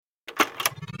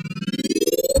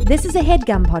This is a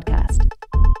HeadGum podcast.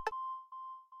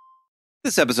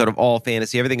 This episode of All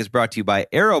Fantasy, everything is brought to you by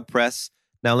AeroPress.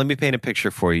 Now, let me paint a picture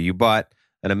for you. You bought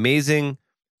an amazing,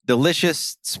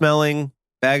 delicious smelling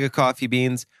bag of coffee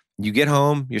beans. You get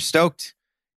home, you're stoked,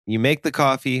 you make the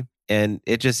coffee, and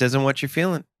it just isn't what you're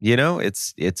feeling. You know,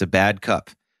 it's a bad cup.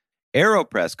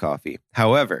 AeroPress coffee,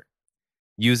 however,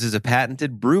 uses a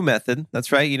patented brew method.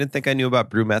 That's right. You didn't think I knew about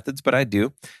brew methods, but I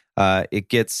do. It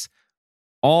gets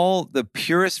all the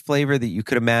purest flavor that you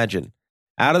could imagine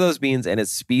out of those beans, and it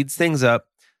speeds things up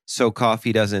so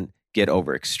coffee doesn't get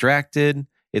over extracted.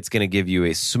 It's going to give you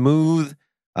a smooth,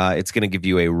 it's going to give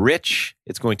you a rich,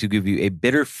 it's going to give you a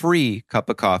bitter-free cup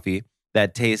of coffee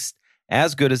that tastes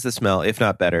as good as the smell, if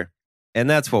not better. And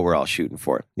that's what we're all shooting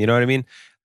for. You know what I mean?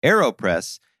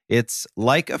 AeroPress, it's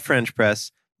like a French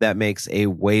press that makes a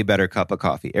way better cup of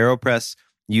coffee. AeroPress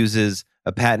uses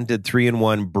a patented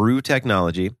 3-in-1 brew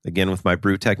technology, again with my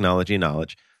brew technology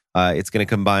knowledge. It's going to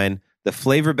combine the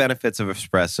flavor benefits of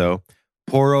espresso,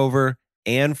 pour over,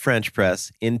 and French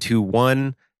press into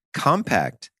one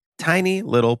compact, tiny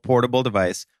little portable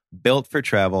device built for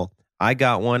travel. I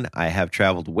got one. I have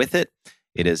traveled with it.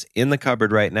 It is in the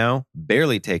cupboard right now,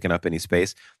 barely taking up any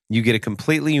space. You get a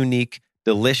completely unique,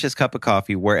 delicious cup of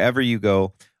coffee wherever you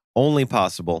go, only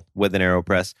possible with an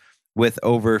AeroPress. With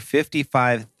over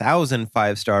 55,000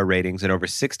 five-star ratings in over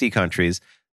 60 countries,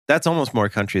 that's almost more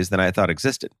countries than I thought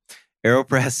existed.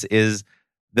 AeroPress is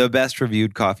the best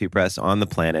reviewed coffee press on the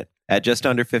planet at just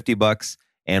under $50.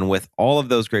 And with all of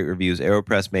those great reviews,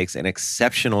 AeroPress makes an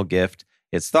exceptional gift.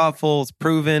 It's thoughtful, it's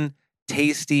proven,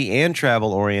 tasty, and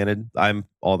travel-oriented. I'm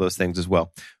all those things as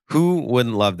well. Who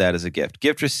wouldn't love that as a gift?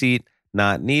 Gift receipt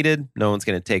not needed. No one's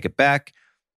going to take it back.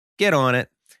 Get on it.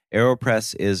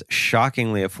 AeroPress is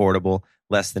shockingly affordable,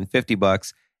 less than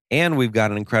 $50. And we've got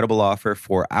an incredible offer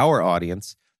for our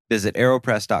audience. Visit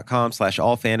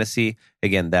aeropress.com/allfantasy.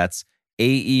 Again, that's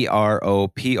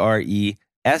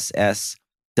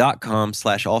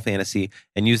AeroPress.com/allfantasy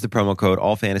and use the promo code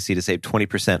allfantasy to save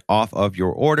 20% off of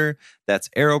your order. That's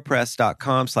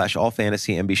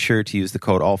aeropress.com/allfantasy and be sure to use the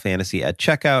code allfantasy at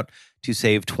checkout to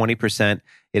save 20%.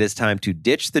 It is time to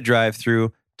ditch the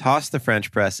drive-thru, toss the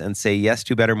French press, and say yes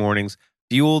to better mornings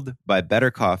fueled by better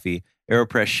coffee.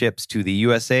 AeroPress ships to the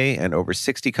USA and over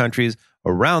 60 countries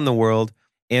around the world.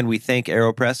 And we thank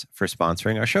AeroPress for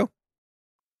sponsoring our show.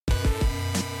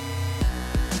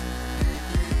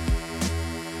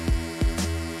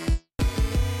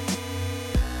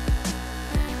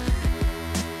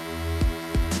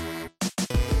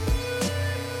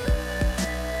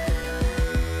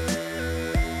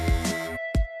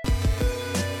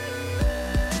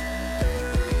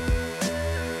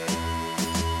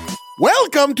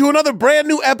 Welcome to another brand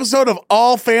new episode of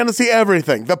All Fantasy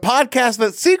Everything, the podcast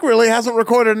that secretly hasn't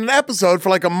recorded an episode for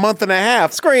like a month and a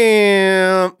half.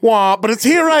 Scream! Wah, but it's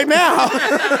here right now.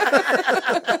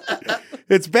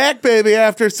 It's back, baby,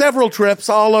 after several trips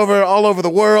all over the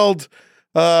world.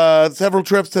 Several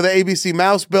trips to the ABC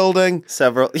Mouse building.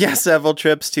 Several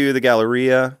trips to the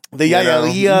Galleria. The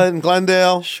Galleria in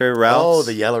Glendale. Sure, Ralph's. Oh,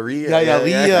 the Galleria.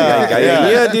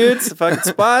 Yeah, dude. It's the fucking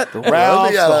spot.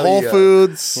 Ralph's, the Whole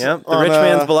Foods. Yep, the rich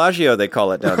man's Bellagio, they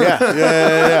call it down there.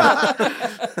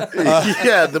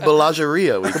 Yeah, the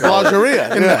Bellageria. The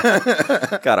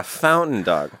Bellageria. Got a fountain,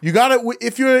 dog. You got it.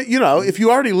 If you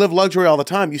already live luxury all the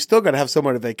time, you still got to have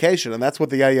somewhere to vacation, and that's what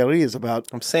the Galleria is about.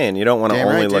 I'm saying you don't want to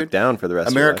only look down for the rest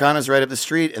of your life. Americana's right up the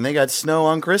street, and they got snow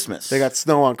on Christmas. They got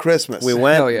snow on Christmas. We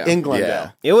went in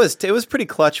Glendale. Yeah. It was pretty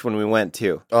clutch when we went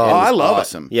too. Oh, I love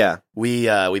awesome. it. Yeah. We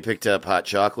picked up hot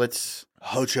chocolates.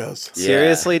 Hochos. Yeah.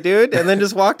 Seriously, dude? And then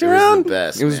just walked It around? was the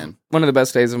best, It was man. one of the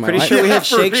best days of my Pretty life. sure we had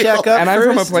Shake Shack up and I'm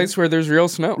from a first. place where there's real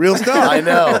snow. Real snow. I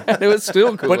know. It was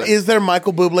still cool. But is there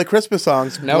Michael Bublé Christmas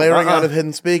songs blaring out of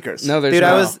hidden speakers? No, there's Dude,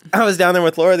 not. I was down there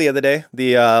with Laura the other day,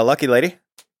 the lucky lady.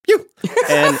 Pew!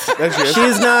 And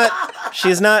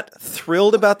she's not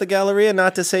thrilled about the Galleria,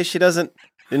 not to say she doesn't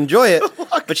enjoy it,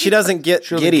 but she doesn't get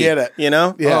giddy. Get it. You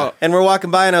know? Yeah. And we're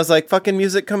walking by and I was like, fucking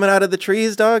music coming out of the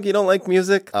trees, dog? You don't like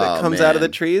music that comes out of the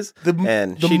trees? The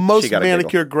most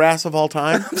manicured grass of all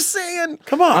time. I'm saying.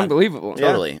 Come on. Unbelievable.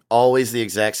 Totally. Always the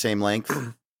exact same length.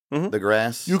 The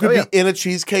grass. You could be in a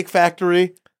cheesecake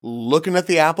factory looking at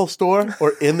the Apple store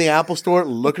or in the Apple store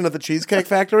looking at the cheesecake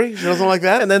factory. You know, something like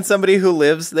that. And then somebody who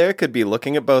lives there could be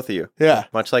looking at both of you. Yeah.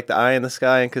 Much like the eye in the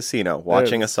sky in Casino,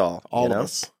 watching us all. All you of know?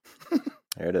 us.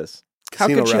 There it is. How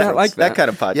Casino could you not reference. like That kind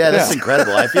of podcast. Yeah, that's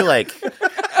incredible. I feel like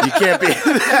you can't be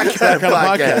that kind of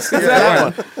podcast.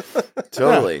 That one.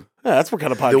 Totally. Yeah, that's what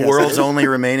kind of podcast. The world's it is. only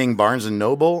remaining Barnes and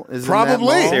Noble is Probably. in that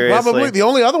mall? Seriously. Probably. The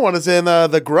only other one is in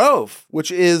the Grove, which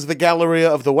is the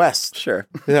Galleria of the West. Sure.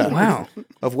 Yeah. Wow.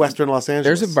 Of Western Los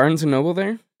Angeles. There's a Barnes and Noble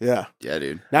there. Yeah. Yeah,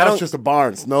 dude. Now it's just a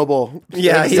Barnes. Noble.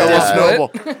 Yeah, It's yeah. almost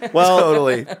Noble. Well,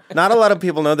 Totally. not a lot of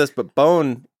people know this, but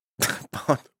Bone.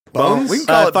 Bones? We can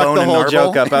call it fucked Bone the and whole Narble.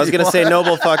 joke up. I was going to say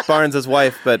Noble fucked Barnes'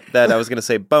 wife, but that I was going to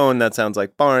say Bone. That sounds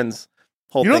like Barnes.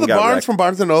 Whole You know thing the got Barnes wrecked. from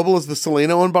Barnes & Noble is the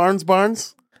Celino and Barnes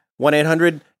Barnes?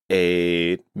 1-800-8-million.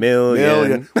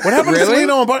 What happened Really? to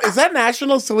Celino and Barnes? Is that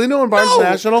national? Celino and Barnes No.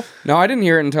 national? No, I didn't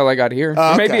hear it until I got here.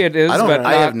 Oh, Maybe okay. it is, I but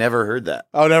I have not- never heard that.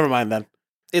 Oh, never mind then.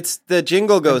 It's the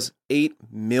jingle goes 8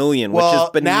 million, which Well, is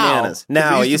bananas.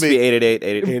 now, Now, it used to be 888.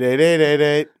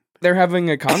 88888. they're having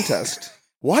a contest.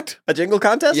 What? A jingle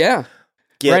contest? Yeah.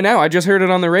 Get- Right now, I just heard it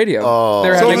on the radio. Oh.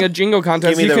 They're So having the- a jingle contest.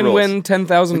 Give me You the can rules. win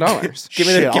 $10,000. Give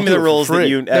me Shit, the, I'll give me do the it for rules that free.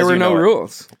 you. There as were you no know it.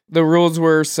 rules. The rules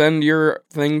were send your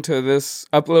thing to this,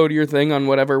 upload your thing on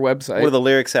whatever website. What do the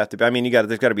lyrics have to be? I mean,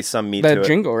 there's got to be some meat that to it.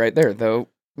 jingle right there, though.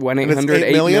 1-800-8 it's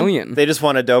 8 million? million. They just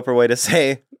want a doper way to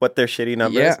say what their shitty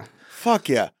number is. Yeah. Fuck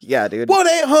yeah. Yeah, dude.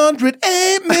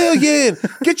 1-800-8-million.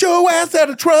 Get your ass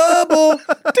out of trouble.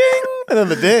 Ding. And then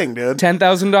the ding, dude.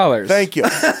 $10,000. Thank you. You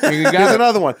Here's got it.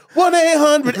 another one.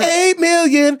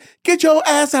 1-800-8-million. Get your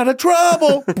ass out of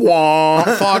trouble. Bwah.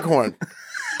 Foghorn.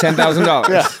 $10,000.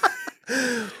 Yeah.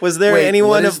 Was there Wait, anyone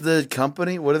what of is the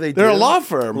company? What do they do? They're a law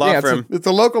firm. law Yeah, it's a- firm? It's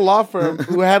a local law firm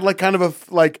who had like kind of a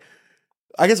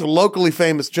I guess a locally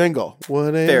famous jingle.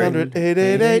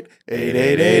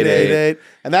 1-800-888-888-88.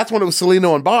 And that's when it was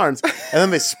Celino and Barnes. And then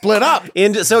they split up.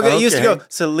 So it used to Okay. go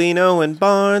Celino and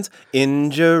Barnes,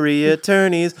 injury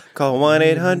attorneys, call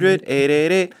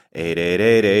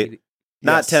 1-800-888-8888.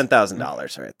 Not Yes.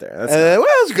 $10,000 right there. That's Well,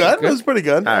 it was good. It was pretty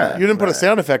good. All right. You didn't put a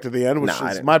sound effect at the end, which No, I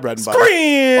is didn't. my bread and butter.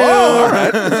 Scream! Oh, all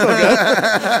right.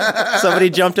 That's still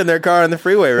Somebody jumped in their car on the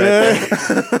freeway right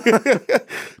there. good.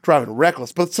 Driving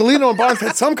reckless. But Celino and Barnes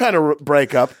had some kind of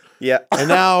breakup, Yeah. and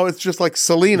now it's just like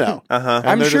Celino. Uh-huh.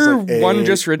 I'm sure one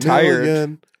just retired.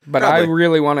 million. But Probably. I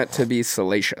really want it to be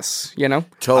salacious, you know?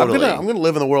 Totally. I'm gonna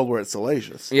live in the world where it's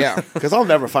salacious. Yeah. Because I'll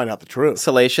never find out the truth.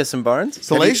 Salacious and Barnes?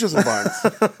 Salacious and Barnes.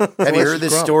 Have you heard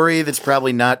this Crumb. story that's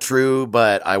probably not true,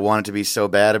 but I want it to be so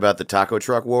bad about the taco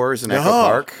truck wars in Echo No.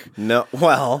 Park? No.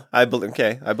 Well, I believe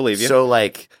you. So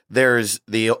like there's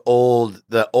the old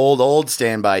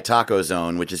standby taco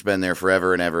zone, which has been there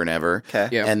forever and ever and ever. Okay.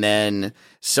 Yeah. And then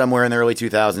somewhere in the early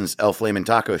 2000s, El Flamin'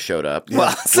 Taco showed up. Well,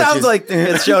 which sounds is- like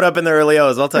it showed up in the early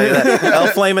O's. I'll tell you that. El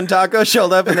Flamin' Taco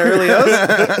showed up in the early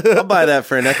O's. I'll buy that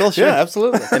for a nickel. Sure. Yeah,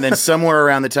 absolutely. And then somewhere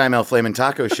around the time El Flamin'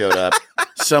 Taco showed up,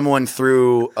 someone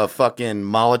threw a fucking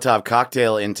Molotov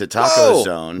cocktail into Taco Whoa.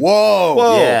 Zone. Whoa.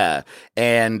 Whoa. Yeah.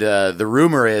 And the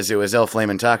rumor is it was El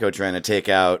Flamin' Taco trying to take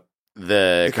out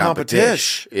the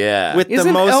competition. Yeah. With the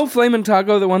Isn't most. El Flamin'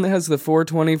 Taco the one that has the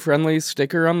 420 friendly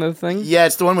sticker on the thing? yeah,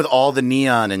 it's the one with all the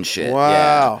neon and shit.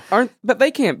 Wow. But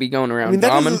they can't be going around that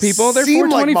bombing doesn't people. They're seem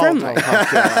 420 like friendly. Molotov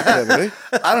cocktail activity.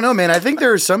 Yeah. I don't know, man. I think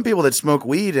there are some people that smoke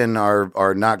weed and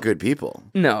are not good people.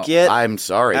 No, Get I'm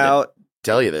sorry out. to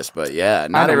tell you this, but yeah, I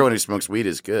not don't- everyone who smokes weed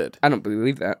is good. I don't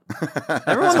believe that.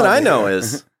 Everyone that I know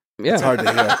is. Yeah, It's hard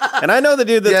to hear. And I know the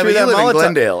dude that Yeah, threw but you that live in Molotov.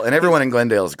 Glendale, and everyone in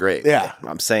Glendale is great. Yeah.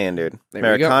 I'm saying, dude. There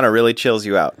we go. Americana really chills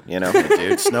you out, you know?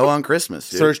 Dude, snow on Christmas,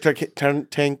 dude. Surge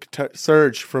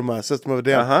Surge from System of a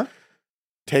Down. Uh-huh.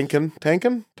 Tarnkin?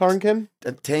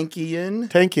 A tankian.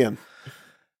 Tankian.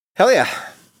 Hell yeah.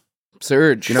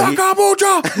 Surge. You know, he-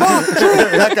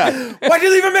 That guy. Why'd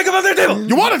you leave a makeup on their table?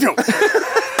 You wanted to.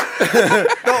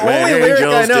 The only lyric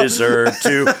I know. deserve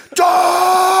to.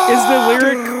 Is the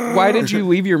lyric, why did you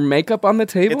leave your makeup on the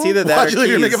table? It's either that Why'd or you leave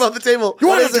your keys. makeup on the table? You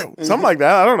wanted to. Something like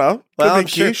that. I don't know. Well, Could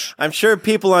be quiche. I'm sure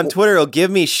people on Twitter will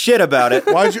give me shit about it.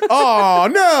 Why'd you? Oh,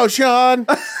 no, Sean.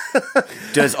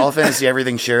 Does All Fantasy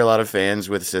Everything share a lot of fans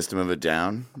with System of a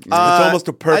Down? It's almost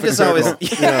a perfect I just circle.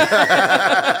 always.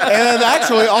 And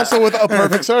actually, also with a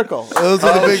perfect circle. Those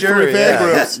are the big sure, three fan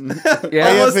yeah. groups.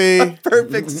 Yeah. AFE,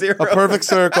 Perfect zero. a perfect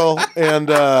circle, and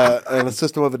a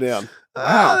System of a Down.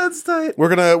 Wow, that's tight. We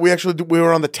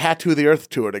were on the Tattoo the Earth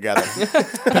tour together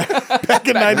back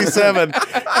in '97.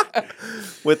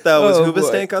 Was Oh, boy.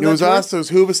 Hoobastank on It that was tour? us. It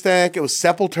was Hoobastank. It was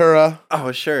Sepultura.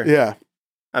 Oh, sure. Yeah,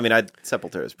 I mean,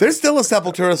 Sepultura is there's still a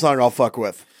Sepultura song I'll fuck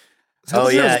with. Oh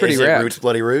Sepultura yeah, was pretty is it rad. Roots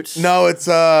Bloody Roots? No, it's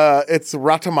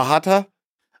Rata Mahata,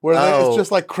 where it's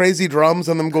just like crazy drums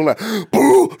and them going like,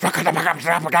 boo,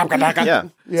 Yeah.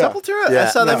 Yeah. Sepultura. I Yeah,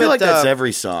 saw them I feel like at, that's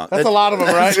every song. That's a lot of them,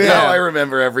 right? That's Yeah. how I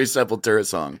remember every Sepultura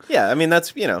song. Yeah, I mean,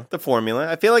 that's, the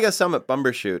formula. I feel like I saw them at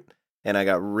Bumbershoot, and I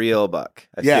got real buck.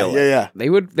 I Yeah, feel yeah, like.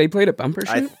 yeah. They played a bumper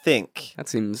shoot? I think. That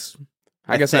seems,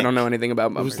 I guess I think. don't know anything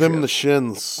about It bumper was them and the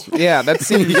shoes. Shins. Yeah, that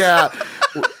seems. Yeah.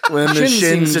 When the Shin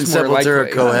Shins and seems more Sepultura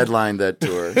likely. co-headlined that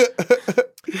tour.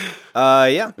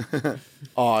 Yeah.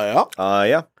 Oh, yeah.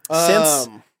 Yeah. Since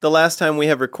the last time we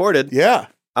have recorded, Yeah.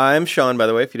 I'm Sean, by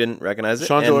the way, if you didn't recognize it.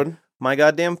 Sean and Jordan. My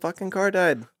goddamn fucking car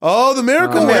died. Oh, the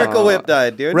Miracle The Whip. Miracle Whip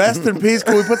died, dude. Rest in peace.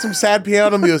 Can we put some sad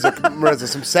piano music, Marissa?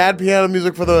 Some sad piano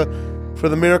music for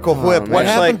the Miracle Whip. What man.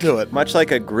 happened to it? Much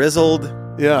like a grizzled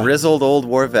old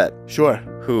war vet Sure.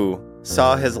 who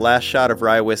saw his last shot of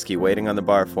rye whiskey waiting on the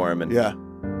bar for him and Yeah.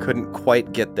 couldn't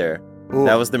quite get there. Ooh.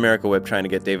 That was the Miracle Whip trying to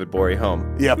get David Bory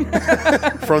home. Yep.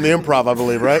 From the Improv, I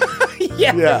believe, right?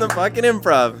 Yeah, the fucking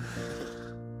Improv.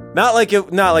 Not like it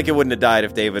wouldn't have died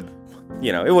if David,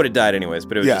 it would have died anyways,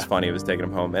 but it was just funny. It was taking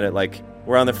him home. And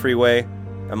we're on the freeway.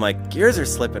 I'm like, gears are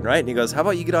slipping, right? And he goes, how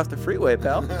about you get off the freeway,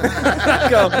 pal?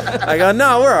 I go,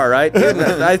 no, we're all right, dude.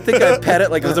 And I think I pet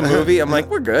it like it was a movie. I'm like,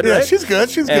 we're good, Yeah, right? she's good.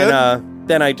 She's And good.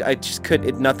 then I just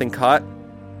nothing caught.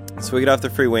 So we get off the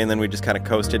freeway and then we just kind of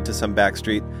coasted to some back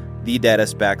street, the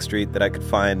deadest back street that I could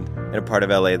find in a part of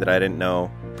LA that I didn't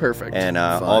know. Perfect. And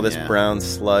all this brown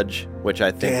sludge, which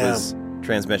I think was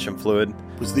transmission fluid.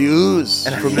 It was the ooze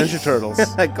from Ninja Turtles.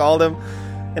 I called him,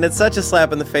 and it's such a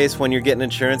slap in the face when you're getting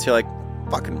insurance. You're like,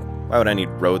 fucking, why would I need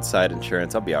roadside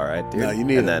insurance? I'll be all right, dude. No, you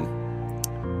need and it.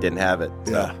 then didn't have it.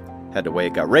 So Yeah. had to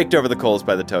wait. Got raked over the coals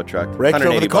by the tow truck. Raked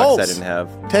over the $180 coals. I didn't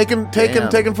have.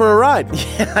 Taken for a ride.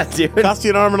 Yeah, dude. Cost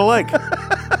you an arm and a leg.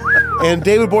 And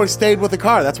David Bory stayed with the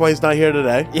car. That's why he's not here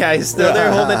today. Yeah, he's still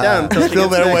there holding it down. Until she Still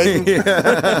gets there fixed.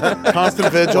 waiting.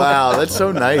 Constant vigil. Wow, that's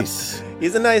so nice.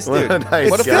 He's a nice dude. What a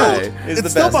nice It's guy. still, He's the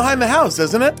it's still best. behind the house,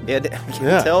 isn't it?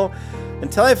 Yeah,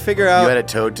 until I figure out. You had it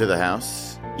towed to the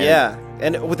house? Yeah,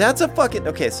 and that's a fucking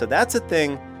so that's a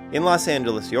thing in Los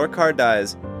Angeles. Your car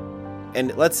dies,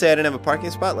 and let's say I didn't have a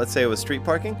parking spot. Let's say it was street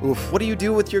parking. Oof. What do you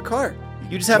do with your car?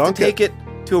 You just have Dunk to take it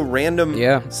to a random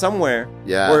somewhere.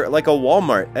 Yeah. Or like a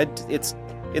Walmart. It's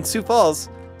in Sioux Falls,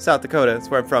 South Dakota. That's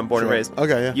where I'm from, born and raised.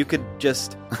 Okay, yeah. You could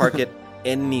just park it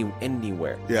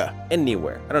anywhere. Yeah.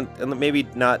 Anywhere. Maybe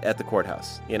not at the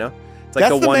courthouse. It's like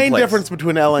That's the one main place. difference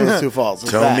between LA and Sioux Falls.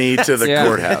 is Tow that. me to the Yeah.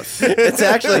 courthouse. It's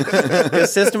actually the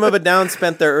System of a Down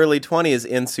spent their early 20s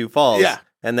in Sioux Falls. Yeah.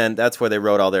 And then that's where they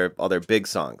wrote all their big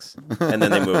songs. And then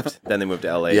they moved to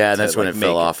LA. Yeah, to, that's when like, it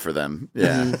fell make off for them.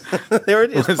 Yeah. They were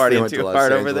just Once they partying went to too Los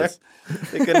hard over there.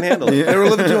 Angeles. They couldn't handle it. They were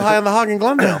living too high on the hog in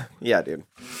Glendale. Yeah, dude.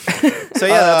 So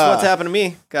yeah, that's what's happened to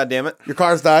me. God damn it. Your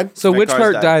car's died. So My which car's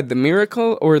part died. died, the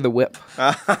Miracle or the Whip?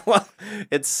 Well,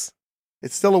 it's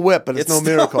It's still a whip, but it's no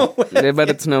still miracle. a whip. Yeah, but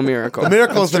it's no miracle. The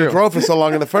miracle is that it true. drove for so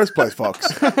long in the first place, folks.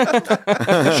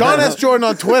 Sean S. Jordan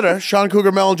on Twitter. Sean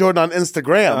Cougar Mellon Jordan on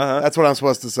Instagram. That's what I'm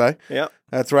supposed to say. Yeah.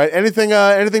 That's right. Anything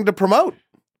to promote?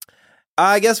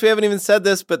 I guess we haven't even said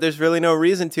this, but there's really no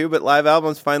reason to. But live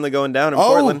album's finally going down in Oh,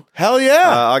 Portland, hell yeah.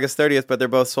 August 30th. But they're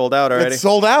both sold out already. It's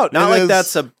sold out. Not It like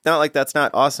is that's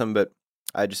not awesome, but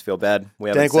I just feel bad. We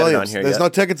haven't Dank said it on Williams. here There's yet. no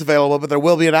tickets available, but there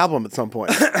will be an album at some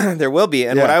point. There will be.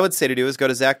 And Yeah. what I would say to do is go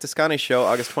to Zach Toscani's show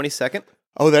August 22nd.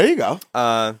 Oh, there you go.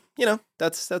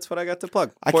 That's what I got to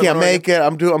plug. I Portland, can't make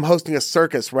Oregon. it. I'm hosting a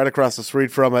circus right across the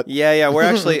street from it. Yeah, we're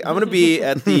actually. I'm going to be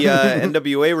at the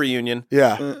NWA reunion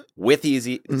Yeah. with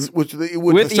Easy. Which the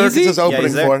With circus Easy? is opening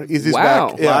he's there. for. Easy's Wow.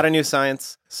 back. A Yeah. lot of new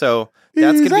science. So that's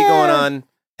going to be Easy. going on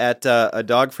at a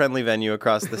dog-friendly venue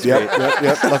across the street.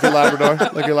 Yep. Lucky Labrador.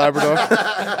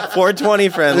 420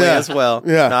 friendly Yeah. as well.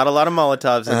 Yeah. Not a lot of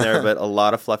Molotovs in there, but a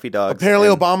lot of fluffy dogs. Apparently,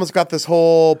 And- Obama's got this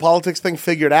whole politics thing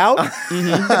figured out, and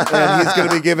he's going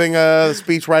to be giving a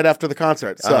speech right after the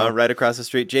concert. So, right across the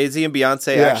street. Jay-Z and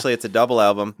Beyonce, Yeah. actually, it's a double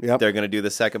album. Yep. They're going to do the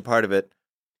second part of it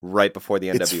right before the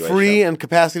NWA it's free show. and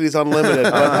capacity is unlimited.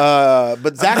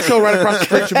 But Zach's show right across the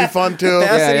street should be fun too.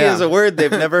 Capacity Yeah. is a word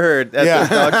they've never heard at Yeah. this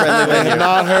dog-friendly I venue. have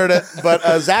not heard it, but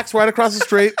Zach's right across the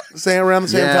street, saying around the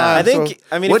same Yeah. time. I think, so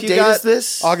I mean, What if you date got is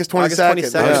this? August 22nd.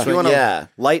 August 22nd, if you want to Yeah.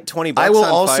 light $20 I will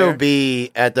on also fire. be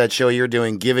at that show you're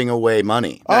doing, giving away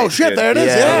money. Oh Nice, shit! dude. There it is.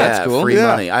 yeah, Yeah, that's cool. free Yeah.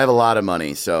 money. I have a lot of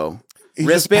money, so He's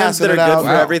just wristbands passing that are it good out.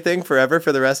 for everything forever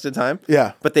for the rest of the time.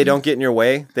 Yeah, But they don't get in your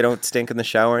way. They don't stink in the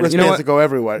shower. or anything. wristbands what? that go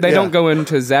everywhere. They Yeah. don't go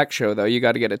into Zach's show though. You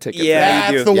got to get a ticket. Yeah,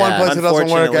 there. you That's do. the one Yeah. place that doesn't work.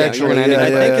 Unfortunately, Actually, you're gonna I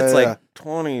Yeah, think it's like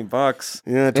 $20.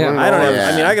 yeah, Yeah. $20. I don't have. Yeah.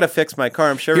 I mean, I got to fix my car.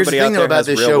 I'm sure here's the everybody thing though out there about has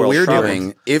this real show world we're problems.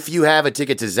 doing. If you have a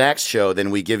ticket to Zach's show,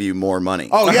 then we give you more money.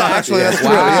 Oh yeah, actually that's true.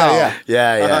 Wow.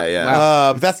 Yeah.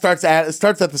 yeah. But that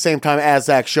starts at the same time as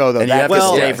Zach's show though. And you That have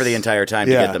well, to stay yes. for the entire time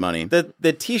Yeah. to get the money.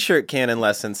 The T-shirt cannon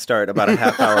lessons start about a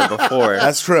half hour before.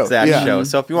 That's true. Zach's Yeah. show.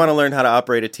 So if you want to learn how to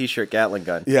operate a T-shirt Gatling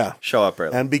gun, Yeah. show up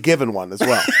early. and be given one as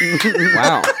well.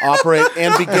 Wow. Operate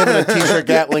and be given a t-shirt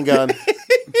Gatling gun.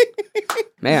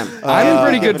 Man, I'm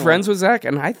pretty good friends with Zach,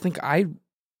 and I think I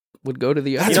would go to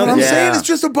the other. That's what I'm Yeah. saying. It's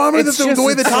just a bummer that the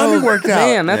way the timing worked out.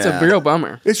 Man, that's a real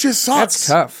bummer. It just sucks. That's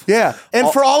tough. Yeah.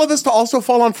 And for all of us to also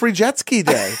fall on free jet ski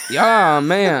day, Yeah,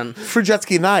 man. free jet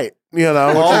ski night, you know.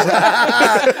 Which is,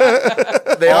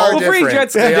 They are Well, different. free jet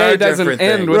ski They are day doesn't different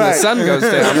end things. when Right. the sun goes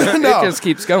down. No. It just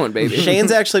keeps going, baby.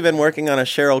 Shane's actually been working on a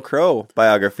Sheryl Crow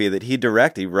biography that he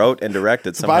wrote and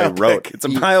directed. Somebody biopic. wrote. It's a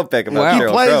biopic about Wow. he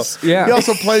Sheryl plays. Crow. Yeah. He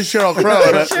also plays Sheryl Crow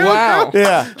in it. Wow.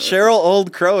 Yeah. Cheryl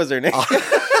Old Crow is her name.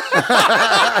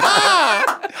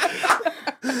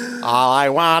 All I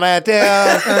wanna do is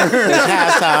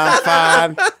have some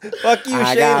fun. Fuck you, I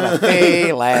Shane. got a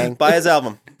feeling. Buy his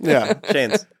album, Yeah.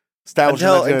 Shane's. Established in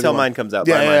Until 1991. mine comes out.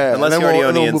 Yeah, buy yeah, mine. yeah. Unless And you then already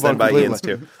own we'll Ian's, move then on buy completely. Ian's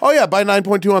too. Oh yeah, buy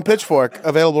 9.2 on Pitchfork.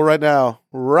 Available right now.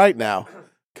 Right now.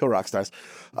 Kill rock stars.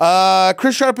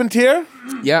 Chris Charpentier,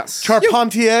 Yes.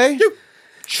 Charpentier,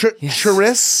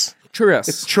 Charis.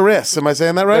 Churros. Charis. Am I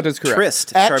saying that right? That is correct.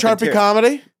 Trist. At Charpentier. Charpy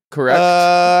Comedy. Correct.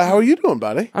 How are you doing,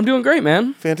 buddy? I'm doing great,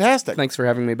 man. Fantastic. Thanks for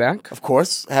having me back. Of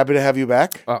course. Happy to have you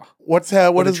back. Oh, What a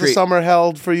has the treat. summer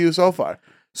held for you so far?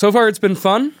 so far, it's been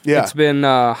fun. Yeah. It's been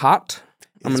hot.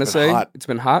 I'm It's going to been say hot. it's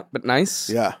been hot, but nice.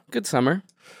 Yeah. Good summer.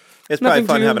 It's probably Nothing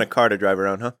fun too- having a car to drive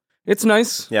around, huh? It's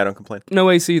nice. Yeah, I don't complain. No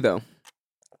AC, though.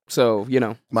 So, you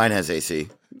know. Mine has AC.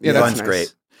 Yeah, that's Fun's nice.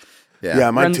 great.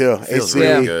 Yeah, mine Run- too. Feels AC.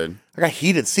 really good. I got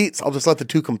heated seats. I'll just let the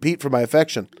two compete for my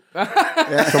affection.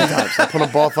 Sometimes I put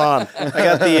them both on. I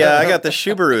got the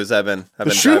Subarus. I've been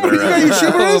driving Subaru, you got around. your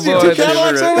Subarus, your Oh, two boy, the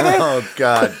Cadillacs over there. Oh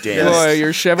god damn Boy, it.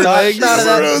 your Chevrolet. None of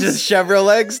that. Just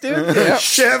Chevrolets, dude.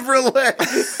 Chevrolet.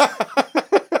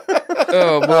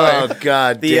 Oh, boy. Oh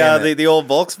god damn it. The old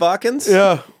Volkswagens.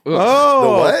 Yeah. The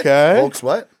Oh, what? okay. Volks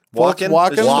what? Walking.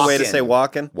 Volkswagen? There's just a way to Walken. say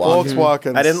walking.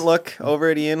 Volkswagens. I didn't look over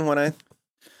at Ian when I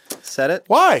said it.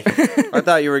 Why? I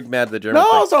thought you were mad at the German No,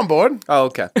 I thing. was on board. Oh,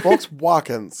 okay.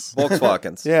 Volkswagens.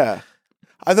 Volkswagens. Yeah.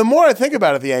 The more I think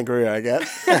about it, the angrier I get.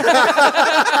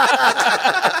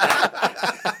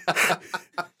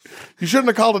 You shouldn't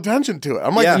have called attention to it.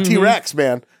 I'm like Yeah. the T-Rex,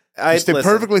 man. You stay listen,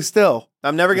 perfectly still.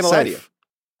 I'm never going to lie to you. Safe.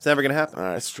 It's never going to happen. All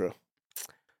right, that's true.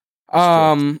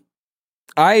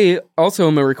 I also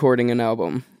am recording an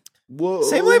album. Whoa.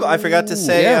 Same label. I forgot to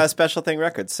say Yeah. Special Thing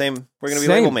Records. Same. We're going to be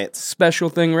Same. label mates. Special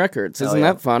Thing Records. Hell Isn't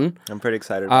yeah. that fun? I'm pretty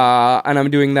excited. And I'm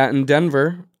doing that in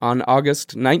Denver on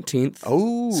August 19th.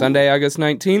 Oh. Sunday, August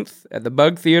 19th at the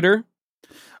Bug Theater.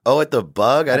 Oh, at the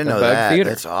Bug? I didn't the know Bug that. Theater.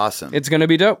 That's awesome. It's going to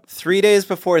be dope. 3 days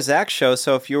before Zach's show,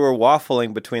 so if you were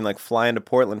waffling between like flying to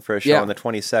Portland for a show Yeah. on the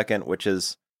 22nd, which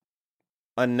is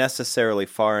unnecessarily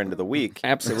far into the week,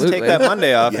 Absolutely. take that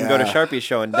Monday off and go to Yeah. Sharpie's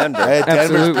show in Denver. Hey, Denver's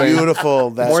Absolutely. beautiful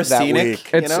More that scenic.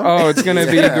 week. You It's know? it's going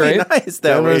to be Yeah. great. Nice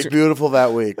that Denver's week. beautiful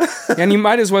that week. And you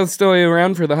might as well stay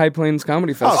around for the High Plains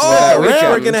Comedy Festival Oh, that yeah,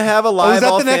 weekend. We're going to have a live is that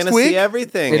all the next fantasy week?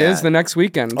 everything. It is the next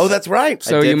weekend. Oh, that's right.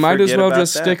 So I did you might as forget well about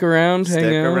just that. stick around, Stick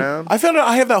hang out. around. I found out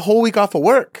I have that whole week off of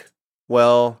work.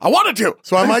 Well, I wanted to,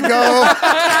 so I might go.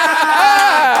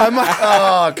 I might.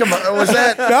 Oh, come on. Was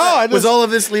that? No, I just. Was all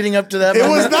of this leading up to that It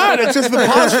moment? was not. It's just the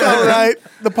pause felt right.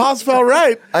 The pause felt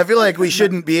right. I feel like we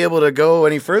shouldn't be able to go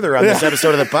any further on this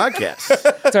episode of the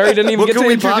podcast. Sorry, didn't even What get can to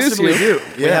we introduce possibly you. do?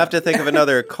 we have to think of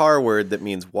another car word that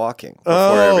means walking before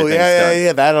Oh, everything's yeah.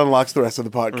 done. That unlocks the rest of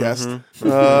the podcast.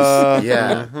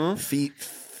 Yeah.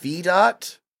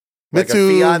 Fiat? Like a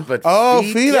Mitsu- Fiat, but Oh,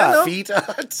 feet? Fiat.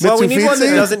 Fiat? Well, we need one that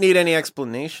Mitsubishi? doesn't need any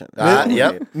explanation.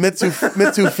 Yep.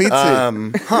 Mitsubishi.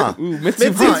 Huh. Ooh,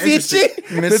 Mitsubishi. Huh, interesting.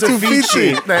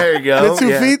 Mitsubishi. There you go.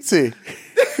 Mitsubishi.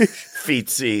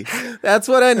 Feetsy. That's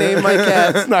what I named my It's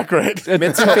cat. not great.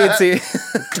 Mitsubishi.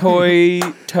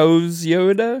 Toes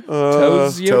Yoda?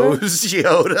 Toes Yoda? Toes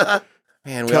Yoda.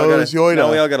 Man, we all gotta, Toes Yoda.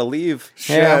 now we all gotta leave.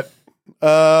 Yeah. Shit.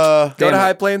 Go Damn to it.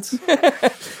 High Plains.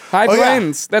 High Oh, yeah.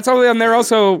 Plains. That's all. And they're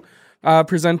also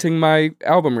presenting my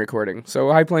album recording.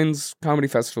 So High Plains Comedy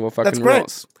Festival fucking That's great.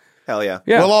 rules. Hell yeah.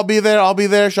 Yeah. We'll all be there. I'll be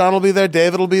there. Sean will be there.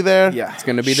 David will be there. Yeah. It's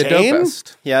going to be the Shane?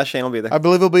 dopest. Yeah, Shane will be there. I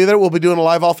believe he'll be there. We'll be doing a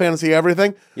live all fantasy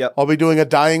everything. Yep. I'll be doing a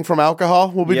dying from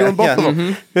alcohol. We'll be Yeah, doing both yeah. of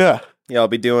them. Yeah. Yeah, I'll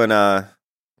be doing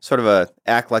sort of a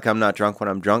act like I'm not drunk when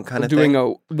I'm drunk kind of Doing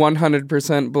thing. a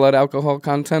 100% blood alcohol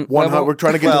content level. We're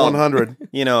trying to get to Well, 100.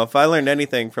 You know, if I learned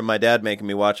anything from my dad making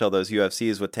me watch all those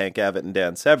UFCs with Tank Abbott and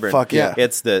Dan Severn, Fuck yeah.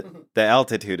 it's the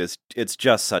altitude it's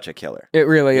just such a killer. It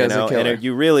really You is know, a killer. and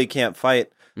you really can't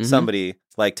fight somebody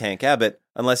like Tank Abbott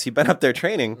unless you've been up there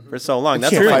training for so long.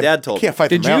 That's Can't what my fight- dad told me. Can't fight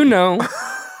Did the you mountain. know?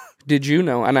 Did you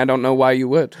know? And I don't know why you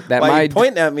would. That Why my you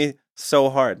pointing at me so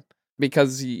hard?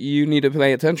 because you need to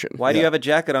pay attention. Why do you have a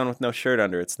jacket on with no shirt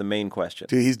under? It's the main question.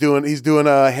 Dude, he's doing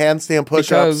handstand push-ups.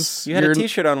 Because You had a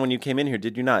T-shirt on when you came in here,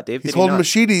 did you not, Dave? He's did you holding not?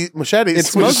 machetes.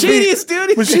 It's Machetes,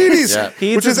 dude. Machetes. Yeah.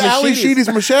 He Which eats is his Ali machetes. Sheedy's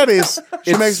machetes.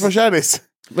 She makes machetes.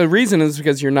 the reason is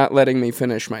because you're not letting me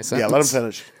finish my Yeah, sentence. let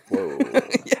him finish.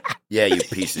 Yeah, you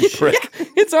piece of shit.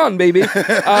 It's on, baby.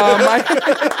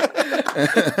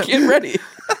 Get ready.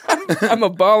 I'm a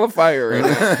ball of fire right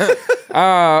now.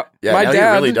 Yeah, my now dad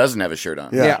he really doesn't have a shirt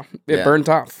on. Yeah. it Yeah. burnt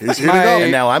off. He's here to go.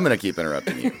 And now I'm going to keep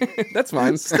interrupting you. That's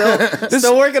fine.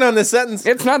 Still working on this sentence.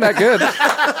 It's not that good.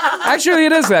 Actually,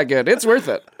 it is that good. It's worth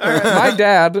it. My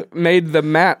dad made the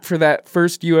mat for that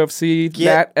first UFC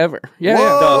mat ever. Yeah, The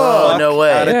Oh, fuck no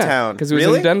way. Out of yeah. town. Because it was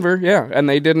really? in Denver. Yeah, and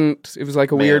they didn't. It was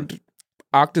like a weird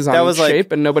octagon That was like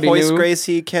shape, and nobody Hoist knew.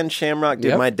 Gracie, Ken Shamrock. Dude,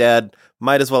 Yep. my dad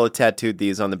might as well have tattooed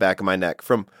these on the back of my neck.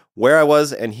 From where I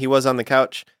was and he was on the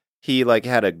couch, he like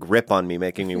had a grip on me,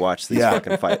 making me watch these Yeah.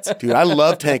 fucking fights. Dude, I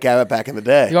love Tank Abbott back in the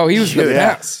day. Oh, he was the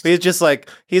Yeah. best. He's just like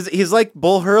he's like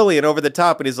Bull Hurley and over the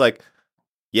top, and he's like,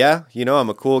 yeah, you know, I'm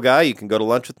a cool guy. You can go to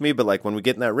lunch with me, but like when we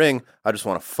get in that ring, I just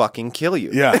want to fucking kill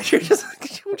you. Yeah. You're just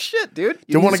like, oh, shit, dude.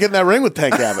 Don't want to get in that ring with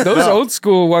Tank Abbott. Those No. old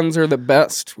school ones are the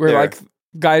best. Where They're- like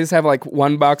guys have like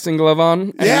one boxing glove on.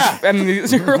 And Yeah. and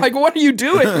you're like, what are you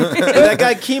doing? That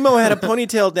guy Chemo had a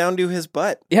ponytail down to his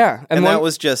butt, yeah, and one, that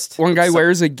was just one guy some-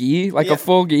 wears a gi, like Yeah. a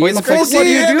full gi. Well, And it's it's like, full what are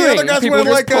gi, you and the doing? other guys People wearing,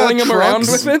 just like, pulling him around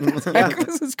trunks. with it. Like,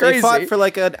 this is They crazy. fought for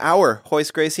like an hour.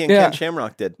 Hoist Gracie and Yeah. Ken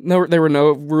Shamrock did. No, there were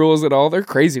no rules at all. They're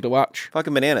crazy to watch.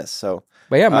 Fucking bananas. So,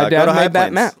 But yeah, my go dad to High made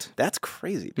that Plains. mat. That's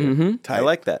crazy, dude. Mm-hmm. I Tight.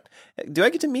 like that. Do I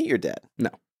get to meet your dad? No.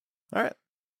 All right.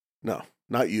 No,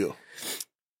 not you.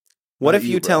 What Not if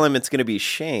you you, bro. tell him it's going to be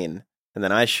Shane, and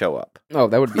then I show up? Oh,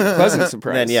 that would be a pleasant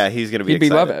surprise. Then yeah, he's going to be He'd be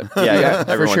excited. love it. Yeah, Yeah,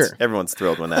 for everyone's, sure. Everyone's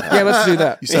thrilled when that happens. Yeah, let's do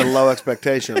that. You set a low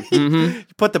expectation. Mm-hmm. You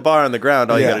put the bar on the ground.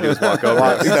 All you Yeah. got to do is walk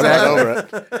over it. Step right over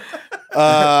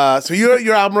it. So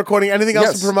your album recording, anything else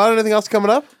Yes. to promote? Anything else coming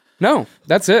up? No,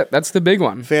 that's it. That's the big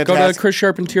one. Fantastic. Go to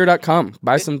chrischarpentier.com.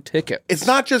 Buy some tickets. It's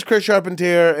not just Chris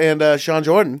Charpentier and Sean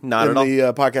Jordan Not in at all.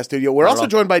 the podcast studio. We're Not at also all.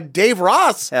 joined by Dave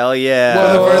Ross. Hell yeah.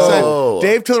 For the first time. Whoa.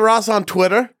 Dave to the Ross on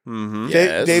Twitter. Mm-hmm.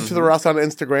 Yes. Dave to the Ross on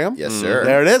Instagram. Yes, sir.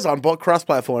 There it is on both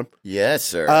cross-platform. Yes,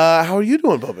 sir. How are you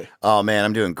doing, Bobby? Oh, man,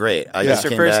 I'm doing great. I It's just your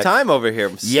came first back. time over here.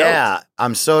 I'm stoked. Yeah,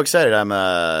 I'm so excited. I'm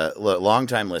a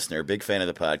long-time listener, big fan of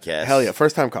the podcast. Hell yeah,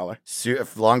 first-time caller.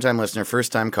 Long-time listener,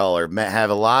 first-time caller.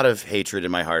 Have a lot of hatred in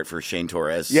my heart for Shane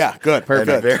Torres. Yeah, good. I'm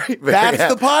Good. very, very That's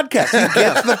happy. the podcast. He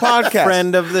gets the podcast.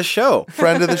 Friend of the show.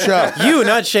 Friend of the show. You,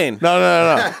 not Shane.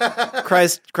 No.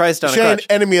 Christ on a Shane, crutch.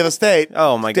 enemy of the state.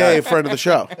 Oh my Dave, god. friend of the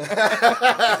show.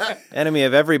 Enemy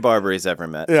of every barber he's ever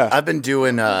met. Yeah. I've been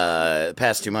doing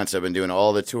past 2 months. I've been doing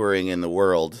all the touring in the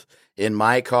world in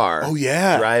my car. Oh,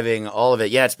 yeah. driving all of it.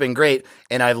 Yeah, it's been great,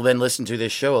 and I've been listening to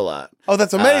this show a lot. Oh,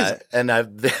 that's amazing. And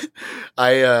there's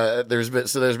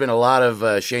been a lot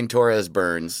of Shane Torres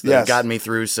burns that Yes. have gotten me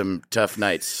through some tough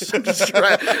nights.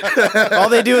 All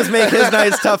they do is make his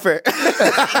nights tougher.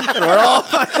 And we're all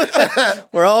fine with that.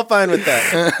 We're all fine with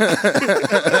that.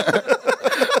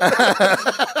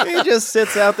 He just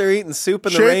sits out there eating soup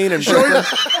in the rain and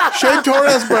Shane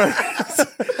Torres burns.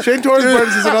 Shane Torres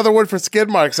burns is another word for skid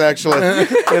marks, actually.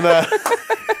 this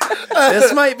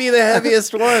might be the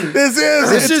heaviest one. This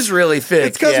This is really thick.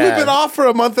 It's because we've been off for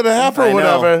a month and a half or I know,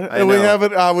 whatever, I and we know.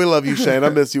 haven't. We love you, Shane. I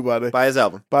miss you, buddy. Buy his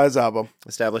album, Buy his album.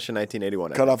 established in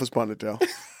 1981. Cut off his ponytail.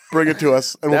 Bring it to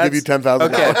us, and we'll give you That's-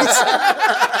 $10,000. Okay.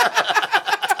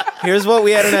 Here's what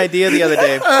we had an idea the other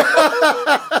day.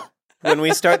 When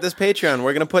we start this Patreon,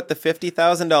 we're gonna put the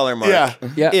 $50,000 mark.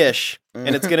 Yeah. Ish,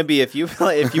 and it's gonna be if you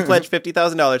pledge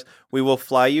 $50,000, we will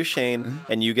fly you Shane,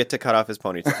 and you get to cut off his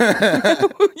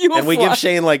ponytail, and we give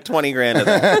Shane like 20 grand of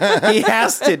that. He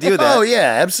has to do that. Oh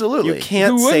yeah, absolutely. You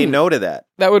can't Who say wouldn't? no to that.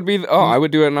 That would be. I would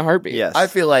do it in a heartbeat. Yes, I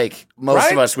feel like most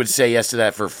Right? of us would say yes to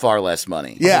that for far less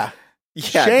money. Yeah.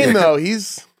 yeah. Shane, dude. though,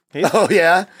 he's Oh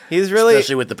yeah, He's really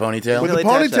especially with the ponytail. with Really the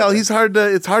attached ponytail. that He's hard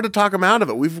to. It's hard to talk him out of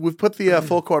it. We've put the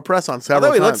full court press on several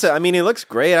although he times. looks. I mean, he looks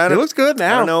great. I He don't. looks good I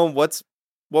now. don't know what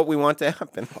we want to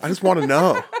happen. I just want to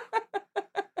know.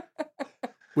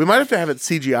 We might have to have it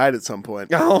CGI'd at some point.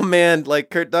 Oh man, like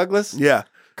Kurt Douglas. Yeah.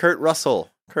 Kurt Russell.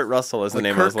 Kurt Russell is the Like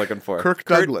name I was looking for. Kirk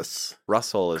Douglas.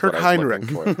 Russell is Kirk what I was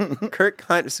looking for. Kirk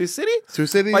Heinrich. Sioux City? Sioux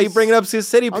City. Why you bringing up Sioux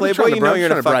City, I'm Playboy? trying to You know brighten-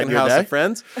 you're in a trying to fucking brighten your house day. of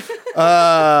friends.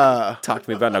 Talk to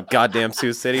me about no goddamn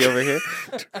Sioux City over here.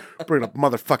 Bringing up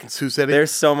motherfucking Sioux City. They're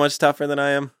so much tougher than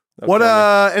I am. What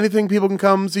anything people can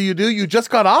come see you do? You just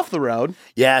got off the road.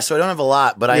 Yeah, so I don't have a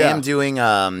lot, but I Yeah. am doing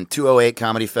 208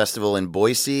 Comedy Festival in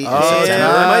Boise in Oh, September. Yeah,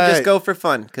 I might Right. just go for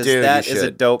fun because Dude, that you is a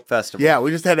should. dope festival. Yeah,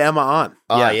 we just had Emma on.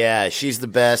 Oh, Yeah. yeah, she's the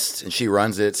best, and she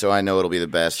runs it, so I know it'll be the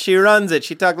best. She runs it.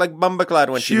 She talked like Bumbaclad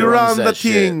when she She do it. runs that the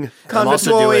shit. thing. Come I'm to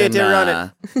also Bowie doing to run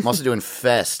it. I'm also doing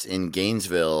Fest in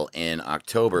Gainesville in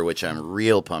October, which I'm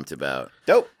real pumped about.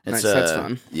 Dope. It's, Nice, that's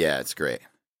fun. Yeah, it's great.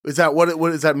 Is that what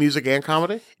is that music and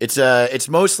comedy? It's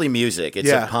mostly music. It's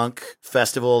Yeah. a punk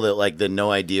festival that like the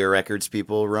No Idea Records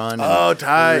people run. and Oh,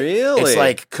 tight. Really? It's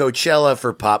like Coachella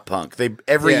for pop punk. They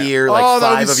every Yeah. year like Oh, that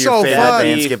would 5 be of your so favorite fun.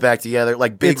 bands get back together.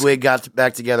 Like Bigwig got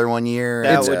back together one year.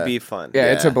 That and, would be fun.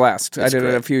 Yeah, it's Yeah. a blast. I It's did it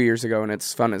great. a few years ago, and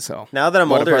it's fun as hell. Now that I'm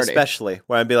What a older, party. especially,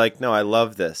 where I'd be like, no, I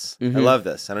love this. I love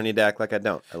this. I don't need to act like I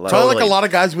don't. I love Probably it. like a lot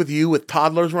of guys with you with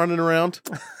toddlers running around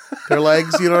their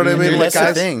legs. You know what I mean? Dude, Like that's the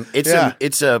guys. thing.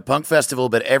 It's a punk festival,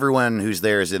 but everyone who's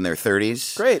there is in their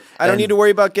 30s. Great. I don't And- need to worry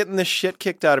about getting the shit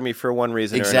kicked out of me for one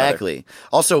reason or another. Exactly.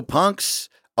 Also, punks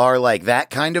are like that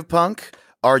kind of punk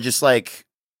are just like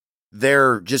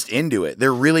they're just into it.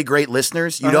 They're really great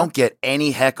listeners. You don't get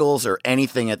any heckles or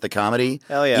anything at the comedy.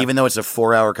 Hell yeah. Even though it's a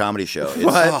 4-hour comedy show. It's,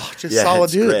 Oh, just Yeah, solid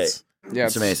it's dudes. great. Yeah,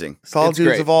 It's amazing. Solid It's dudes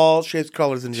great. of all shapes,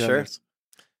 colors, and Sure. genders.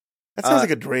 That sounds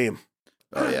like a dream.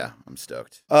 Oh yeah, I'm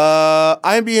stoked.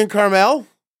 I'm Ian Carmel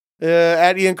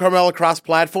at Ian Carmel across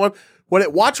platform.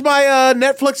 Watch my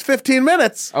Netflix 15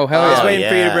 minutes. Oh hell I was yeah! waiting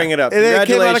for you to bring it up. It came out a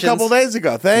Congratulations. couple days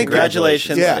ago. Thank you.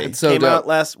 Congratulations. Yeah. It It's so came dope. out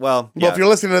last, Well, if you're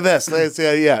listening to this,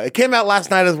 it came out last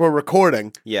night as we're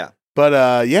recording. yeah. But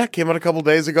it came out a couple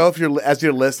days ago. If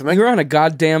you're listening, You're on a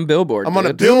goddamn billboard. I'm on a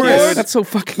dude. billboard. That's so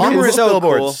fucking I'm cool. It's so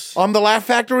billboards. on the Laugh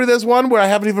Factory, there's one where I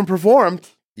haven't even performed.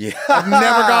 Yeah. I've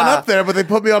never gone up there, but they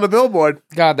put me on a billboard.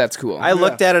 God, that's cool. I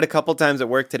looked at it a couple times at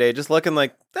work today, just looking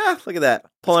like, look at that.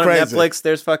 Pulling up crazy. Netflix,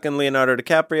 there's fucking Leonardo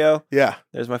DiCaprio. Yeah,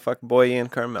 There's my fucking boy Ian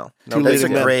Carmel. Two No, That's a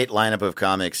leading men. great lineup of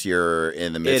comics you're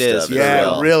in the midst is, of. for as yeah,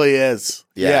 well. it really is.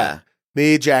 Yeah.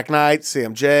 Me, Jack Knight,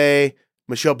 Sam J,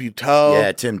 Michelle Buteau,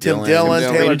 Yeah, Tim Dillon. Taylor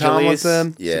Sabrina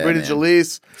Tomlinson, Jalise. Yeah, Sabrina man.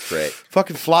 Jalise. Great.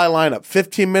 Fucking fly lineup.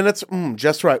 15 minutes,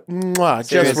 just right. Mwah,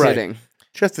 Serious just right. hitting.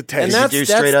 Just a taste. And Did that's- you do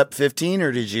straight up 15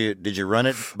 or did you run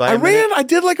it by I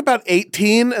did like about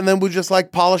 18 and then we just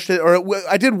like polished it.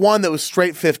 I did one that was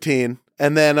straight 15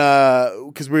 and then,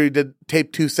 cause we did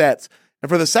tape 2 sets. And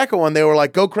for the second one, they were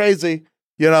like, go crazy,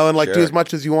 and like do Sure. as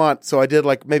much as you want. So I did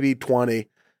like maybe 20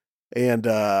 and they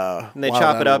wound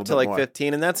chop out it a up little to bit like more.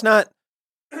 15, and that's not.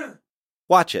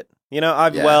 Watch it.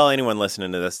 Yeah. Anyone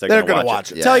listening to this, they're They're gonna gonna watch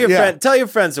watch it. it. Tell your Yeah. tell your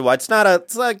friends to watch. It's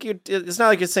not like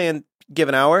you're saying give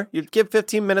an hour. You give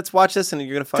 15 minutes, watch this, and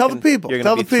you're gonna Tell fucking the people. You're gonna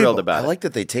Tell be the people. thrilled I about it. like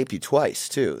that they tape you twice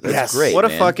too. That's Yes. great. What a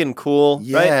man. fucking cool,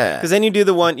 right? Yeah. Because then you do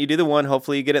the one.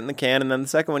 Hopefully you get it in the can, and then the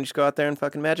second one you just go out there and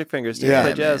fucking magic fingers. Dude, Yeah,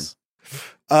 play man. jazz.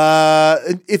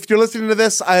 If you're listening to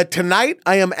this tonight,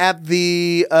 I am at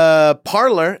the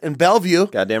Parlor in Bellevue.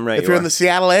 Goddamn right. If you're in the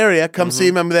Seattle area, come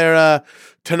see me. I'm there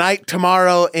tonight,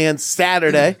 tomorrow, and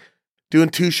Saturday. Doing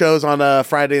 2 shows on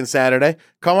Friday and Saturday.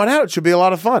 Come on out. It should be a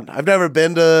lot of fun. I've never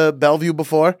been to Bellevue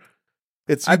before.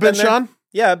 You've I've been, been there. Sean?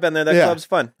 yeah, I've been there. That Yeah. club's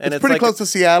fun, and It's pretty like close to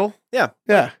Seattle. Yeah,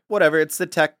 Yeah. whatever. It's the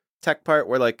tech part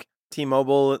where like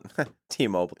T-Mobile, the tech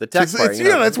It's, part. it's,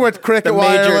 that's where it's Cricket the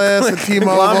major Wireless and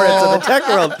conglomerates of the T-Mobile. tech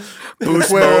world.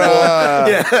 It's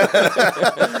where,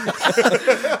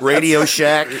 Radio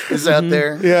Shack is out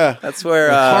there. yeah. That's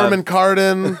where Harman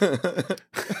Kardon.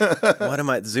 What am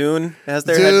I? Zune has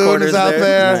their Zune headquarters is out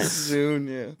there. Soon,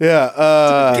 yeah.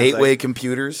 Yeah. Gateway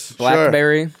Computers.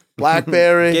 Blackberry.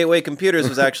 Blackberry. Gateway Computers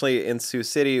was actually in Sioux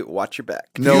City. Watch your back.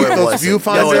 No, it Those wasn't.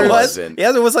 viewfinders. No, it It was. wasn't.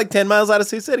 Yeah, it was like 10 miles out of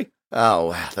Sioux City. Oh,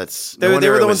 wow, that's. They no were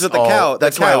wonder the it ones was with the all- cow- the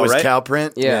That's why cow, it was right? cow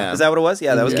print. Yeah. Is that what it was?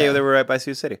 Yeah, that was Yeah. Gateway. They were right by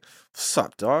Sioux City.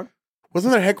 Sup, dog?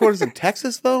 Wasn't their headquarters in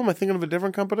Texas, though? Am I thinking of a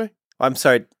different company? I'm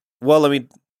sorry. Well, let me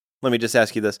just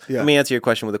ask you this. Yeah. Let me answer your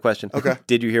question with a question. Okay.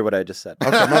 Did you hear what I just said? Okay,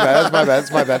 my bad.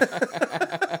 That's my bad.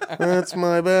 That's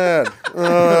my bad.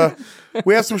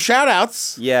 We have some shout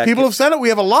outs. Yeah. People have sent it. We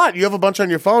have a lot. You have a bunch on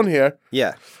your phone here.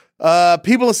 Yeah.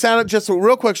 People have sent it. Just a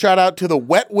real quick shout out to the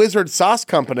Wet Wizard Sauce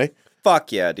Company,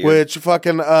 Fuck yeah, dude. which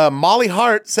fucking Molly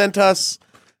Hart sent us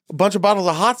a bunch of bottles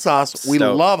of hot sauce. We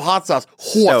Stoked. love hot sauce.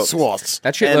 Hot Stoked. sauce.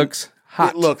 That shit And looks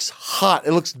hot. It looks hot.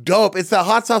 It looks dope. It's that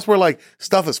hot sauce where like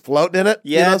stuff is floating in it.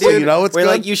 Yeah, so dude. you know it's where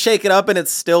good. like you shake it up and it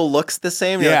still looks the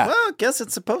same. You're Yeah. like, well, I guess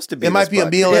it's supposed to be. It might this be a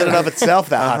fuck. meal in and of itself.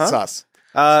 That hot sauce.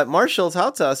 Marshall's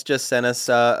Hot Sauce just sent us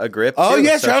a grip. Oh, too,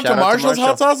 yeah. so Shout out to Marshall's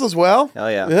Hot Sauce as well. Hell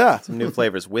yeah. Yeah. Some new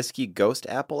flavors. Whiskey Ghost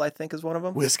Apple, I think, is one of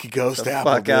them. Whiskey Ghost the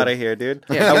Apple. Fuck out of here, dude.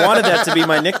 I wanted that to be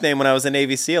my nickname when I was a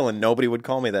Navy SEAL, and nobody would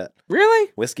call me that.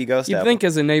 Really? Whiskey Ghost You'd Apple. think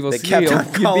as a naval They SEAL, kept on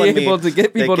you'd be calling able to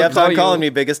get people They to kept call on you. calling me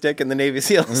biggest dick in the Navy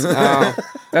SEAls. Oh,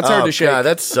 that's hard to shake. God,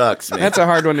 that sucks, man. That's a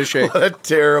hard one to shake. What a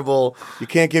terrible. You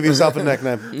can't give yourself a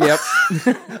nickname. Yep.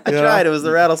 I tried. It was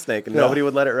the rattlesnake, and nobody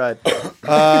would let it ride.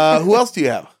 Who else do you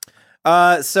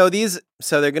have? So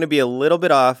they're going to be a little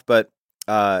bit off, but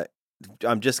I'm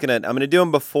gonna do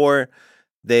them before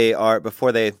they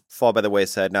fall by the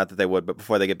wayside. Not that they would, but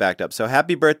before they get backed up. So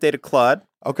happy birthday to Claude.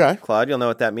 Okay. Claude, you'll know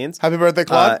what that means. Happy birthday,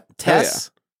 Claude.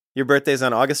 Tess, your birthday's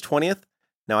on August 20th.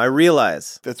 Now I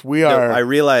realize I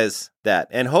realize that,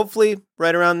 and hopefully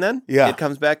right around then, Yeah. it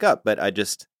comes back up. But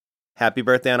happy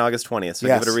birthday on August 20th. So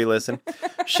Yes. give it a re-listen.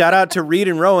 Shout out to Reed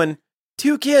and Rowan,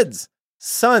 2 kids,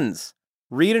 sons.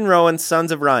 Reed and Rowan,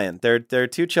 sons of Ryan. They're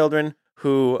 2 children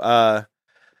who,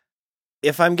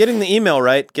 if I'm getting the email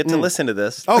right, get to listen to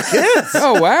this. Oh, kids.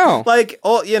 Oh,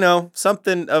 wow.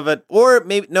 Something of it, or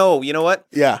maybe no. You know what?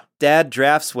 Yeah. Dad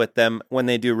drafts with them when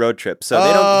they do road trips, so they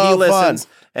Oh, don't. He fun. listens,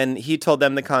 and he told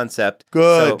them the concept.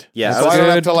 Good. So, yeah. So I don't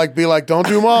have good. to be like, don't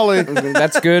do Molly.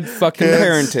 That's good fucking Kids.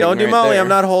 parenting. Don't do right Molly. there. I'm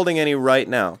not holding any right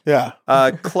now. Yeah.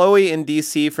 Chloe in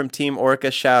DC from Team Orca,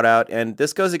 shout out. And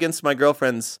this goes against my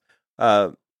girlfriend's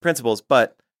principles,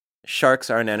 but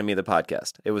sharks are an enemy of the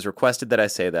podcast. It was requested that I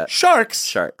say that. Sharks.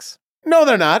 Sharks. No,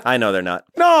 they're not. I know they're not.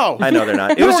 No. I know they're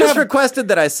not. It You was don't just have- requested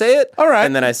that I say it. All right.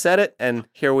 And then I said it, and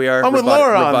here we are I'm with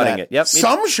Laura on rebutting that. it. Yep.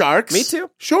 Some sharks. Me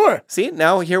too. Sure. See,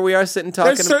 now here we are sitting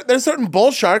talking. There's certain bull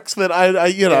sharks that I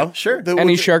Yeah, sure. that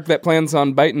Any would- shark that plans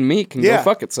on biting me can Yeah. go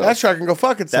fuck itself. That shark can go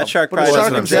fuck itself. that shark But a probably shark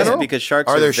doesn't in exist general? because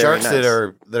sharks Are there very sharks nice.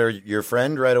 that are your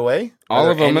friend right away? All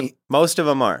Are of there them. any- Most of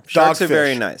them are. Sharks are Dogfish,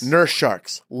 very nice. Nurse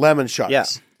sharks, lemon sharks. Yeah.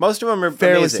 Most of them are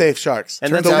Fairly amazing. safe sharks.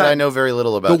 And Turns then out the- I know very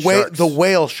little about sharks. The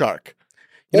whale shark.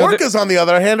 You know, Orcas, on the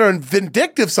other hand, are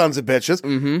vindictive sons of bitches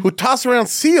who toss around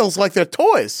seals like they're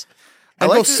toys and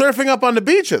like go to- surfing up on the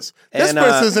beaches. This And,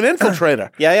 person is an infiltrator.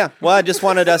 Yeah. Well, I just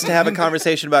wanted us to have a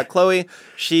conversation about Chloe.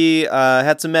 She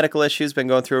had some medical issues, been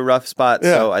going through a rough spot.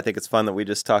 Yeah. So I think it's fun that we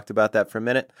just talked about that for a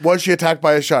minute. Was she attacked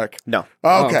by a shark? No.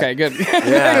 Oh, Oh, okay. okay, good.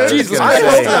 Yeah, I was Jesus gonna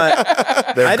Christ. say.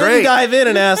 not. They're I didn't great. dive in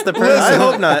and ask the person. I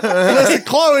hope not. Listen,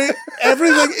 Chloe,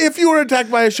 if you were attacked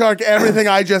by a shark, everything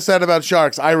I just said about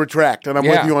sharks, I retract, and I'm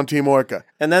with Yeah. you on Team Orca.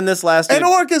 And then this last And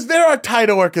orcas, there are tight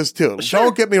orcas too.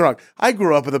 Don't get me wrong. I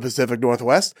grew up in the Pacific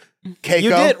Northwest. Keiko. you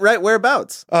did, right?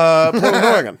 Whereabouts? Portland,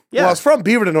 Oregon. Yeah. Well, I was from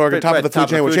Beaverton, Oregon, Right, top of the top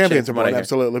food chain with champions from and what I one, hear.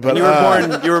 absolutely. But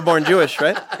And you were born Jewish,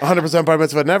 right? 100% bar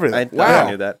mitzvah and everything. I Wow.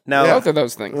 knew that. Now, Both of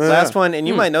those things. last one, and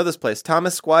you might know this place.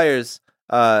 Thomas Squires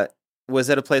was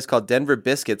at a place called Denver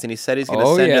Biscuits, and he said he's going to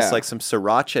Oh, send yeah. us like some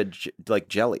sriracha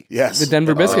jelly. Yes. The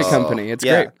Denver Biscuit Company. It's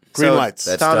Yeah. great. Green So, lights.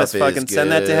 That Thomas, stuff is fucking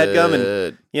send that to HeadGum, and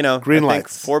good. Green I think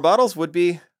lights. 4 bottles wouldn't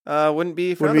be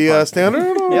Would frowned be upon.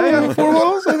 standard? Yeah. 4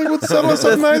 bottles? I think would settle us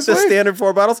up the nicely. standard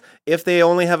 4 bottles. If they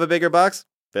only have a bigger box,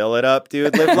 fill it up,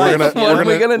 dude. Live life. gonna- you know? we're What are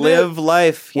we gonna do? live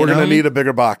life. We're you know? going to need a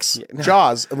bigger box.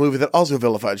 Jaws, a movie that also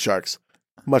vilified sharks,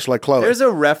 much like Chloe. There's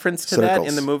a reference to that Circles.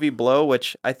 in the movie Blow,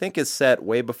 which I think is set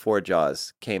way before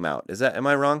Jaws came out. Am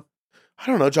I wrong? I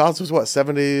don't know. Jaws was what,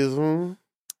 70s?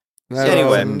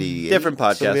 Anyway, 78. different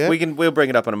podcast. 78? We'll bring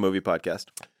it up on a movie podcast.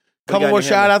 Couple more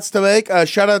shout outs to make.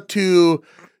 Shout out to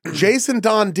Jason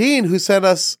Don Dean, who sent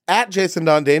us at Jason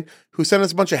Don Dean, who sent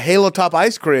us a bunch of Halo Top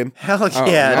ice cream. Hell Oh,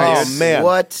 yeah, nice. dude. Oh, man.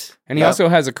 What? And he also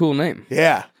has a cool name.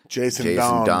 Yeah. Jason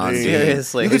Don Dean.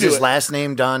 Seriously. You could Is do his it. last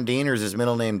name Don Dean or is his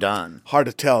middle name Don? Hard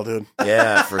to tell, dude.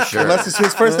 Yeah, for sure. Unless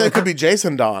his first name could be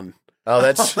Jason Don. Oh,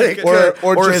 that's Or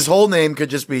or just- his whole name could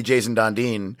just be Jason Don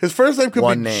Dean. His first name could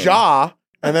One be name. Ja,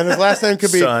 and then his last name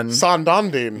could be Son.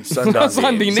 Sondondine. Son Don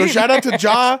Son Dean. Dean. So shout out to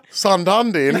Ja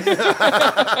Sondondine.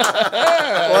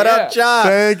 What up, Ja?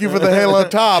 Thank you for the Halo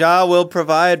Top. Ja will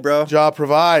provide, bro. Ja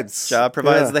provides. Ja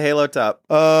provides the Halo top.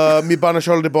 Mi bana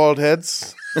shoulder bald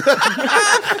heads.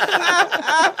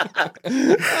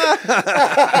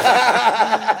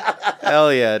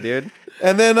 Hell yeah, dude.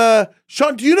 And then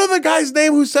Sean, do you know the guy's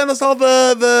name who sent us all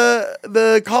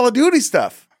the Call of Duty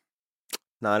stuff?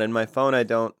 Not in my phone, I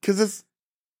don't. Because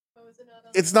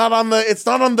it's not on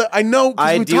the I know 'cause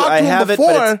I we do. talked to I him have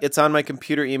before. it, but it's on my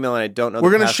computer email, and I don't know. We're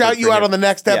the gonna password shout you for out here. on the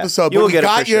next Yeah, episode. you But will we get it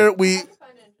got for sure.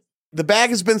 the bag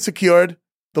has been secured.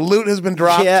 The loot has been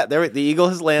dropped. Yeah, the eagle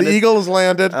has landed. The eagle has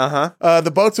landed. Uh-huh.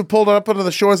 The boats have pulled up onto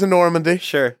the shores of Normandy.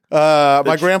 Sure.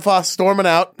 My grandpa's storming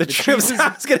out. The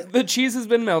cheese has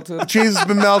been melted. The cheese has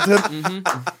been melted.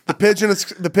 The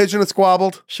pigeon has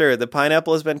squabbled. Sure. The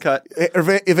pineapple has been cut.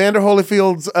 Evander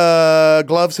Holyfield's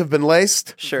gloves have been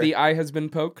laced. Sure. The eye has been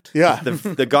poked. Yeah.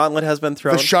 The gauntlet has been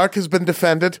thrown. The shark has been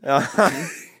defended.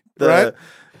 Right.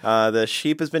 The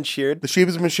sheep has been sheared. The sheep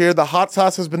has been sheared. The hot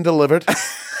sauce has been delivered.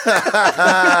 The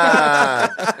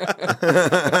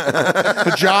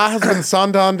jaw has been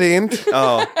sondandined.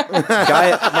 Oh,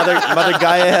 Mother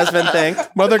Gaia has been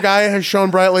thanked. Mother Gaia has shone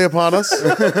brightly upon us.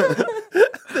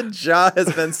 The jaw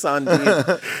has been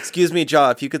sondine. Excuse me,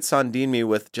 jaw. If you could sondine me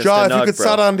with just jaw, a if nug, you could bro.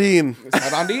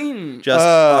 Sarandin. Just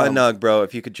a nug, bro.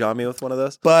 If you could jaw me with one of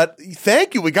those. But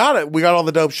thank you. We got it. We got all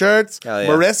the dope shirts. Hell yeah.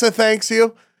 Marissa thanks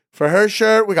you for her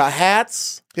shirt. We got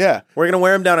hats. Yeah. We're going to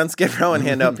wear them down on Skid Row and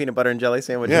hand out peanut butter and jelly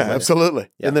sandwiches. Yeah, absolutely.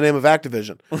 In the name of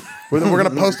Activision. We're going to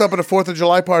post up at a 4th of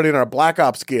July party in our Black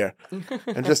Ops gear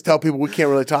and just tell people we can't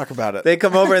really talk about it. They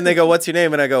come over and they go, "What's your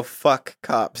name?" And I go, "Fuck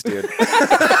cops, dude."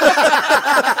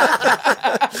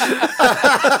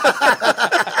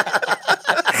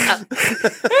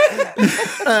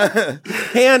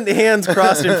 Hands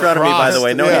crossed in front of me, by the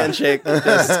way. No handshake.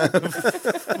 Just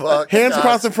hands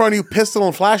crossed in front of you, pistol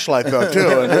and flashlight, though,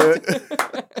 too.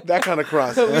 That kind of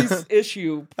cross. Police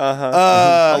issue.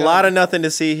 a lot of nothing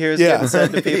to see here is getting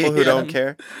sent to people who don't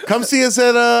care. Come see us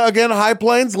at, again, High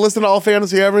Plains. Listen to All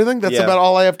Fantasy Everything. That's about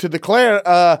all I have to declare.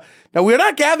 Now, we're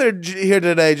not gathered here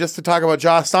today just to talk about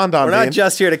Josh Sondon. We're not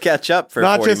just here to catch up for 40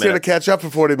 minutes. Not just here to catch up for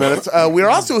 40 minutes. We're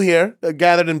also here,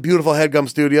 gathered in beautiful HeadGum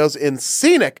Studios in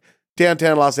scenic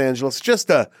downtown Los Angeles. Just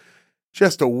a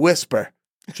whisper.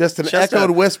 Just an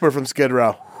echoed whisper from Skid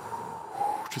Row.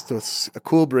 Just a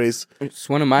cool breeze. It's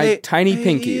one of my tiny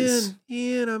pinkies.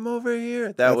 Ian, I'm over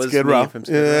here. That was Skid me Row. from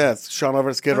Skid Row. Yeah, it's Sean over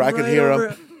at Skid Row. I can hear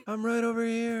him. I'm right over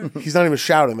here. He's not even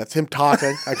shouting. That's him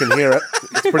talking. I can hear it.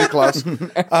 It's pretty close.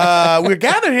 We're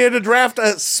gathered here to draft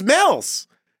Smells.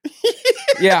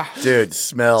 Yeah. Dude,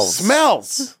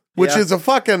 smells. Which is a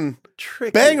fucking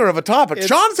Tricky. banger of a topic.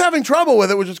 Sean's having trouble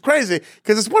with it, which is crazy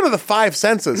because it's one of the 5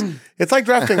 senses. It's like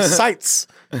drafting sights.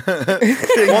 Well,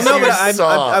 no, but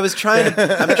I was trying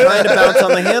to. I'm trying to bounce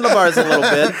on the handlebars a little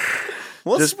bit.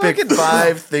 Just pick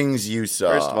 5 things you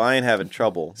saw. First of all, I ain't having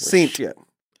trouble. Saint. Shit.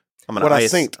 I'm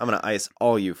gonna ice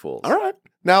all you fools. All right.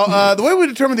 Now, the way we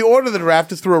determine the order of the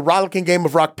draft is through a rollicking game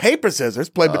of rock, paper, scissors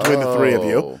played between the 3 of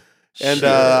you. And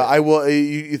I will.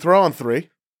 You throw on 3.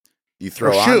 You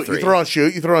throw on shoot. 3. You throw on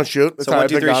shoot. You throw on shoot. That's So 1,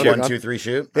 2, 3, shoot. 1, 2, 3,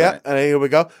 shoot. Yeah, All right. and here we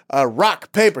go.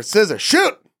 Rock, paper, scissors,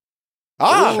 shoot.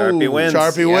 Sharpie wins.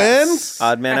 Sharpie wins.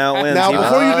 Odd man out wins. Now,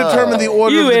 before you determine the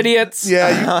order, You idiots.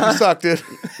 Yeah, you suck, dude.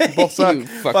 Both suck. You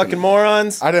fucking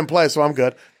morons. I didn't play, so I'm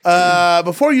good.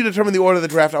 Before you determine the order of the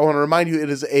draft, I want to remind you it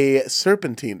is a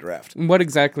serpentine draft. What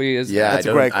exactly is Yeah, That's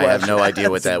a great I have question. no idea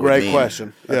what that would Great mean.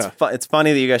 question. Yeah. It's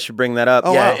funny that you guys should bring that up.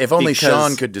 Oh, Yeah, wow. if only Because-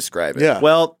 Sean could describe it. Yeah.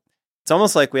 Well, it's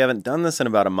almost like we haven't done this in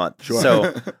about a month. Sure.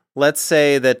 So let's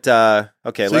say that.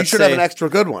 Okay, So you let's should say have an extra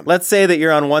good one. let's say that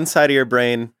you're on one side of your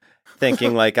brain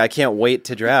thinking like, I can't wait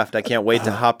to draft. I can't wait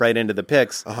to hop right into the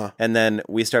picks. And then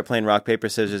we start playing rock, paper,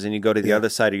 scissors, and you go to the other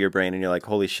side of your brain and you're like,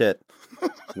 holy shit,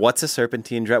 what's a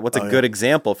serpentine draft? What's a good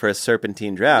example for a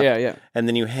serpentine draft? Yeah. And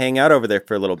then you hang out over there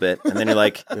for a little bit, and then you're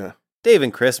like, Dave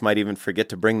and Chris might even forget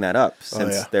to bring that up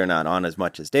since they're not on as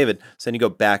much as David. So then you go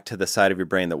back to the side of your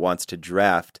brain that wants to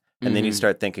draft, and then you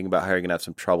start thinking about how you're going to have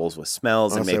some troubles with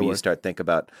smells, and maybe you start thinking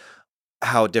about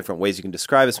how different ways you can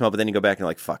describe a smell, but then you go back and you're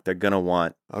like, fuck, they're going to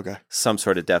want some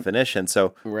sort of definition.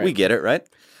 So we get it, right?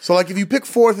 So, like, if you pick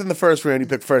 4th in the first round, you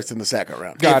pick 1st in the second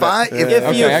round.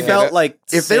 If you felt like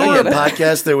if there were a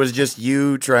podcast that was just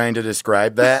you trying to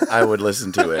describe that, I would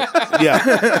listen to it. Yeah.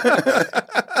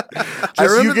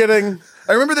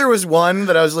 I remember there was one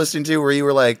that I was listening to where you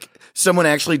were like, someone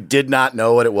actually did not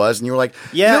know what it was, and you were like,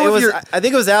 yeah, you know, it was. I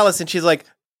think it was Alice, and she's like,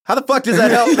 how the fuck does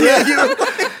that help?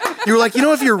 You were like, you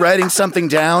know, if you're writing something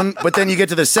down, but then you get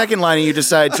to the second line and you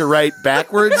decide to write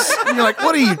backwards, and you're like,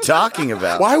 what are you talking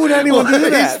about? Why would anyone do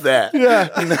What that? is that? Yeah.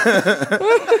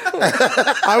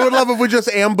 I would love if we just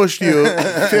ambushed you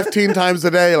 15 times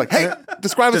a day. Like, hey,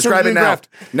 describe it serpentine now. draft.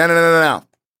 No.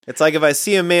 It's like if I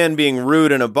see a man being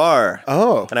rude in a bar,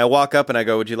 and I walk up and I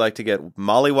go, would you like to get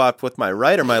mollywopped with my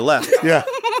right or my left? Yeah.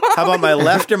 How about my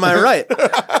left or my right?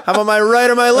 How about my right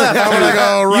or my left? How would I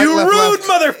go right, you left, rude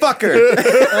left?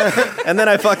 motherfucker! And then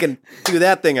I fucking do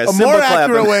that thing. I A cymbal more clap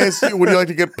accurate him. way is, would you like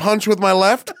to get punched with my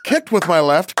left, kicked with my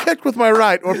left, kicked with my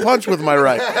right, or punch with my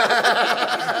right?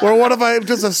 Or what if I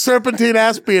just a serpentine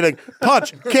ass beating?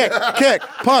 Punch, kick, kick,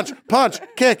 punch, punch,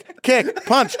 kick, kick,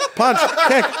 punch, punch,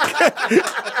 kick, kick.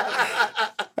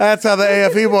 That's how the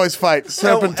AFE boys fight.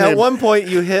 Serpentine. At one point,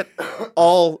 you hit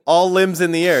all limbs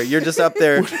in the air. You're just up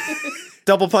there,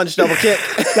 double punch, double kick.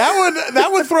 That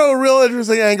would throw a real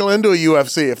interesting angle into a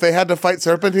UFC if they had to fight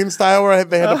serpentine style, where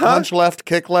they had to punch left,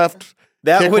 kick left,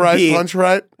 That kick would right, be punch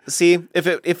right. See,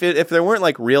 if there weren't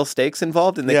like real stakes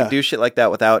involved and they Yeah. could do shit like that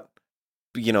without,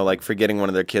 like forgetting one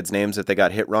of their kids' names if they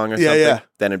got hit wrong or Yeah, something, yeah.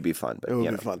 then it'd be fun. But It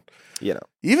would be fun. You know,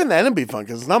 Even then, it'd be fun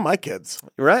because it's not my kids.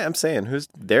 right? I'm saying, who's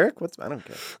Derek? I don't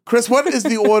care. Chris, what is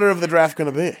the order of the draft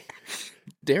going to be?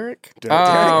 Derek?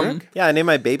 Derek? Yeah, I named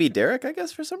my baby Derek, I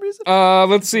guess, for some reason.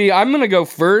 Let's see. I'm gonna go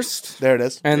first, There it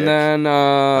is. and Dick. then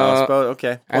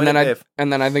Okay. and then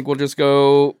I think we'll just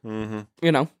go.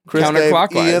 Chris gave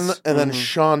counterclockwise. Ian and then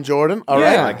Sean Jordan. All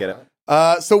Yeah. right. I get it.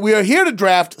 So we are here to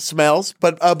draft smells,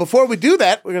 but before we do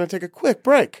that, we're going to take a quick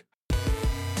break.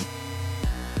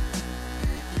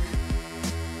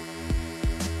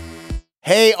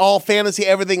 Hey, all Fantasy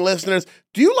Everything listeners,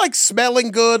 do you like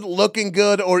smelling good, looking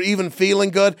good, or even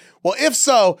feeling good? Well, if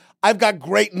so, I've got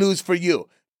great news for you.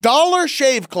 Dollar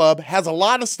Shave Club has a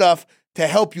lot of stuff to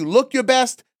help you look your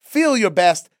best, feel your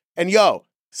best, and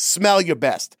smell your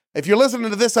best. If you're listening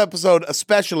to this episode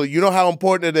especially, you know how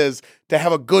important it is to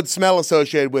have a good smell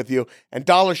associated with you, and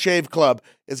Dollar Shave Club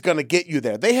is going to get you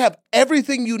there. They have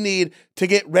everything you need to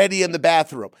get ready in the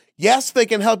bathroom. Yes, they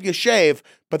can help you shave,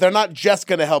 but they're not just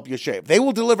going to help you shave. They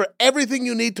will deliver everything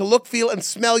you need to look, feel, and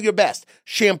smell your best.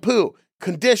 Shampoo,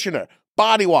 conditioner,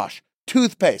 body wash,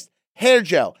 toothpaste, hair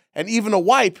gel, and even a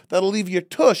wipe that'll leave your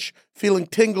tush feeling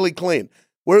tingly clean.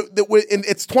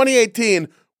 It's 2018.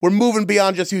 We're moving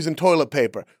beyond just using toilet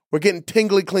paper. We're getting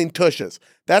tingly clean tushes.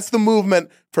 That's the movement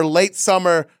for late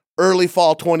summer, early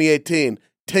fall 2018,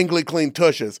 tingly clean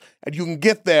tushes. And you can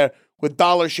get there with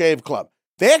Dollar Shave Club.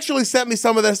 They actually sent me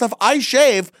some of their stuff. I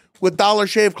shave with Dollar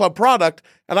Shave Club product,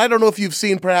 and I don't know if you've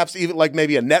seen perhaps even like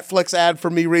maybe a Netflix ad for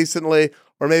me recently,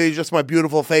 or maybe just my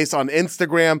beautiful face on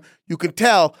Instagram. You can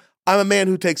tell I'm a man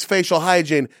who takes facial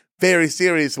hygiene very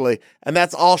seriously, and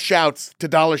that's all shouts to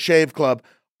Dollar Shave Club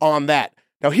on that.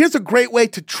 Now, here's a great way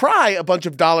to try a bunch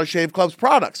of Dollar Shave Club's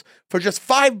products. For just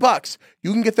 $5,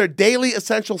 you can get their daily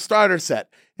essential starter set.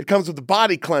 It comes with a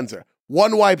body cleanser,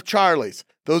 One Wipe Charlie's.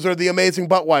 Those are the amazing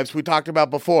butt wipes we talked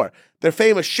about before. Their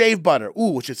famous shave butter,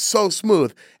 which is so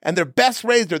smooth. And their best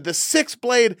razor, the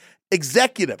 6-blade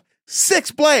Executive. 6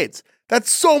 blades.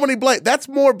 That's so many blades. That's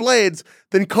more blades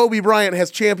than Kobe Bryant has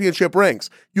championship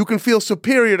rings. You can feel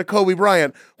superior to Kobe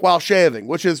Bryant while shaving,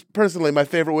 which is personally my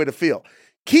favorite way to feel.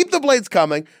 Keep the blades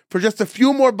coming for just a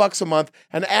few more bucks a month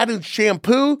and add in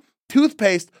shampoo,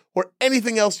 toothpaste, or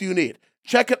anything else you need.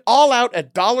 Check it all out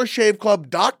at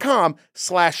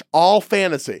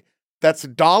dollarshaveclub.com/allfantasy. That's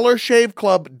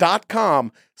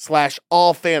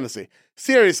dollarshaveclub.com/allfantasy.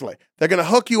 Seriously, they're going to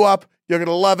hook you up. You're going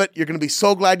to love it. You're going to be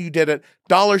so glad you did it.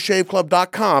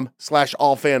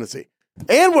 dollarshaveclub.com/allfantasy.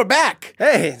 And we're back.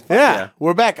 Hey, Yeah,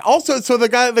 we're back. Also, so the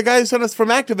guy who sent us from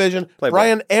Activision, Play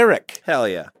Brian Eric. hell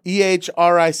yeah,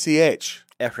 EHRICH.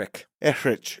 Eric.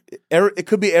 Erich. It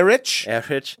could be Erich,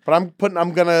 Eric. but I'm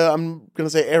gonna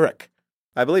say Eric.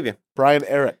 I believe you. Brian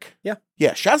Eric. Yeah.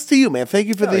 Yeah. Shouts to you, man. Thank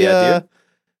you for Hell yeah, dude.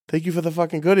 thank you for the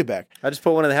fucking goodie bag. I just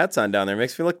put one of the hats on down there. It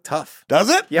makes me look tough. Does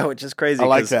it? Yeah, which is crazy. I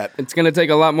like 'cause that. It's gonna take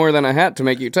a lot more than a hat to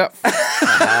make you tough.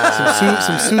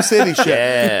 Some Sioux City shit.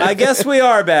 Yeah. I guess we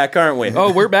are back, aren't we?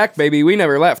 Oh, we're back, baby. We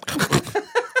never left.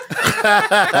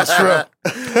 That's true.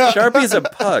 Sharpie's a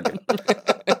pug.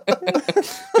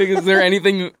 Is there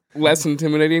anything less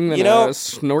intimidating than a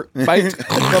snort bite?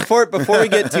 Before we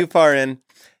get too far in,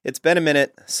 it's been a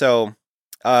minute, so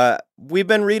we've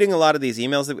been reading a lot of these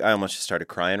emails that I almost just started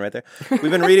crying right there. We've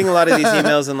been reading a lot of these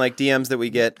emails and like DMs that we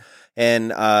get,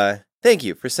 and thank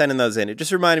you for sending those in. It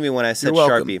just reminded me when I said You're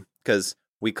welcome. Sharpie, because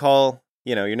we call,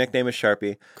 your nickname is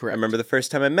Sharpie. Correct. I remember the first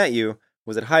time I met you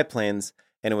was at High Plains,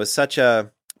 and it was such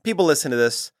a, people listen to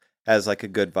this as like a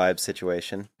good vibe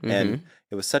situation, and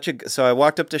it was so I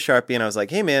walked up to Sharpie and I was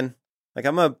like, hey man, like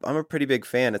I'm a pretty big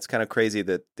fan. It's kind of crazy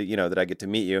that that I get to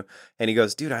meet you. And he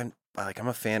goes, dude, I'm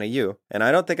a fan of you. And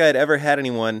I don't think I had ever had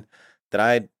anyone that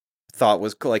I thought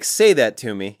was cool. Like, say that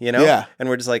to me, you know? Yeah. And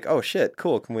we're just like, oh shit,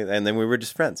 cool. Can we? And then we were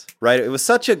just friends, right? It was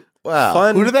such a Wow.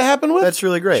 fun. Who did that happen with? That's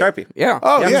really great. Sharpie. Yeah.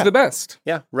 Oh, He yeah. was the best.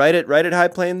 Yeah, right at High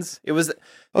Plains. It was.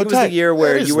 Oh, It was the tight. year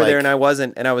where That is you were there like- and I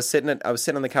wasn't, and I was sitting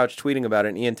on the couch tweeting about it.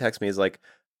 And Ian texted me, he's like,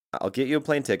 "I'll get you a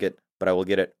plane ticket, but I will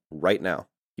get it right now.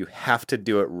 You have to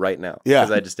do it right now." Yeah.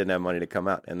 because I just didn't have money to come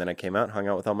out. And then I came out, and hung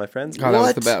out with all my friends, God, that was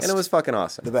What? the best. and it was fucking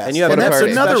awesome. The best. And you have And that's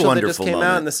another another special wonderful that just came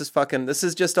moment. out, and this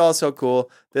is just all so cool.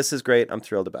 This is great. I'm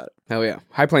thrilled about it. Hell yeah.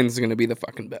 High Plains is going to be the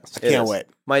fucking best. It Can't is. wait.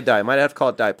 Might have to call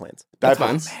it Die Plains. That's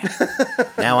fine.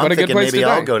 Now I'm What a good thinking place maybe to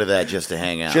I'll die. go to that just to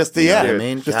hang out. Just to- You know yeah, what I dude.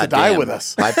 mean? Just to God die damn. with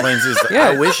us. High Plains is. Yeah.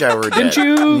 I wish I were dead. Didn't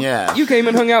you? Yeah. You came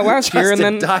and hung out last year, and to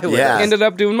then die with Yeah. us. ended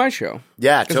up doing my show.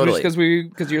 Yeah, totally.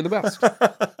 Because you're the best. Yeah,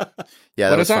 What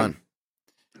that a was time.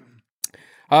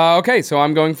 fun. Okay, so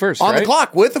I'm going first. On right? the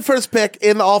clock with the first pick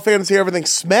in the All Fantasy Everything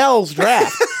Smells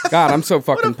draft. God, I'm so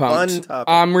fucking fun pumped. topic.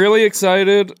 I'm really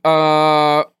excited.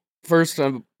 First,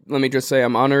 let me just say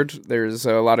I'm honored. There's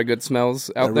a lot of good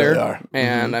smells out There really there, are.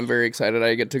 and I'm very excited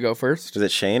I get to go first. Is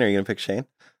it Shane? Are you gonna pick Shane?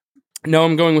 No,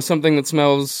 I'm going with something that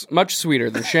smells much sweeter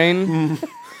than Shane.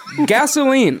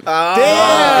 Gasoline. Is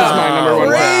my number one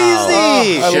pick.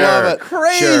 Crazy! I love it.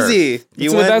 Crazy! You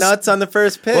the went best- nuts on the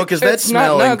first pick. Well, because that It's not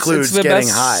smell nuts, includes it's the getting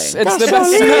best, high. It's the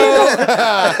best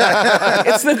smell.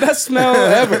 It's the best smell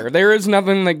ever. There is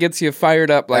nothing that gets you fired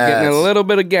up like getting a Yes. little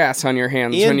bit of gas on your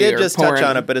hands Ian when did you're just pouring. touch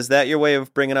on it, but is that your way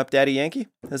of bringing up Daddy Yankee?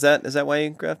 Is that why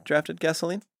you drafted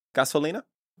Gasolina?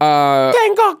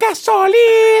 Tengo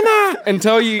gasolina.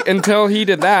 Until he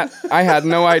did that, I had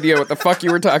no idea what the fuck you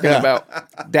were talking about.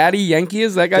 Daddy Yankee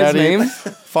is that guy's Daddy- name?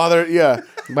 Father, yeah.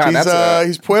 Wow,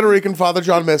 He's Puerto Rican, Father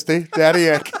John Misty. Daddy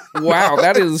Yankee. Wow,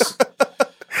 that is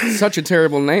such a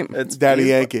terrible name. It's Daddy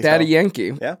beautiful. Yankee. Daddy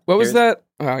Yankee. Yeah, What was here's- that?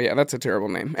 Oh yeah, that's a terrible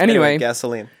name. Anyway,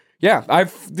 Gasoline. yeah,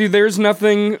 there's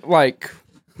nothing like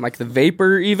the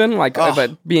vapor even of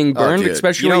it being burned, dude.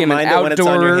 especially You don't in an mind outdoor. it when it's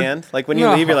on your hand? Like when you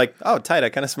No. leave, you're like, oh, tight, I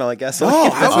kind of smell like gasoline.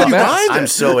 Oh, how could you best. mind I'm it?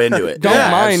 so into it. Don't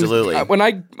Yeah, mind. Absolutely. When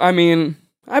I mean,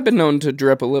 I've been known to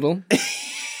drip a little.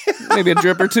 Maybe a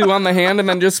drip or two on the hand and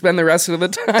then just spend the rest of the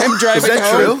time driving Is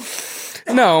that home.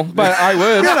 true? No, but I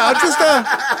would. You know,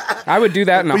 just I would do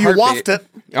that in a you heartbeat. waft it.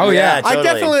 Oh yeah. Yeah,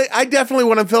 totally. I definitely,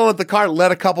 when I'm filling up the car,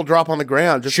 let a couple drop on the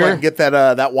ground just so I Sure. can get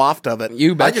that waft of it.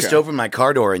 You I betcha. just open my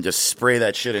car door and just spray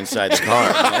that shit inside the car.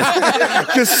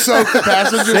 Just soak the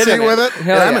passenger Sit seat in it. with it.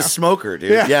 Hell And I'm yeah. a smoker,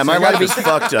 dude. Yeah. Yeah, my So I gotta life is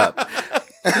fucked up.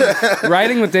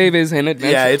 Riding with Dave is an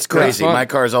adventure. Yeah, it's crazy. fun. My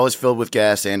car is always filled with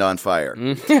gas and on fire.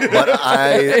 Mm. But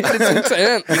I, It's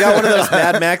intense. You got one of those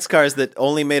Mad Max cars that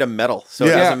only made of metal, so it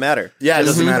Yeah. doesn't matter. yeah, it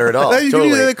doesn't matter at all. No, you totally.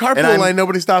 can do the carpool And I'm- lane.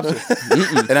 Nobody stops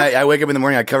you. And I wake up in the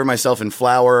morning, I cover myself in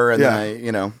flour, and Yeah.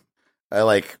 then I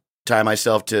like tie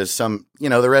myself to some,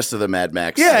 the rest of the Mad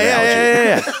Max. Yeah.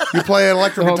 analogy. You play an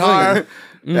electric The whole guitar. thing.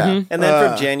 Yeah. And then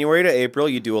from January to April,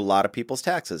 you do a lot of people's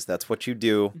taxes. That's what you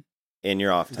do in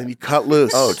your off Then time. you cut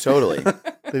loose. Oh, totally.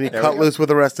 Then you cut loose with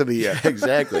the rest of the year.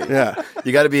 Exactly. Yeah.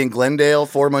 You got to be in Glendale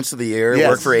 4 months of the year, Yes.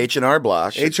 work for H&R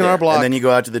Block. H&R Block. And then you go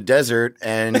out to the desert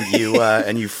and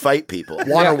you fight people.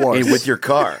 Water wars. With your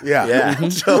car. Yeah. Yeah.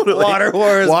 Totally. Water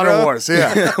wars, Water bro. wars.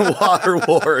 Yeah. Water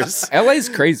wars. LA's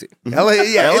crazy. LA,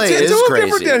 yeah, LA it's is a little crazy.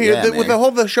 different down here Yeah, with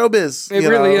man. the showbiz. It you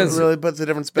really know, is. Really puts a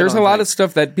different spin. There's on a lot things. of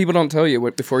stuff that people don't tell you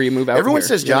before you move out. Everyone here,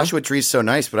 says you know? Joshua Tree's so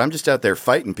nice, but I'm just out there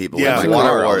fighting people Yeah, with my water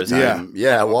car all the wars. time.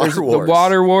 Yeah, water There's wars. the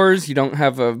water wars. You don't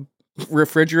have a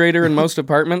refrigerator in most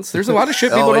apartments. There's a lot of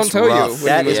shit people Oh, don't it's tell rough. you. when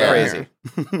That you is move out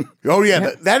crazy. here. Oh yeah,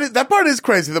 that part is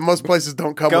crazy. That most places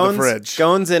don't come with a fridge.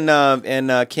 Scones and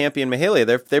Campy and Mahalia,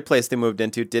 their place they moved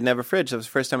into didn't have a fridge. That was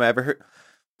the first time I ever heard.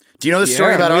 Do you know the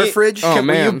story Yeah, about our we- fridge? Oh, Will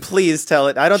man. you please tell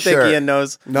it? I don't Sure. think Ian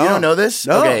knows. No. You don't know this?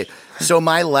 No. Okay. So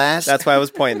my last That's why I was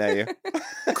pointing at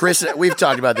you. Chris, we've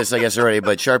talked about this, I guess, already,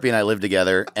 but Charpie and I lived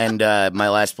together, and my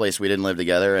last place we didn't live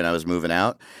together, and I was moving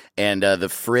out, and the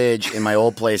fridge in my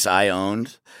old place I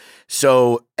owned.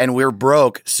 So, and we're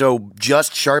broke, so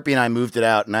just Charpie and I moved it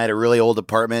out, and I had a really old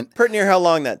apartment. Pretty near how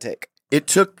long that take. It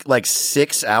took like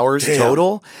 6 hours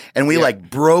total, and we like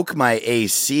broke my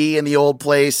AC in the old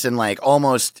place, and like it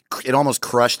almost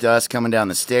crushed us coming down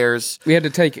the stairs. We had to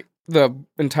take the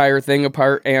entire thing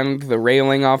apart and the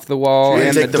railing off the wall We had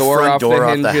and to the take the door front off door the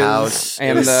off the hinges house.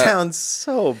 and This the sounds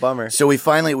so bummer. So we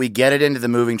get it into the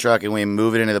moving truck and we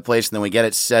move it into the place, and then we get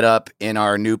it set up in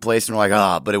our new place, and we're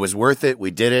like, but it was worth it.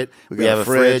 We did it. We got have a a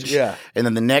fridge, fridge. yeah. And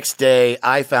then the next day,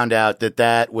 I found out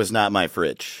that was not my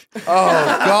fridge. Oh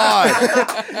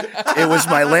God. It was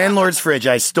my landlord's fridge.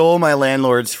 I stole my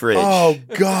landlord's fridge. Oh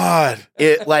God.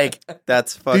 It like,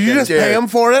 That's fucking. Did you just pay him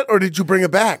for it, or did you bring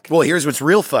it back? well, here's what's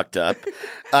real fucked up.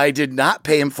 I did not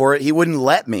pay him for it. He wouldn't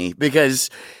let me because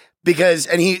because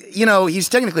he's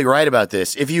technically right about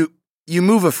this. If you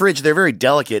move a fridge, they're very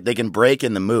delicate. They can break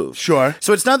in the move. Sure.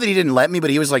 So it's not that he didn't let me, but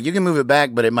he was like, you can move it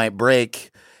back, but it might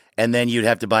break. And then you'd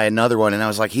have to buy another one. And I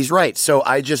was like, he's right. So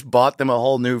I just bought them a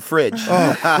whole new fridge.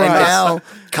 Oh, and now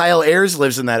Kyle Ayers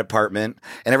lives in that apartment.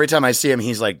 And every time I see him,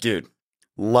 he's like, dude,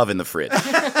 loving the fridge.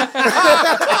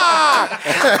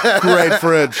 Great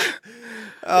fridge.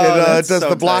 It does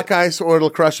the block ice or it'll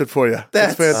crush it for you.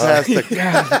 That's fantastic.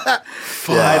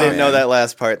 I didn't know that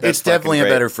last part. That's It's definitely a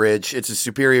great. better fridge. It's a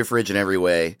superior fridge in every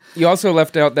way. You also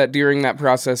left out that during that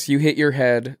process, you hit your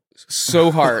head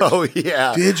so hard. Oh,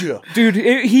 yeah. Did you? Dude,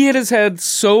 he hit his head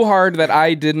so hard that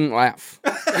I didn't laugh.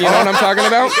 You know what I'm talking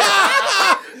about?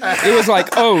 It was like,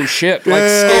 oh shit, like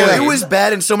scary. It was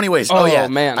bad in so many ways. Oh, yeah,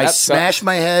 man, I that smashed sucks.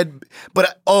 my head.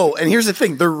 But and here's the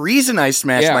thing: the reason I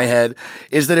smashed my head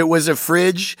is that it was a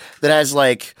fridge that has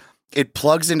it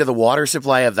plugs into the water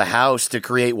supply of the house to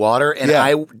create water, and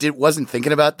I wasn't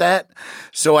thinking about that.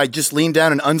 So I just leaned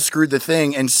down and unscrewed the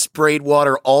thing and sprayed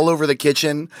water all over the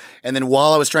kitchen. And then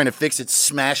while I was trying to fix it,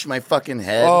 smashed my fucking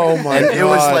head. Oh my and God.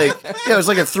 it was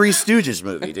like a Three Stooges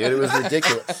movie, dude. It was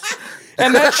ridiculous.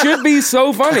 And that should be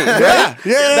so funny. Right?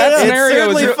 Yeah. That It's scenario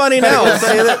certainly is funny now. I'll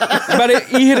tell you that. But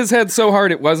he hit his head so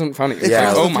hard it wasn't funny. It's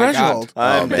Yeah. like, Crossed oh the my threshold.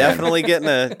 god. I'm definitely getting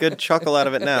a good chuckle out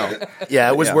of it now.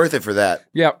 Yeah, it was worth it for that.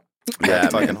 Yep. Yeah,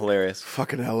 Fucking man. hilarious.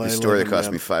 Fucking LA. The story that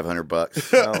living, cost man. me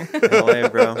 $500. Oh, LA,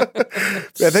 bro.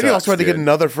 Yeah, then you also Sucks, had to get dude.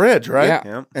 another fridge, right?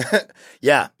 Yeah. Yeah.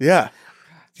 Yeah. Yeah.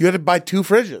 You had to buy two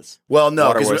fridges. Well,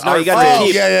 no, because Waterworks. No, you got to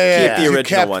keep the You original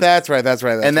kept, one. That's right.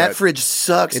 and that fridge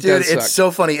sucks, It dude. does It's suck.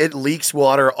 so funny. It leaks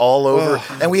water all over,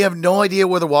 and we have no idea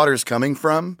where the water is coming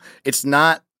from. It's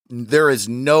not. There is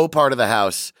no part of the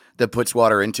house that puts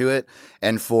water into it,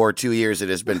 and for 2 years it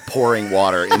has been pouring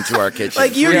water into our kitchen.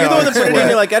 Like you're the one that put it in.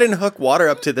 You're like, I didn't hook water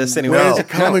up to this anyway. Where's it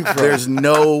coming from? There's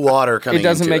no water coming. It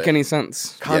doesn't into make any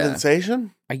sense.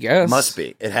 Condensation? I guess. Must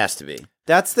be. It has to be.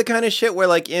 That's the kind of shit where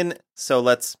so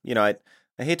let's, I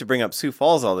hate to bring up Sioux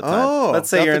Falls all the time. Oh, let's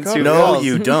say South you're in Dakota. Sioux No, Falls.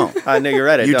 you don't. No, you're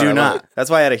right. I You don't. do I love not. it. That's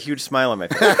why I had a huge smile on my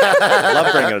face. I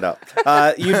love bringing it up.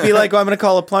 You'd be like, well, I'm going to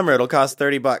call a plumber. It'll cost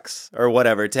 $30 or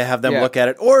whatever to have them look at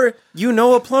it. Or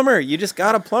a plumber. You just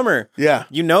got a plumber. Yeah.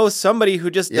 Somebody who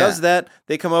just does that.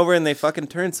 They come over and they fucking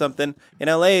turn something. In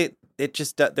LA, it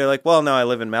just, they're like, well, no, I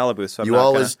live in Malibu, so I'm You not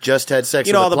always just had sex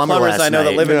with all a the plumber plumbers last I know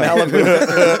that night. live in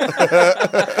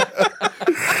Malibu.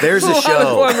 There's a lot of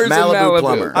show, plumbers in Malibu.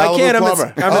 Plumber. I can't.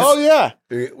 Plumber. I'm Oh, yeah.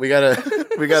 We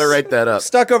gotta write that up.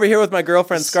 stuck over here with my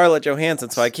girlfriend Scarlett Johansson,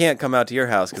 so I can't come out to your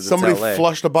house because it's Somebody LA.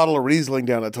 flushed a bottle of Riesling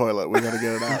down the toilet. We got to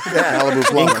get it out. Malibu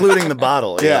Plumber. Including the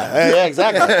bottle. Yeah,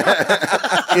 exactly.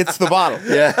 It's the bottle.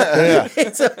 Yeah.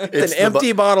 It's an the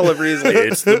empty bottle of Riesling.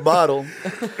 It's the bottle.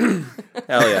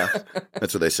 Hell yeah!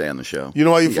 That's what they say on the show. You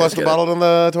know why you guys flushed a get bottle down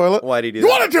the toilet? Why do you do You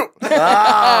that? wanted to.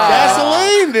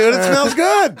 Gasoline, dude. It smells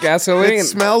good. Gasoline. It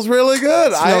smells really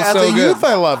good. smells As so a good. youth,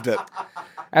 I loved it.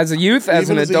 As a youth, as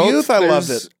Even an adult, a youth, I loved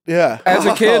there's- it. Yeah. As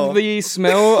a kid, the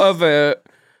smell of an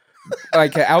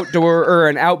outdoor or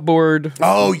an outboard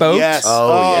Oh, boat. yes.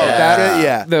 Oh, yeah. That,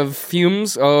 Yeah. The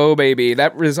fumes, oh baby,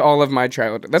 that was all of my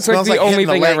childhood. That's like Smells the like only hitting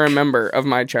a thing I lake. remember of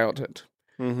my childhood,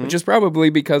 which is probably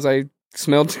because I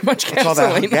smelled too much all that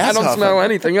gasoline. gas I don't huffing. smell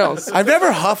anything else. I've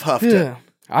never huffed it. Yeah.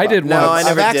 I did No, once. I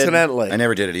never I've did. accidentally. I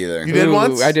never did it either. You did Ooh,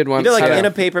 once? I did once. You did like I in know.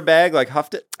 a paper bag, like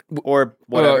huffed it or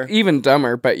whatever. Even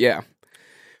dumber, but yeah.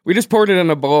 We just poured it in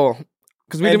a bowl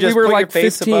because we and just were put like your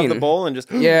face 15. above the bowl and just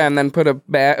Yeah, and then put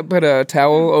a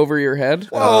towel over your head.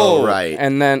 Oh, right.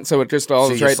 And then so it just all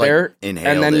So is you right just, like, there. inhaled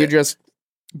And then you it. just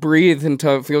breathe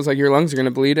until it feels like your lungs are going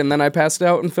to bleed. And then I passed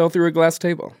out and fell through a glass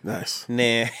table. Nice.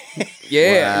 nah.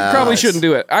 Yeah, Wow. you probably shouldn't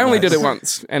do it. I only did it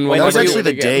once, and we'll When That was never do actually it the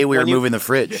again. day we were When you- moving the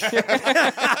fridge.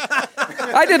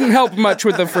 I didn't help much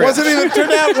with the fridge.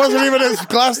 Turned out wasn't even his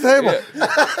glass table.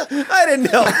 I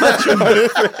didn't know much about the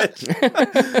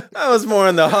fridge. I was more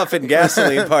on the huff and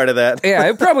gasoline part of that. Yeah,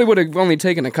 it probably would have only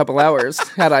taken a couple hours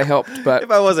had I helped, but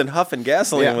If I wasn't huffing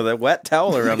gasoline Yeah. with a wet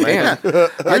towel around my man,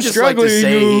 head. I just like to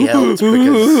say he helped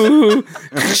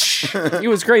because, he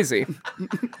was crazy.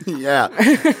 yeah.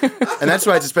 And that's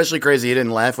why it's especially crazy he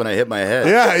didn't laugh when I hit my head.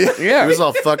 Yeah, yeah. Yeah, He was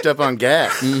all fucked up on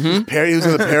gas. He was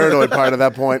in the paranoid part at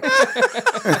that point.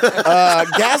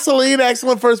 Gasoline,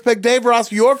 excellent first pick. Dave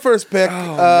Ross, your first pick.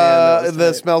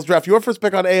 The Smells Draft. Your first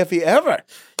pick on AFE ever.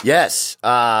 Yes.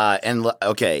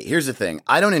 Okay, here's the thing.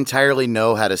 I don't entirely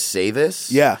know how to say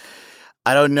this. Yeah.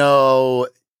 I don't know.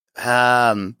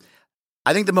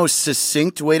 I think the most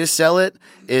succinct way to sell it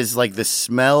is like the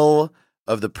smell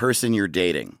of the person you're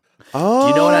dating. Oh, Do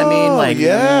you know what I mean? Like,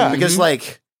 yeah. because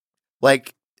like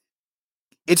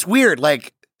it's weird.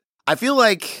 Like, I feel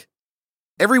like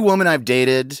every woman I've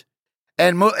dated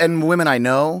and women I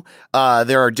know,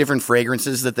 there are different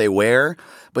fragrances that they wear,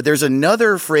 but there's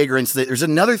another fragrance there's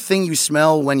another thing you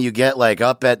smell when you get like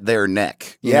up at their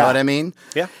neck. You know what I mean?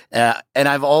 Yeah. And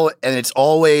it's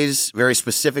always very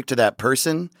specific to that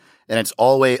person. And it's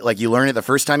always like you learn it the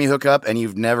first time you hook up, and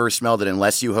you've never smelled it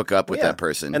unless you hook up with that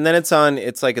person. And then it's on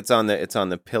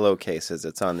the pillowcases.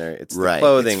 It's on there. It's the Right.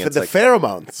 clothing. It's It's the like,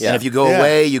 pheromones. And if you go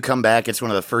away, you come back, it's one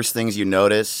of the first things you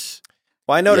notice.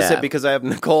 well, I notice Yeah. it because I have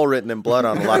Nicole written in blood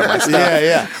on a lot of my stuff.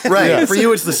 Yeah. Right. Yeah. For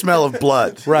you, it's the smell of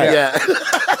blood. Right. Yeah.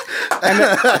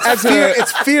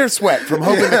 It's fear sweat from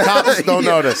hoping the cops don't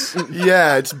notice.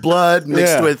 Yeah. It's blood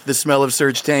mixed Yeah. with the smell of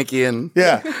Serge Tankian.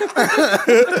 Yeah.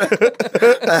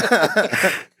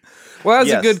 Well, as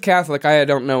Yes. a good Catholic, I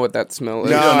don't know what that smell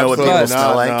is. You don't know what absolutely people smell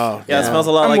not, like? no. Yeah, it smells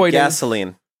a lot I'm like waiting.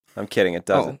 gasoline. I'm kidding. It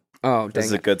doesn't. Oh, This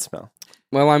is dang a it. good smell.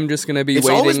 Well, I'm just going to be It's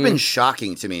waiting. always been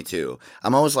shocking to me, too.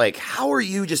 I'm always like, how are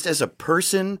you just as a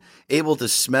person able to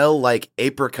smell like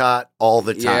apricot all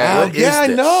the time? Yeah. What is Yeah, I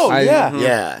this? know. I- Yeah.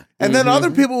 Yeah. And then other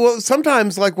people will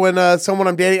sometimes, like when someone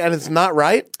I'm dating and it's not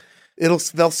right, they'll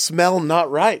smell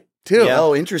not right too. Yeah.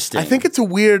 Oh, interesting. I think it's a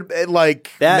weird That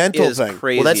mental is thing.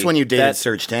 crazy. Well, that's when you dated That-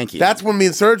 Serge Tankian. That's when me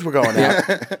and Serge were going out.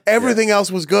 Everything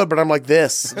else was good, but I'm like,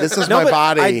 this is No, my but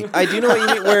body I do know what you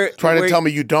mean. Where trying where to tell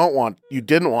me you didn't want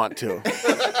to.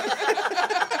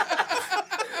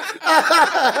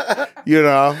 You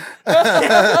know?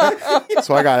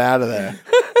 So I got out of there.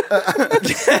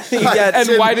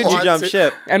 And why did you jump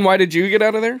ship? And why did you get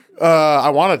out of there? I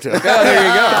wanted to. Oh, there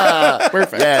you go.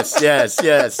 Perfect. Yes.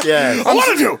 I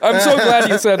wanted to. I'm so glad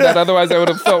you said that. Otherwise, I would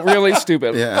have felt really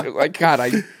stupid. Yeah. Like, God,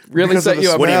 I really Because set of you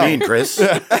the up. What do you smell. mean, Chris?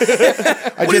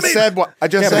 I just said what I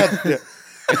just said. Yeah.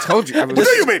 I told you. What do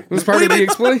you mean? It was part of the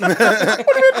explanation.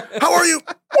 How are you?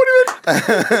 What do you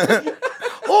mean?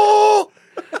 Oh,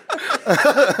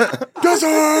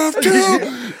 Deserve to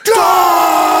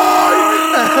die.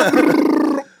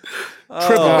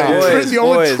 Triple bass. boys, The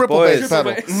only boys, triple boys. bass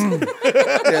pedal.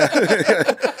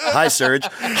 hi, Serge.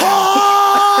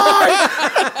 Hi.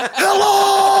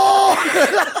 Hello.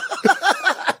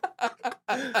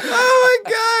 Oh my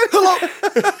god!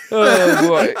 Oh,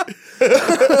 boy.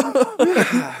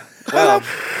 Well,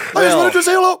 I just wanted to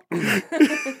say hello.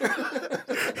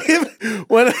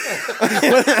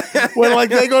 when like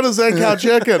they go to Zen Cow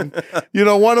Chicken, you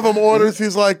know, one of them orders.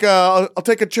 He's like, "I'll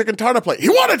take a chicken tartar plate." He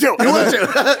wanted to. He wanted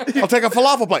to. I'll take a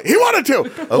falafel plate. He wanted to.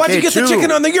 why'd you get the chicken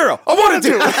on the Euro? I wanted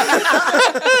to.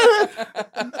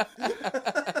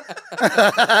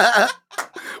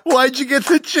 Why'd you get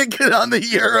the chicken on the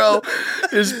Euro?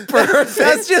 Is perfect.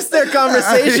 That's just their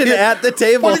conversation at the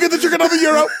table. Why'd you get the chicken on the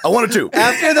Euro? I wanted to.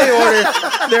 After they order,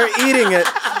 they're eating it.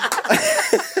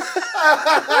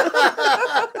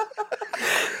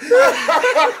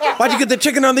 Why'd you get the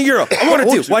chicken on the Euro? I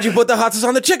wanted to. Why'd you put the hot sauce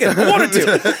on the chicken? I wanted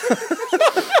to.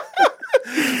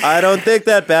 I don't think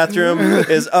that bathroom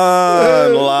is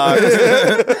unlocked.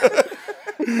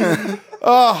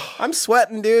 Oh, I'm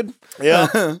sweating, dude. Yeah,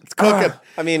 it's cooking.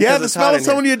 I mean, yeah, 'cause the it's smell hot of in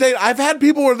someone you date. I've had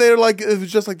people where they're like, it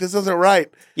was just like, this isn't right.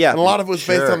 Yeah. And a lot of it was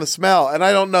based Sure. on the smell. And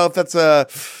I don't know if that's a,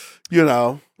 you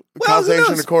know, who causation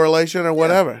knows? or correlation or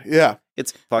whatever. Yeah.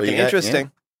 It's fucking you got-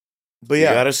 interesting. But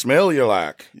yeah. smell you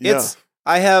like. It's.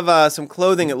 I have some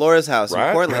clothing at Laura's house in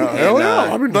Portland. Hell and,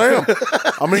 yeah. I mean, damn.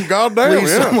 I mean, goddamn.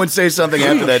 Please, Yeah. someone say something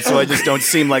after that, so I just don't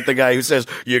seem like the guy who says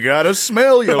you gotta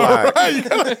smell you like.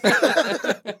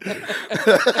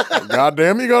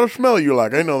 Goddamn, you got to smell you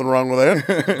like. Ain't nothing wrong with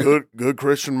that. Good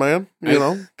Christian man, you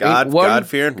know. God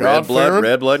fearing, red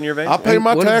blood in your veins. I pay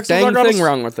my What taxes. dang I got thing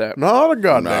wrong with that? Not a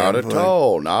goddamn Not at thing.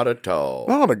 all. Not at all.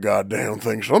 Not a goddamn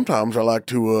thing. Sometimes I like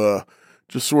to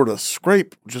just sort of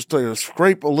scrape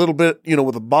a little bit, you know,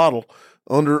 with a bottle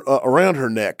under around her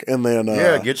neck, and then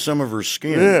Yeah, get some of her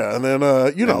skin. yeah, and then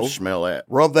you know, And smell that.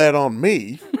 rub that on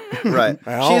me. Right.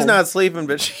 Ow. She's not sleeping,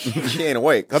 but she ain't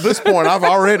awake. At this point, I've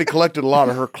already collected a lot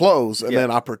of her clothes, and Yeah.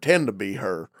 then I pretend to be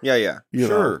her. Yeah, yeah. You know.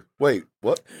 Sure. Wait.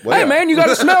 What? Hey, man, you got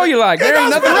to smell you like. There ain't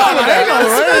nothing wrong with Ain't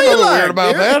that. nothing weird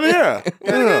about that. Yeah.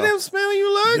 Goddamn smell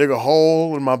you like? Dig a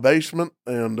hole in my basement,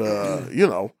 and you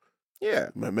know, Yeah.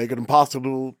 make it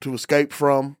impossible to escape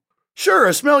from. Sure,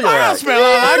 a smell you I like. smell.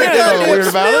 I get nothing weird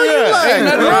about it. Yeah. Ain't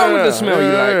nothing wrong with the smell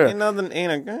you like. Ain't nothing,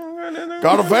 ain't a...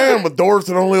 Got a van with doors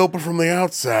that only open from the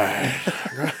outside.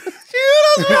 It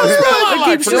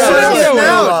keeps for you God's smell. sake.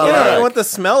 Smell. You Right. don't want the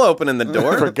smell opening the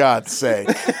door. For God's sake.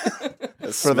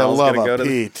 For the love of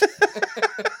Pete.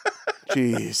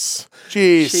 Jeez.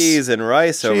 Cheese and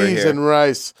rice over Cheese here. and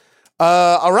rice.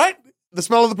 All right. The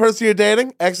smell of the person you're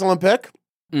dating. Excellent pick.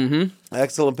 Mm-hmm.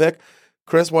 Excellent pick.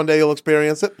 Chris, one day you'll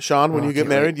experience it. Sean, when you get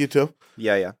married, you too.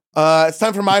 Yeah, yeah. It's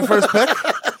time for my first pick.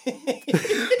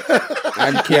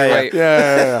 I can't wait.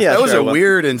 Yeah. Yeah, That was sure, a well.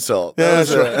 weird insult. Yeah,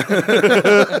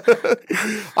 That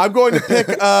was I'm going to pick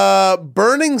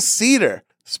burning cedar,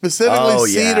 specifically Oh,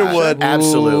 yeah. cedarwood.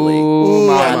 Absolutely. Ooh,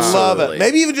 I mama. love it. Absolutely.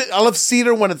 Maybe even I love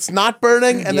cedar when it's not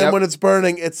burning, and then Yep. when it's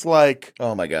burning, it's like,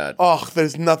 Oh my god. oh,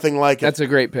 there's nothing like it. That's a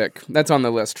great pick. That's on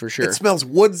the list for sure. It smells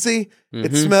woodsy.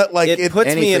 It smells like It puts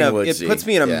me in anything a woodsy. it puts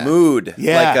me in a Yeah. mood.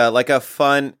 Yeah. Like a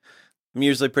fun. I'm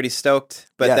usually pretty stoked,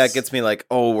 but Yes. that gets me like,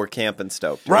 oh, we're camping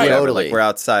stoked. or Right. whatever. Totally. Like we're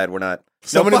outside. We're not.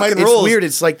 Somebody no might- fucking it's rules. Weird.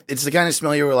 It's like it's the kind of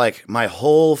smell you were like, my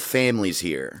whole family's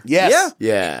here. yes.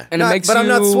 Yeah. Yeah. and Not- it makes but I'm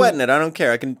not you- sweating it. I don't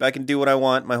care. I can do what I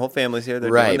want. My whole family's here.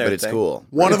 They're doing Right, their but it's thing. cool.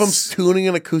 One of them's tuning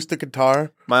an acoustic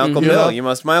guitar. My uncle You Bill. know? You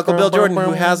must. My uncle Bill Jordan,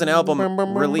 who has an album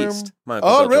released. My Uncle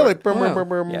Oh, Bill really?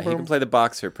 Jordan. Yeah, he can play the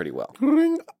boxer pretty well.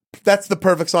 That's the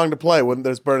perfect song to play when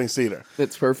there's burning cedar.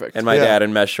 It's perfect. And my Yeah. dad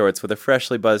in mesh shorts with a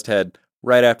freshly buzzed head,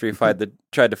 right after he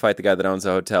tried to fight the guy that owns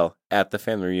the hotel at the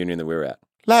family reunion that we were at.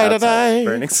 Outside, La-da-da.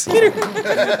 burning cedar.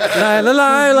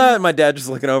 La. And my dad just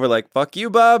looking over like, fuck you,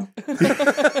 Bob.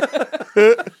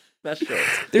 Mesh shorts.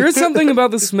 There is something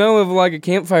about the smell of like a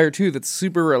campfire too that's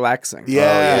super relaxing.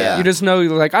 Yeah. yeah. You just know,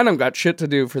 like, I don't got shit to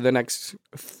do for the next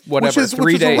whatever 3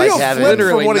 which is days. a real Like having flip from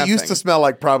literally what nothing. it used to smell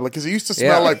like, probably, because it used to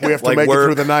smell Yeah. like we have to Like make we're- it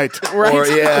through the night. Right? Or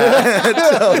yeah,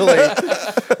 totally.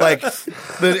 Like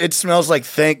it smells like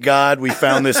thank God we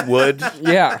found this wood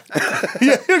Yeah.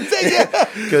 Yeah.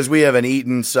 because we haven't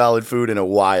eaten solid food in a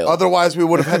while. Otherwise, we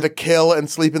would have had to kill and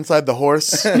sleep inside the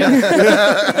horse. And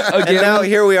Again, now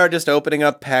here we are just opening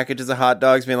up packages of hot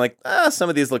dogs, being like, some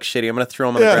of these look shitty. I'm going to throw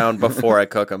them on the ground before I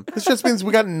cook them. This just means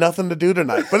we got nothing to do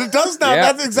tonight. But it does now.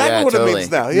 Yeah. That's exactly Yeah, what it totally.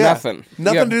 means now. Yeah. Nothing.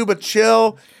 Nothing Yeah. to do but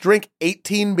chill, drink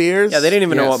 18 beers. Yeah, they didn't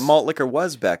even know Yes. what malt liquor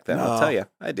was back then. I'll tell you.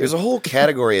 I do. There's a whole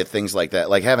category of things like that,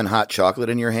 like having hot chocolate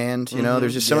in your hand. You know,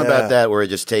 there's just something Yeah. about that where it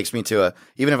just takes me to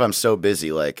even if I'm so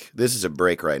busy, like this is a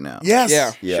break right now. Yes.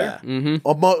 Yeah. Yeah.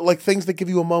 Mm-hmm. Like things that give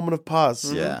you a moment of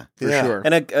pause. Yeah. For Yeah. sure.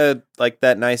 And like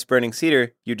that nice burning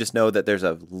cedar, you just know that there's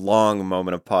a long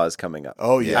moment of pause coming up.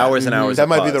 Oh, yeah. Hours and hours That of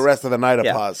might be pause. the rest of the night of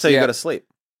Yeah. pause. So you Yeah. go to sleep.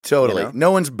 Totally. You know?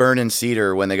 No one's burning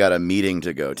cedar when they got a meeting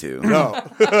to go to. No.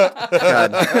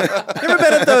 God. You ever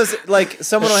been at those, like,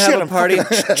 someone will Shit, have a party? I'm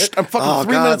fucking Oh,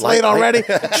 3 God, minutes like- late already.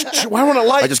 Why won't it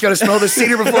light? I just got to smell the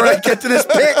cedar before I get to this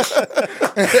pitch.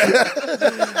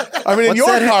 I mean, in What's your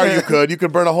that? car, you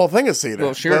could burn a whole thing of cedar.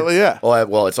 Well, sure. But, yeah.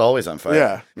 Well, it's always on fire.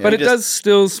 Yeah. But you it just- does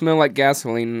still smell like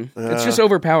gasoline. It's just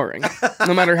overpowering,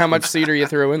 no matter how much cedar you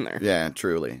throw in there. Yeah,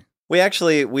 truly.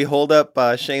 We hold up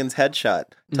Shane's headshot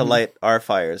to light our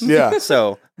fires. Yeah.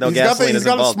 So no He's got, gasoline he's is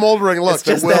got a involved. smoldering look It's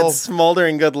just that will. that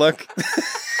smoldering good look.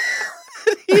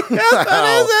 He has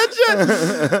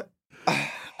that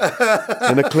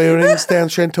headshot. In a clearing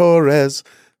stands Shane Torres,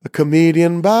 a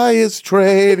comedian by his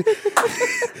trade.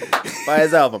 By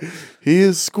his album. He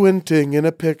is squinting in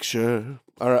a picture.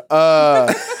 All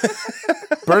right.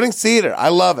 Burning cedar. I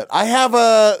love it. I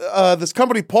have this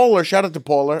company Polar. Shout out to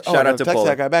Polar. Shout I out gotta to text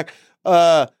Polar. that guy back.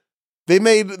 They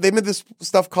made this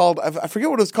stuff called I forget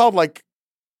what it was called, like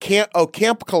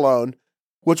camp cologne,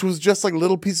 which was just like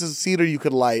little pieces of cedar you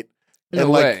could light No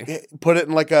and way. put it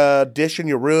in like a dish in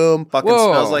your room. Fucking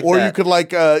Whoa. smells like Or that. you could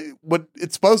like what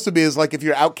it's supposed to be is like if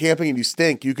you're out camping and you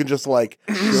stink, you can just like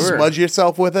smudge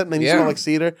yourself with it and then you Yeah. smell like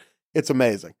cedar. It's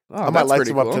amazing. Oh, I might that's light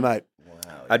pretty some up cool. tonight.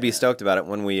 I'd be stoked about it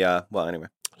when we, well, anyway.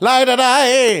 Light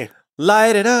it,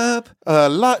 Light it up.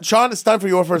 Sean, it's time for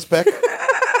your first pick.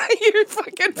 Your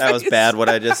fucking That was face. bad what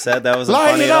I just said. That wasn't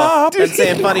Light funny it at all. up. Been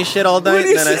saying funny shit all night When and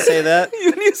you then I said- say that.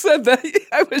 When you said that,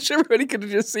 I wish everybody could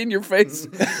have just seen your face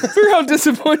for how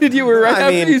disappointed you were right I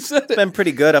after mean, you said it's it. been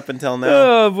pretty good up until now.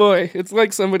 Oh boy, it's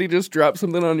like somebody just dropped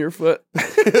something on your foot.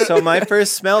 So my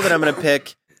first smell that I'm going to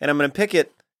pick, and I'm going to pick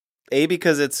it,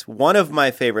 because it's one of my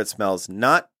favorite smells,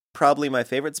 not probably my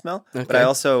favorite smell, but Okay. I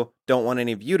also don't want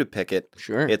any of you to pick it.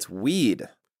 Sure. It's weed.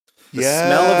 The Yeah.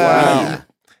 smell of Wow. weed.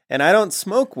 And I don't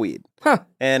smoke weed. Huh.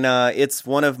 And it's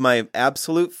one of my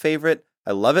absolute favorite.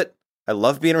 I love it. I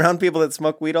love being around people that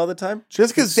smoke weed all the time.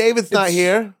 Just because David's not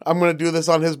here, I'm going to do this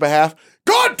on his behalf.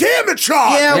 God damn it,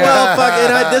 Sean! Yeah, well, fuck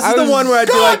it. This I is the was- one where I'd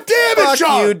be God like, damn it, fuck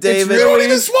Sean! you, It's David. You don't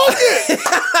even smoke it!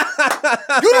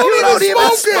 You don't even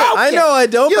smoke it! I know I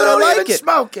don't, but I don't like even it.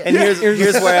 smoke it. And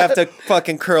here's where I have to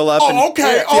fucking curl up. Oh, and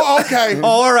okay. Oh, okay. Oh,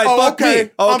 all right. Oh, Fuck okay. me.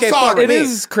 Oh, okay, I'm fuck sorry. It me.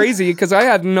 is crazy because I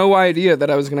had no idea that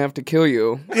I was gonna have to kill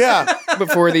you Yeah.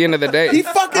 before the end of the day. He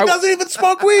fucking I- doesn't even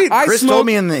smoke weed. I Chris smoked- told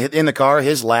me in the car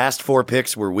his last 4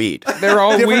 picks were weed. They're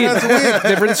all Different weed. kinds of weed.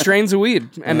 Different strains of weed.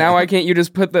 And now I can't you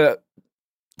just put the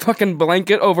fucking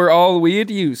blanket over all weed,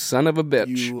 you son of a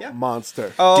bitch. You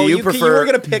monster. Oh, Do you you prefer- were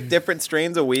gonna pick different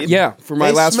strains of weed? Yeah, for my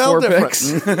They last smell 4 different.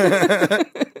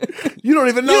 picks. You don't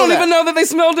even know. You don't that. even know that they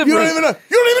smell different. You don't even know.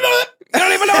 You don't even know that. You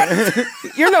don't even know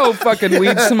it. You're no fucking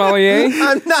weed sommelier.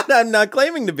 I'm not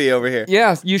claiming to be over here.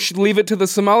 Yeah, you should leave it to the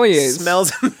sommeliers.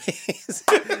 Smells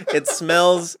amazing. It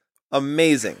smells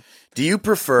amazing. Do you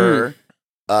prefer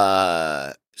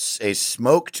a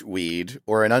smoked weed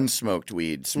or an unsmoked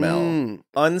weed smell?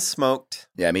 Unsmoked.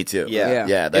 Yeah, me too. Yeah.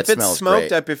 Yeah, that if it's smells smoked,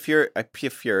 great. I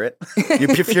prefer it. You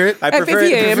prefer it? I prefer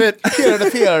it.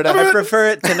 I prefer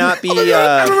it to not be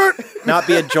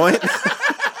a joint.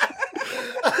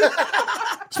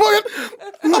 Smoke it.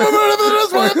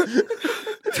 Smoke it.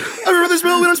 I remember the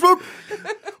smell when I smoke.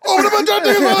 Open up my jar,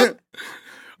 take a smoke.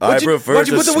 I prefer Why'd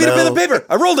you put the weed up in the paper?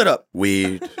 I rolled it up.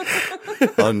 Weed.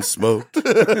 Unsmoked.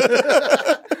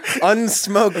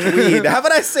 Unsmoked weed. How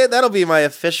about I say that'll be my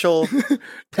official?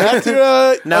 That's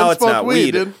your Now it's not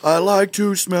weed. dude. I like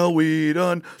to smell weed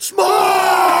unsmoked.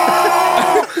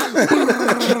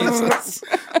 Jesus.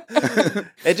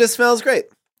 It just smells great.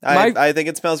 My- I think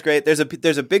it smells great. There's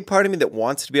a big part of me that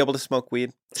wants to be able to smoke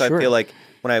weed. So Sure. I feel like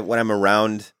when I'm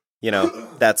around,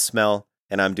 that smell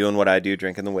and I'm doing what I do,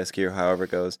 drinking the whiskey or however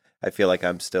it goes, I feel like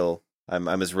I'm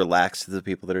as relaxed as the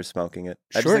people that are smoking it.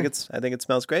 I Sure. think it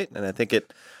smells great, and I think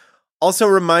it also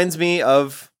reminds me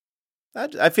of.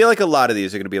 I feel like a lot of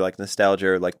these are going to be like nostalgia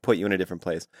or like put you in a different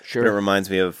place. Sure. But it reminds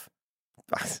me of.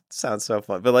 It sounds so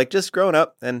fun, but like just growing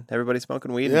up and everybody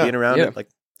smoking weed Yeah. and being around Yeah. it, like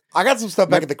I got some stuff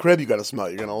back at the crib you got to smell.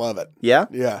 You're going to love it. yeah.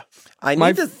 Yeah. I My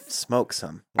need to smoke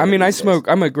some. I mean, one of I these days. smoke.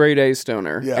 I'm a grade A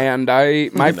stoner, Yeah. and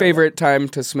my favorite time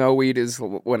to smell weed is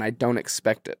when I don't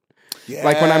expect it. Yeah.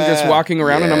 Like when I'm just walking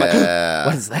around and I'm like, Yeah.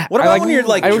 "What is that?" What I about when you're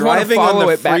like I always wanna driving on follow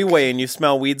the it back. freeway and you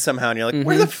smell weed somehow and you're like,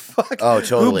 where the fuck? Oh,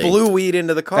 totally. Who blew weed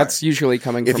into the car? That's usually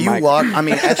coming If from you Mike. walk, I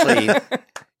mean, actually,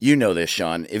 you know this,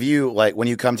 Sean. If you when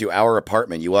you come to our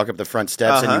apartment, you walk up the front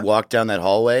steps and you walk down that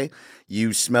hallway,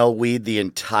 you smell weed the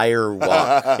entire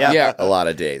walk. Yeah. A lot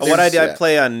of days. what I do. I Yeah.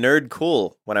 play on Nerd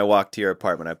Cool when I walk to your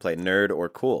apartment. I play Nerd or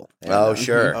Cool. And, Oh,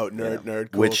 sure. Oh,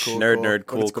 nerd, cool, Which cool, nerd, cool. nerd, But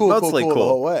cool, it's cool. Mostly the cool.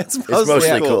 whole way. It's It's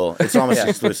mostly cool. It's almost Yeah.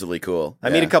 exclusively cool. I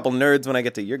meet a Yeah. couple nerds when I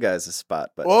get to your guys'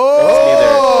 spot, but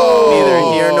Oh! neither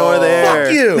here nor there.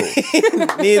 Fuck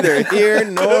you. Neither here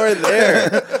nor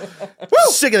there.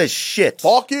 Sick of this shit.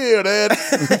 Fuck you, dude.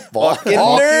 Fucking Fuck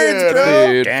nerds, you, bro.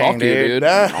 Dude, Dang, fuck you, dude.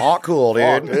 Not cool,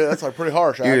 Fuck, dude. dude. That's like pretty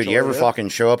harsh, Dude, actually. you ever yeah. fucking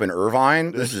show up in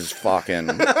Irvine? This is fucking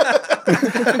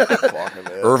Fucking,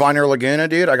 dude. Irvine or Laguna,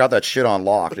 dude. I got that shit on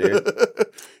lock, dude.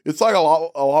 It's like a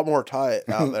lot more tight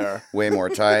out there. Way more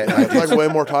tight. It's like way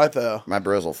more tight though. My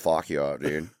bros will fuck you up,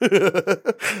 dude.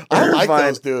 I like fine.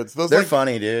 those dudes. Those They're like,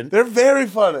 funny, dude. They're very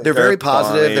funny. They're very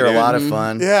positive. funny, They're a dude. lot of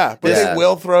fun. yeah, but Yeah. they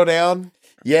will throw down.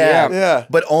 Yeah. Yeah.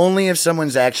 But only if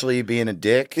someone's actually being a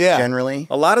dick, Yeah. generally.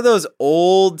 A lot of those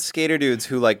old skater dudes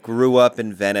who like grew up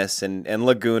in Venice and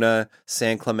Laguna,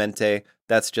 San Clemente,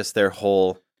 that's just their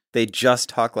whole. They just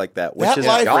talk like that, which That is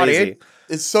life crazy.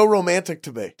 It's so romantic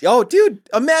to me. Oh, dude,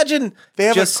 imagine They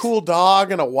have just a cool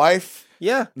dog and a wife.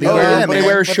 Yeah, They Oh, wear, yeah, they man.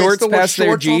 wear But they shorts still wear past their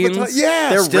shorts all the time. jeans. Yeah.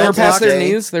 They're Still They're past their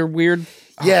Tuesday. knees. They're weird.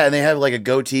 Yeah, and they have like a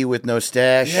goatee with no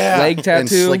stash. Yeah. Leg And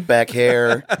tattoo. slick back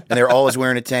hair. And they're always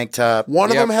wearing a tank top. One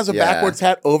of Yep. them has a Yeah. backwards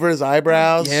hat over his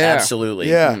eyebrows. Yeah. Absolutely.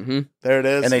 Yeah. Mhm. There it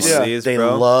is. And they yeah. Sleaze, they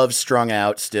bro. love strung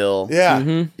out still. Yeah.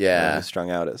 Mhm. Yeah.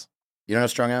 strung out is. You don't know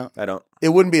strung out? I don't. It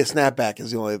wouldn't be a snapback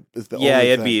is the only Yeah, only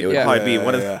it'd thing. be. It would Yeah. probably be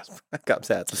one of Yeah. the Cubs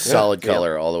hats. Solid Yeah.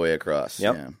 color all the way across.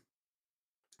 Yep. Yeah.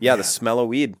 Yeah, the smell of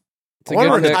weed, It's I a want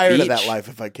to good pick. retire to Beach. that life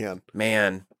if I can.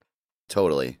 man.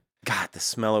 Totally. God, the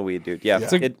smell of weed, dude. Yeah, Yeah.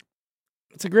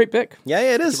 It's a great pick. yeah,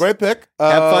 it It's is. a great pick.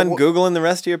 Have fun wh- googling the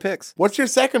rest of your picks. What's your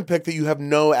second pick that you have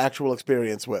no actual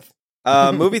experience with?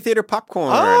 Movie theater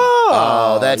popcorn.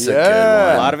 Oh, that's a good A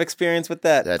one. lot of experience with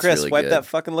that. That's Chris, really wipe good. that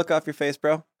fucking look off your face,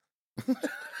 bro.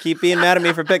 Keep being mad at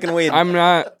me for picking weed. I'm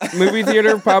not movie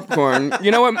theater popcorn. You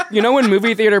know what? You know when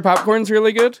movie theater popcorn's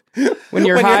really good? When you're When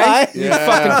you're high. high? You Yeah.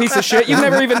 fucking piece of shit. You've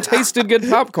never even tasted good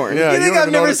popcorn. Yeah, You think don't I've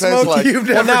even know never what it tastes smoked? like. You've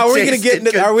Well, never now are we gonna tasted get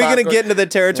into? good Are we gonna popcorn. get into the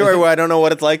territory where I don't know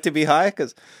what it's like to be high?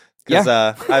 Because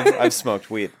I've smoked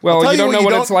weed. Well, tell you you don't what know you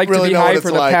what don't it's like really to be know what high it's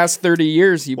for the like. past 30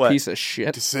 years, you What? piece of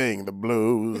shit. To sing the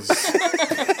blues.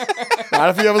 Not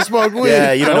if you haven't smoked weed.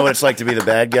 Yeah, you don't know what it's like to be the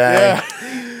bad guy. Yeah.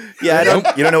 Yeah, I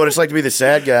don't. You don't know what it's like to be the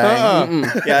sad guy.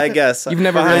 Yeah, I guess You've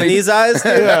never behind really- these eyes.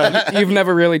 Yeah, You've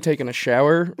never really taken a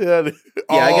shower. Yeah.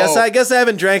 I guess I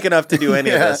haven't drank enough to do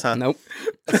any of this, huh? Nope.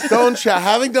 Stone shower.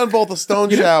 Having done both a stone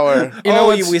shower. You know, Oh,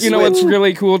 what's, we you know what's switched.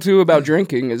 really cool too about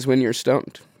drinking is when you're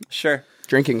stoned. Sure.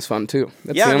 drinking's fun too.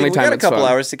 That's Yeah, the only we time got a it's couple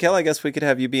fun. hours to kill. I guess we could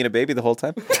have you being a baby the whole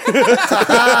time.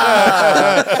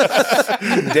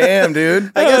 Damn,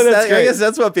 dude. I guess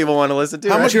that's what people want to listen to.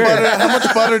 How right?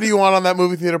 much butter do you want on that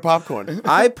movie theater popcorn?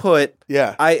 I put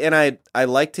Yeah. I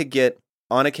like to get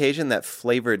on occasion that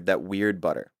weird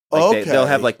butter. Like Okay. they'll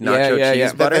have like nacho Yeah, cheese yeah.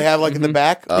 That butter. they have like in the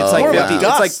back? Oh, It's like More 50. like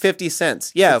It's like dust. 50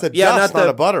 cents. Yeah, It's a yeah, dust, not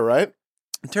a butter, right?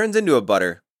 It turns into a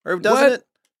butter, or doesn't What? it?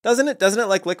 Doesn't it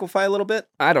like liquefy a little bit?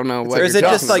 I don't know what. Or is you're it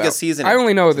just talking like a about. seasoning? I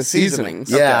only know the seasoning.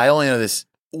 seasonings. Yeah, I only know this.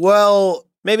 Well,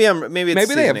 Maybe it's Maybe they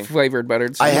seasoning. have flavored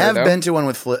buttered. I somewhere, have though. been to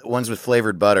ones with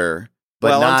flavored butter, but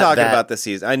well, I'm not talking that- about the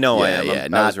season. I know I am. Yeah, I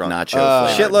not was wrong. nacho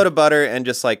flavored. Shitload of butter and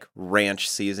just like ranch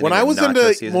seasoning. When I and was nacho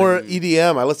into seasoning. more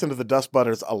EDM, I listened to the Dust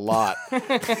Butters a lot.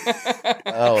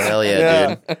 Oh hell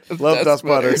yeah, dude! Love Dust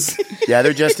Butters. Yeah,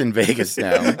 they're just in Vegas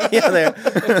now.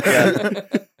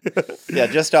 yeah,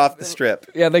 just off the strip.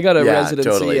 Yeah, they got a Yeah, residency.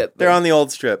 totally. They're on the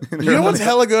old strip. You know what's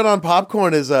hella good on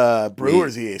popcorn is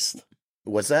brewer's yeast.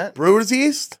 What's that? Brewer's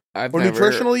yeast I've or never,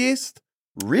 nutritional yeast?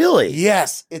 Really?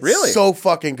 Yes, it's Really? so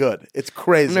fucking good. It's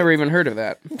crazy. I've never even heard of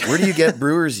that. Where do you get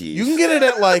brewer's yeast? You can get it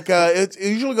at like it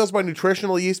usually goes by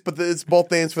nutritional yeast, but it's both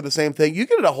names for the same thing. You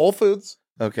get it at Whole Foods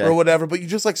Okay. or whatever, but you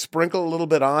just like sprinkle a little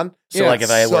bit on. So Yeah, like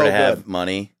if I so were to have good.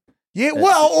 money, Yeah,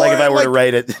 well, like or if I were like, to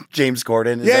write it, James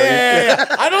Corden. Is Yeah, that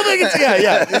yeah. I don't think it's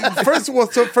yeah.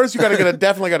 First you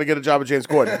definitely got to get a job at James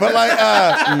Corden. But like,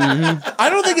 I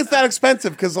don't think it's that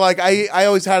expensive because like I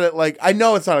always had it like I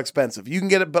know it's not expensive. You can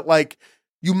get it, but like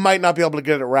you might not be able to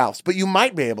get it at Ralph's, but you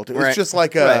might be able to. Right. It's just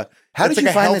like a. Right. How it's did like you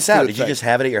a find health this out? food Did you thing. just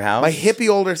have it at your house? My hippie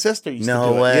older sister used to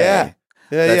No do way. it. Yeah,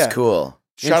 That's yeah. cool.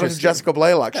 Shout out to Interesting. Jessica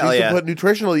Blaylock. She Hell used yeah. to put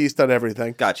nutritional yeast on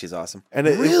everything. God, she's awesome. And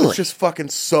it Really? was just fucking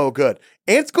so good.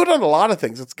 And it's good on a lot of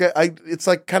things. It's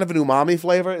like kind of an umami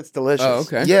flavor. It's delicious. Oh,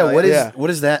 okay. Yeah. Oh, What is yeah. what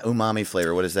is that umami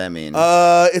flavor? What does that mean?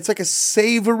 It's like a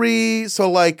savory. So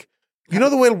like, you know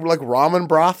the way like ramen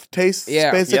broth tastes,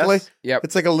 Yeah. basically? Yes. Yep.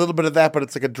 It's like a little bit of that, but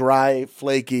it's like a dry,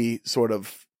 flaky sort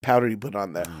of powder you put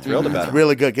on there. Thrilled about It's it.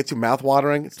 really good. Gets you mouth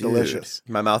watering. It's Dude. delicious.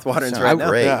 My mouth watering Sounds right now.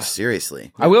 great. Yeah.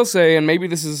 Seriously. I will say, and maybe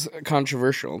this is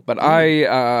controversial, but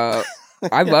I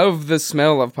love the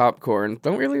smell of popcorn.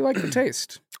 Don't really like the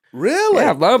taste. Really?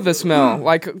 Yeah, I love the smell.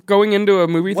 Like going into a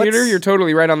movie theater, What's- you're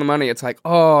totally right on the money. It's like,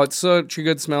 oh, it's such a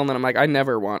good smell, and then I'm like, I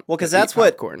never want. Well, because to eat that's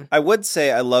what popcorn. I would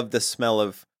say. I love the smell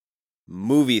of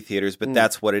movie theaters, but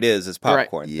that's what it is Right.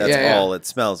 popcorn. Yeah. That's Yeah, all it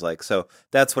smells like. So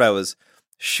that's what I was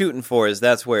shooting for. Is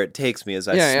that's where it takes me? Is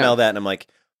I Yeah, smell yeah. that and I'm like,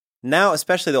 now,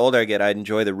 especially the older I get, I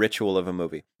enjoy the ritual of a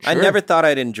movie. I Sure. never thought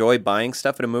I'd enjoy buying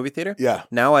stuff at a movie theater. Yeah.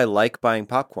 Now I like buying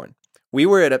popcorn. We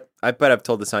were at I bet I've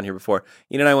told this on here before.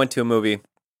 Ian and I went to a movie.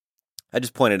 I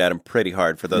just pointed at him pretty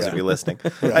hard for those of you listening.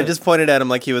 I just pointed at him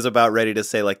like he was about ready to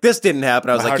say like, this didn't happen.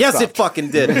 I was My like, heart yes, it stopped.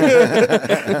 fucking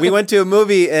did. We went to a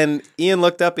movie and Ian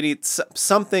looked up and he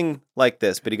something like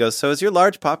this, but he goes, so is your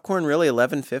large popcorn really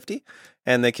 $11.50?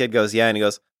 And the kid goes, yeah. And he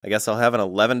goes, I guess I'll have an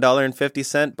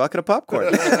 $11.50 bucket of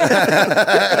popcorn.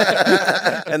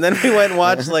 And then we went and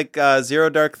watched like Zero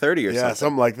Dark 30 or Yeah, something.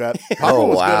 something like that. Popcorn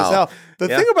was good wow. as hell. The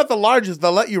Yeah. thing about the large is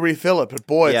they'll let you refill it, but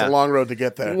boy, Yeah. it's a long road to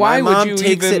get there. Why My would mom you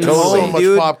takes even? it Totally. home, So much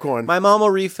dude. popcorn. My mom will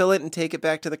refill it and take it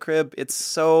back to the crib. It's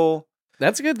so...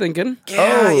 That's good thinking.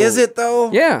 Yeah, Oh. is it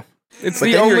though? Yeah, it's But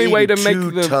the then you're only way to eating make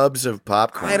two the. tubs of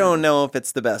popcorn. I don't know if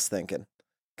it's the best thinking.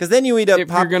 Because then you eat up If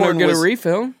you're popcorn. gonna get was- a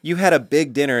refill, you had a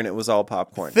big dinner and it was all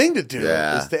popcorn. Thing to do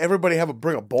Yeah. is to everybody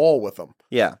bring a bowl with them,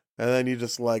 Yeah. and then you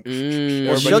just like. Mm. everybody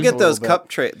Well, she'll eats get a those little cup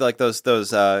tray, like those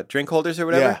drink holders or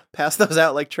whatever. Yeah. Pass those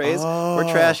out like trays. Oh.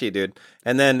 We're trashy, dude.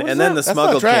 And then What is and then that? the That's not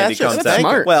smuggled trash, candy that's just comes That's out.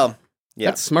 smart. Well, yeah,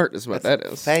 that's smart, is what that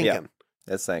is. Thanking. Yeah.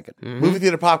 that's thinking. Mhm. Movie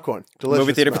theater popcorn. Delicious.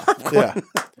 Movie theater smell. popcorn. Yeah.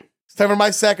 It's time for my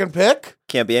second pick.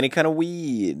 Can't be any kind of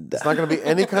weed. It's not going to be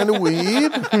any kind of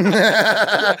weed.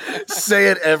 Say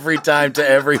it every time to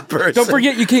every person. Don't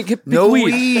forget, you can't get no weed.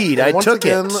 weed. I Once took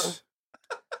again, it.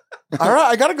 All right,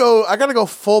 I gotta go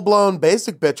full blown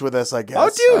basic bitch with this. I guess. Oh,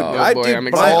 dude, Oh, boy, I'm dude,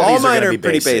 excited. all These are mine gonna are be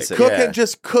pretty basic. basic. Cooking,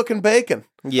 just cooking bacon.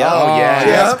 Yeah. Oh, yeah.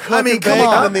 Yes, I cooking mean, come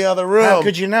bacon on. in the other room. How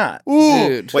could you not? Ooh,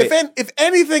 Dude. Wait. if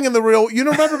anything in the real, you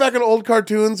know, remember back in old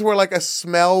cartoons where like a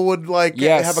smell would like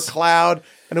Yes. have a cloud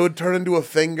and it would turn into a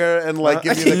finger and like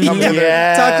give you the company.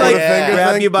 Yeah. Talk like finger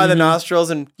grab thing. you by the nostrils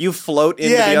and you float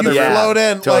into Yeah, the and other you room. float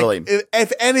in. Totally. Like,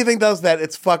 if anything does that,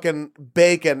 it's fucking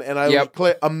bacon. And I Yep. would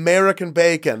play American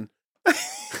bacon.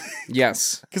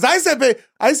 Yes. Because I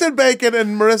said bacon,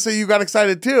 and Marissa, you got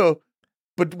excited too.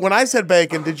 But when I said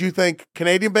bacon, did you think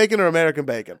Canadian bacon or American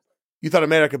bacon? You thought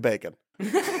American bacon.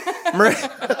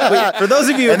 Wait, for those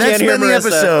of you who And can't that's hear been the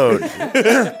Marissa, episode.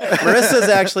 Marissa's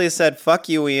actually said, "Fuck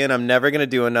you, Ian. I'm never going to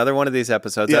do another one of these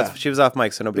episodes." Yeah. She was off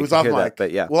mic, so It nobody was could off hear mic. that.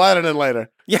 But yeah, We'll add it in later.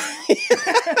 yeah.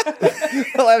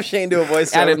 I'll have Shane do a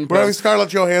voice. Add it in We're having post. Scarlett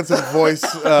Johansson's voice,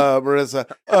 Marissa.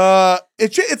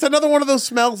 It's another one of those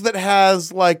smells that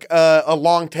has like a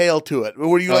long tail to it,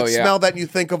 where you like smell that and you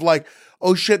think of like,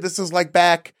 oh shit, this is like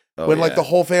back when like the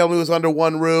whole family was under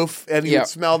one roof, and you would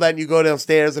smell that and you go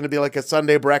downstairs and it'd be like a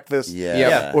Sunday breakfast,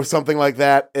 Yeah. or something like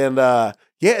that, and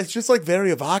it's just like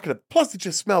very evocative. Plus, it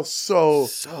just smells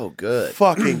so good.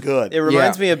 fucking good. It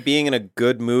reminds me of being in a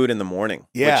good mood in the morning,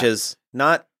 which is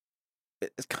not.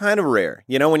 It's kind of rare,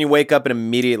 when you wake up and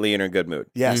immediately in a good mood.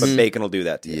 Yes. But bacon will do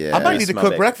that to you. Yeah. I might need to Smell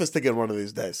cook bacon. breakfast again one of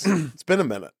these days. It's been a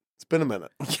minute.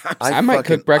 I might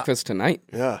cook breakfast tonight.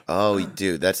 Yeah. Oh,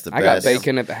 dude, that's the I best. got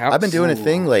bacon at the house. I've been doing a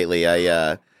thing lately.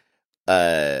 I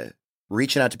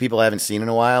reaching out to people I haven't seen in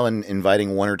a while and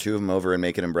inviting one or two of them over and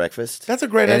making them breakfast. That's a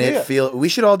great and idea. we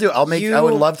should all do it. I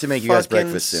would love to make you guys fucking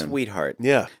breakfast soon. Sweetheart.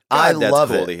 Yeah. I God, that's love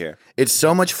cool it. to hear. It's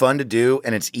so much fun to do,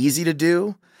 and it's easy to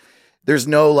do. There's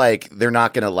no they're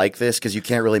not going to like this because you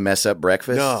can't really mess up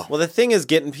breakfast. No. Well, the thing is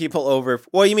getting people over.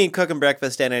 Well, you mean cooking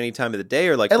breakfast at any time of the day,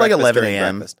 or like At like breakfast 11 during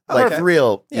a.m. breakfast? Like Okay.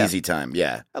 real Yeah. easy time.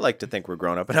 Yeah. I like to think we're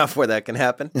grown up enough where that can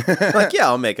happen.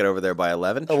 I'll make it over there by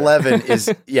 11. Sure. 11 is,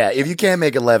 if you can't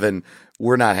make 11,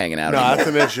 we're not hanging out No, anymore.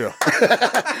 that's an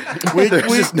issue. we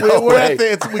just no way.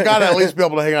 we got to at least be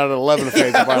able to hang out at 11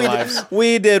 phase of our lives.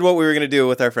 We did what we were going to do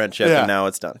with our friendship, Yeah. and now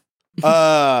it's done.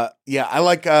 I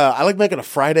like making a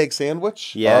fried egg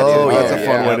sandwich. Yeah, Oh, dude. That's a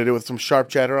fun yeah. way to do it with some sharp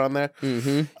cheddar on there.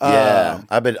 Mm-hmm. Yeah,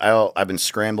 I've been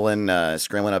scrambling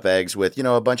up eggs with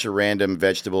a bunch of random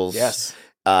vegetables. Yes.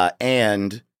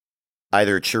 And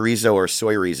either chorizo or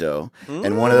soy rizo,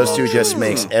 and one of those two just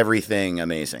makes everything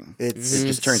amazing. It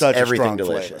just turns such a everything strong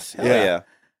delicious. flavor. Hell yeah.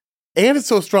 And it's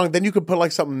so strong. Then you could put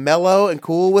like something mellow and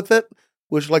cool with it,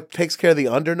 which like takes care of the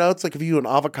undernotes. Like if you do an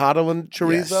avocado and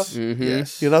chorizo, Yes. Mm-hmm.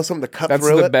 Yes. something to cut That's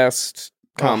through the it. best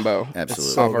combo.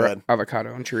 Absolutely. so good.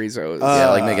 Avocado and chorizo. Yeah,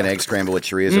 like make an egg scramble with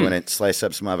chorizo in it, slice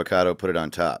up some avocado, put it on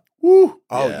top. Woo.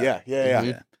 Oh Yeah. yeah.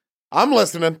 Yeah. I'm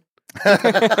listening.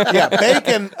 Yeah,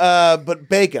 bacon. But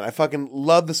bacon, I fucking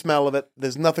love the smell of it.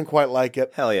 There's nothing quite like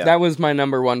it. Hell yeah. That was my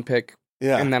number one pick,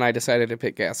 Yeah, and then I decided to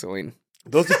pick gasoline.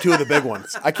 those are two of the big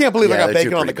ones. I can't believe I Yeah, got they're two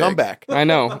bacon on the pretty big. comeback. I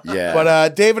know. Yeah.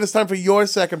 But David, it's time for your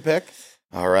second pick.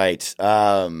 All right.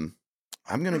 I'm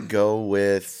gonna go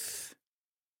with.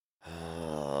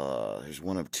 There's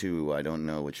one of two. I don't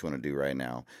know which one to do right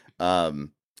now.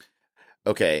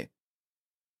 Okay.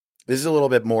 This is a little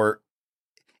bit more.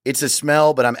 It's a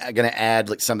smell, but I'm gonna add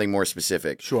like something more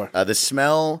specific. Sure. The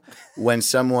smell when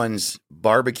someone's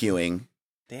barbecuing,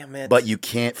 Damn it. but you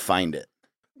can't find it.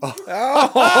 Oh.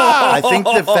 I think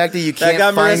the fact that you can't that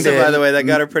got find Marissa, it, by the way, that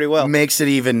got her pretty well. makes it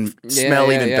even smell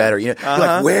yeah, even yeah. better. You're Uh-huh.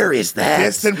 like, where is that?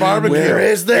 Distant barbecue. Where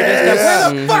is Where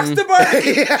this? the fuck's the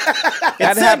barbecue? That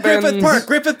It said Griffith happens- Park.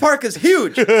 Griffith Park is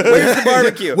huge. Where's the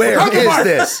barbecue? Where is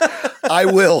this? I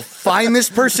will find this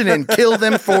person and kill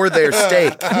them for their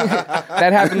steak.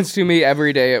 That happens to me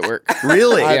every day at work.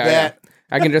 Really? I Yeah, bet.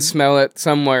 I can just smell it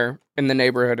somewhere in the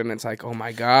neighborhood, and it's like, oh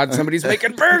my god, somebody's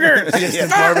making burgers. Distant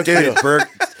barbecue. Dude,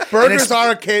 Burgers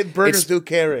it's- burgers do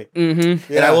carry.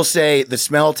 Mm-hmm. And I will say the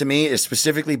smell to me is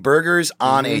specifically burgers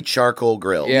on a charcoal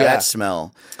grill. Yeah. That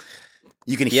smell.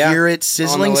 You can Yeah. hear it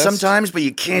sizzling list. sometimes, but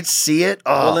you can't see it.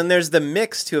 Oh, Well, then there's the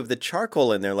mix too of the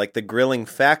charcoal in there, like the grilling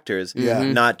factors, Yeah.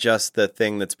 not just the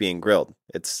thing that's being grilled.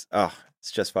 It's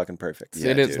just fucking perfect. Yeah,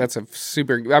 It is. dude. That's a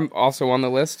super. I'm also on the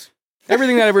list.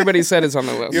 Everything that everybody said is on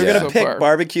the list. You're Yeah. gonna so pick far.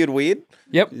 barbecued weed?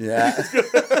 Yep. yeah.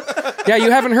 Yeah,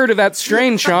 you haven't heard of that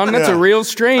strain, Sean. That's Yeah. a real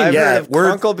strain. I've Yeah, heard of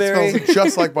we're- Crunkleberry. Smells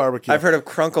just like barbecue. I've heard of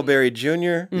Crunkleberry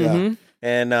Jr. Mhm.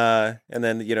 and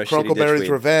then shitty ditch Crunkleberry's weed.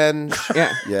 Revenge.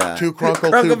 Yeah. Yeah. Two Crunkle, two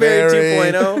Crunkleberry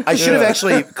Berry. 2.0. I should have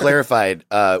actually clarified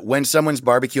when someone's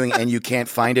barbecuing and you can't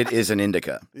find it is an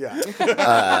indica. Yeah.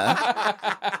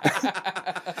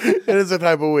 It is a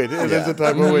type of weed. It is a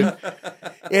type of weed.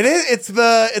 It is.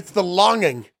 It's the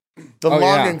longing. The Oh, yeah.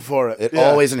 longing for it. It Yeah.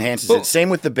 always enhances it. Same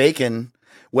with the bacon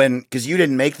because you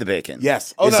didn't make the bacon.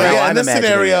 Yes. Oh Is no. how Yeah. I'm In this imagining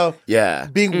scenario, it. Yeah.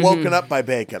 being woken up by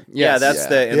bacon. Yeah, Yes. that's Yeah.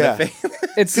 the in Yeah. the face.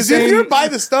 It's the Because if you're same. by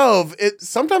the stove,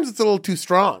 sometimes it's a little too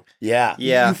strong. Yeah.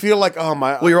 Yeah. You feel like, oh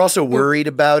my, Well, you're also worried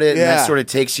about it, and Yeah. that sort of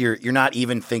takes you're not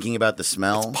even thinking about the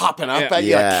smell. popping up Yeah. at you.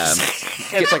 Yeah.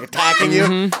 Like, it's like attacking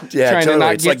you. Yeah, Trying to totally.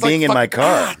 not It's get- like being in my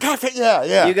car.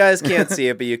 Yeah. You guys can't see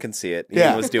it, but you can see it. Yeah.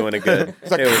 Ian was doing it good.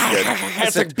 It's like, it was good.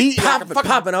 It's like beat,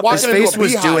 popping up. walking His face into a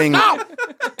was beehive. doing- No!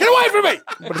 Get away from me!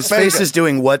 But His face is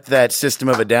doing what that System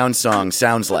of a Down song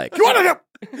sounds like. You want to do?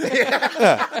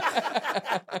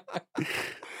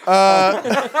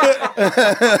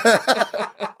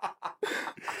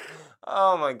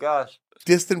 Oh my gosh.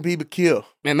 Distant BBQ.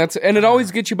 And it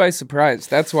always gets you by surprise.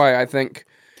 That's why I think.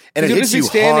 And it you'll hits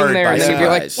just be you standing hard there by and you'd be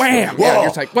like, surprise. wham! Whoa. Yeah, you're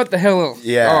just like, what the hell?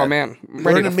 Yeah. Oh man, I'm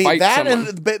ready to Burning meat. fight That someone.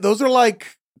 and those are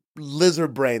like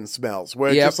lizard brain smells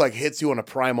where it Yep. just like hits you on a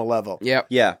primal level. Yep,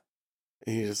 Yeah.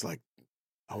 And you're just like,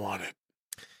 I want it.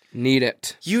 need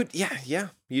it. You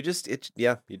just do.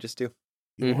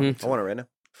 You Mhm. want it. I want it right now.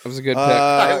 That was a good pick.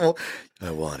 Uh,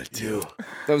 I wanted to.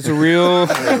 That was a real.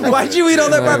 Why'd you eat all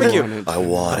that barbecue? I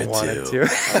wanted to.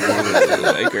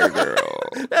 Like a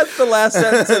girl. That's the last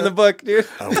sentence in the book, dude.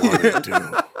 I wanted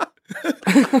to.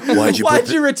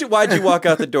 Why'd you walk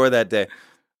out the door that day?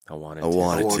 I wanted I to.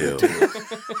 wanted to.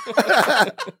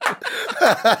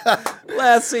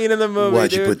 Last scene in the movie, Why'd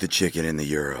dude. you put the chicken in the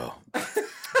euro? I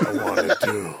wanted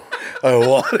to. I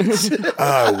wanted to.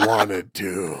 I wanted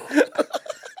to.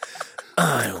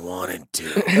 I wanted to.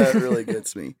 That really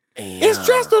gets me. It's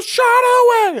just a shot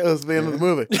away. That was the end of the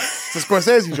movie. It's a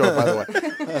Scorsese joke, by the way.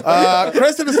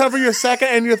 Kristen, it's time for your second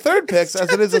and your third picks,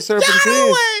 as it is a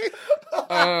Serpentine.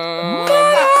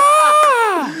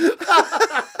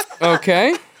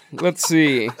 Okay, let's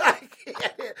see.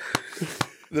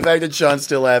 The fact that Sean's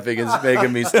still laughing is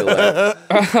making me still laugh.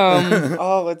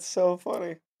 Oh, it's so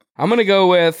funny. I'm gonna go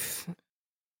with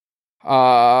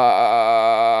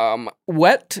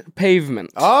wet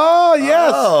pavement. Oh,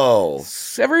 yes. Oh.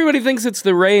 Everybody thinks it's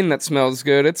the rain that smells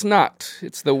good. It's not.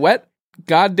 It's the wet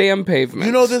goddamn pavement.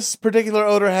 You know, this particular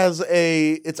odor has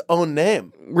its own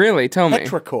name. Really? Tell me.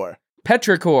 Petrichor.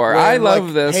 Petrichor. When, I love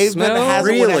like, this pavement smell.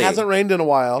 when it hasn't rained in a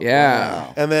while.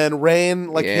 Yeah. And then rain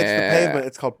hits the Yeah. pavement.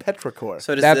 It's called petrichor.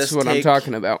 So does That's this what I'm take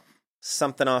talking about.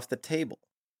 something off the table?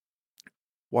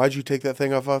 Why'd you take that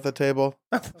thing off the table?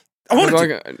 I wanted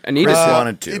to. I need Chris it.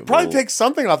 wanted to. It probably takes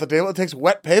something off the table. It takes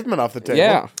wet pavement off the table.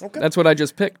 Yeah. Okay. That's what I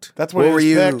just picked. That's what What you were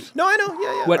just you- picked. No, I know.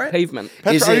 Yeah. Wet all right. pavement.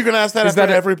 Petra, Is are it- you going to ask that is after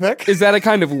that a- every pick? Is that a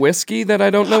kind of whiskey that I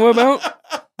don't know about?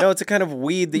 No, it's a kind of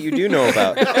weed that you do know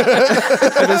about.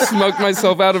 I just smoked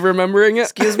myself out of remembering it.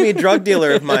 Excuse me, drug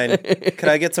dealer of mine. Could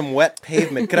I get some wet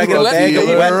pavement? Could I get a Drug bag of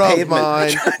dealer wet of pavement?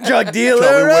 mine. Drug Tell dealer me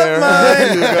where. of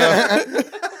mine.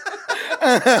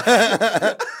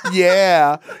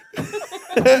 Yeah.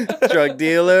 Drug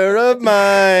dealer of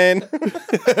mine.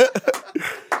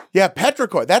 Yeah,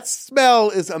 petrichor. That smell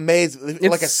is amazing.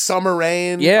 Like a summer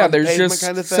rain. Yeah, on the there's pavement just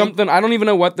kind of thing. something. I don't even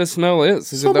know what the smell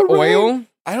is. Is it Summer the oil? rain?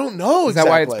 I don't know Is that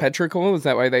why it's exactly. petrichor? Is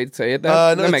that why they say it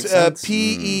that? No, That makes it's sense.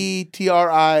 Petrichor.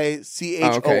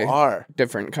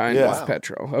 Different kind Yeah. of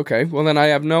petrol. Okay, well then I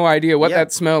have no idea what Yeah.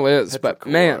 that smell is, but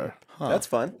man, That's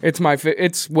fun. it's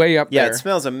it's way up Yeah, there. it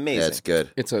smells amazing. Yeah, it's good.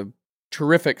 It's a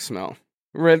terrific smell.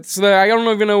 I don't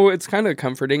even know. It's kind of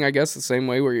comforting, I guess, the same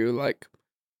way where you like.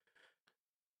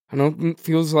 I don't know. It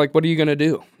feels like, what are you gonna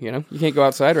do? You know, you can't go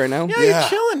outside right now. Yeah, Yeah. you're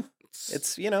chilling.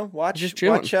 It's watch Just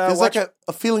chilling. watch There's watch like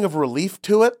a feeling of relief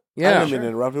to it. I Yeah. didn't mean to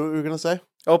interrupt. What were you going to say?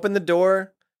 open the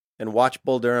door and watch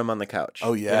Bull Durham on the couch.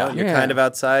 Oh, yeah. You're Yeah. kind of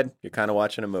outside. You're kind of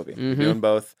watching a movie. You're Mhm. doing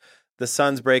both. The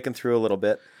sun's breaking through a little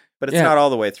bit, but it's Yeah. not all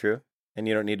the way through, and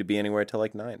you don't need to be anywhere till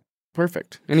like 9.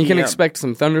 Perfect. And you can PM. expect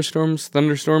some thunderstorms.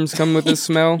 Thunderstorms come with this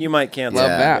smell. You might cancel.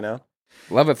 Love that. You know.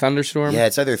 Love a thunderstorm. Yeah,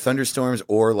 it's either thunderstorms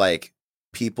or like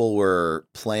people were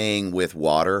playing with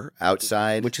water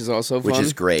outside, Which is also fun. which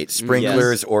is great.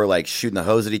 Sprinklers or like shooting the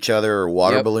hose at each other or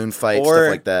water Yep. balloon fights, Or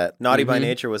stuff like that. Naughty by Mhm.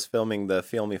 Nature was filming the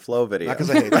Feel Me Flow video. Not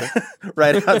because I hate you.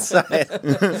 right outside.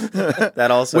 That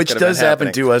also Which could have does been happen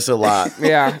happening. to us a lot.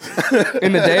 Yeah.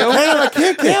 In the Dale? Hang on, I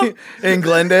can't count. In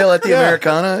Glendale at the Yeah.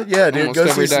 Americana. Yeah, dude, Almost go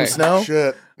every see some day. snow.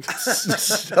 Shit.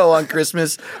 Snow on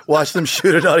Christmas. Watch them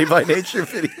shoot a Naughty by Nature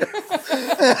video.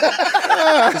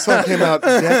 This one came out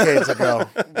decades ago.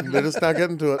 They're just not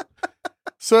getting to it.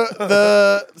 So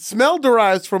the smell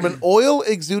derives from an oil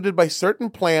exuded by certain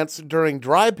plants during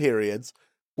dry periods,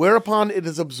 whereupon it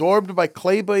is absorbed by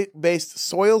clay-based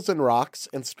soils and rocks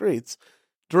and streets.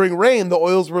 During rain, the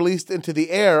oil is released into the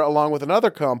air along with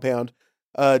another compound,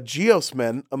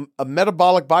 geosmin, a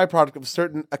metabolic byproduct of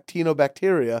certain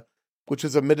actinobacteria, which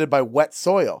is emitted by wet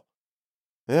soil.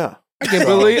 Yeah. I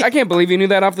can't believe you knew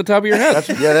that off the top of your head.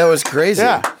 Yeah, that was crazy.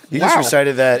 Yeah. You just Wow.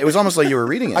 recited that. It was almost like you were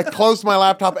reading it. I closed my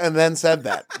laptop and then said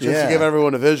that, just Yeah. to give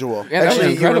everyone a visual. Yeah, that was Actually, you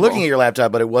were incredible. looking at your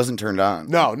laptop, but it wasn't turned on.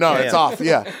 No, it's yeah. off.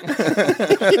 Yeah,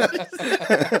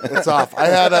 it's off. I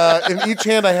had in each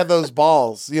hand I had those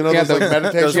balls. You know, Yeah, those like those-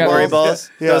 meditation Those Yeah, worry balls.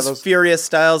 balls. Yeah, those, those- Furious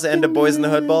Styles end of Boys in the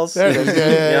Hood balls. There it is.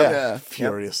 Yeah. Yeah.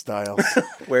 Furious Styles.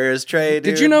 Where is Trey?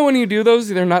 Did dude? you know when you do those,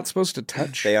 they're not supposed to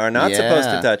touch? They are not supposed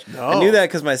to Yeah. touch? No. I knew that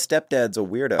because my stepdad's a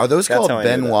weirdo. Are those That's called how I knew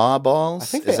that. Benoit balls? I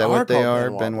think is they that are what they called are?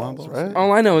 Benoit Benoit Benoit balls, right?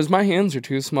 All I know is my hands are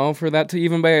too small for that to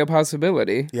even be a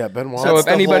possibility. Yeah, Benoit. So if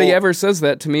the anybody whole- ever says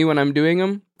that to me when I'm doing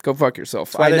them, go fuck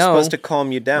yourself. That's why I they're know supposed to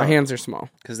calm you my down hands are small.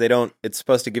 because they don't. It's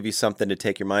supposed to give you something to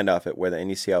take your mind off it. And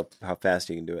you see how fast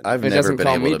you can do it. I've It never doesn't been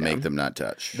calm able me to down. make them not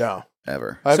touch. No.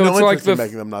 Ever. I have So no it's like interest in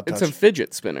making them not touch. It's a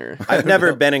fidget spinner. I've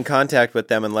never been in contact with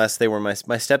them unless they were my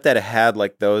stepdad had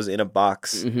like those in a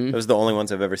box. Mhm. Those are the only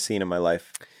ones I've ever seen in my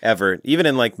life, ever. Even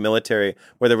in like military,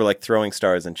 where they were like throwing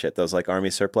stars and shit. Those like army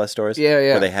surplus stores, Yeah,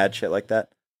 yeah. where they had shit like that.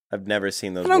 I've never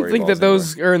seen those. I don't worry think balls that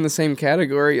those are in the same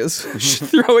category as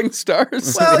throwing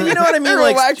stars. Well, you know what I mean,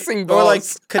 like relaxing or like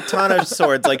balls. katana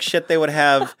swords, like shit they would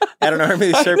have at an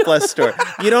army surplus store.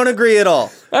 You don't agree at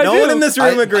all. I No do. one in this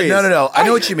room agrees. No. I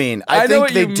know what you mean. I I know think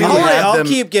what they you do mean. All right, have I'll them.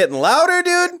 keep getting louder,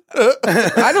 dude.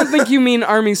 I don't think you mean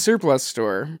army surplus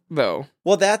store though.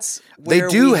 Well, that's They where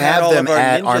do we had have all them of our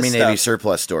at ninja Army stuff. Navy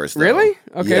surplus stores. Though. Really?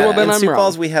 Okay, Yeah. well then in I'm Sioux wrong.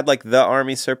 Falls, we had like the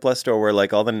army surplus store where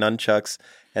like all the nunchucks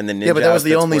and the ninja. Yeah, but that was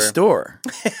the outfits only were. store.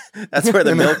 That's where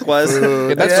the milk was.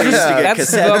 Yeah, that's Yeah. We used to get that's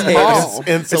cassette the tapes. mall.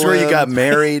 That's where you got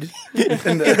married.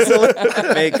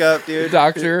 Makeup, dude.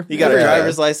 Doctor. You got a Yeah.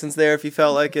 driver's license there if you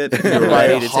felt like it. You were Right,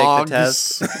 ready to take the hogs.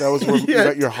 test. That was where you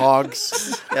got your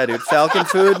hogs. Yeah, dude. Falcon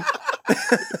food.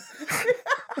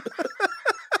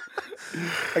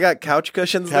 I got couch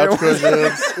cushions Couch there.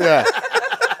 cushions. Yeah.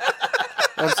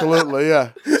 Absolutely, yeah.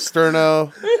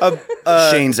 Sterno.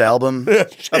 Shane's album.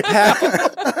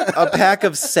 A pack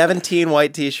of 17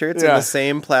 white T-shirts in Yeah. the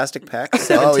same plastic pack.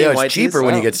 17 Oh yeah, white it's cheaper tees.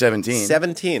 when you get 17.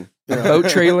 17. Boat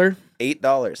trailer.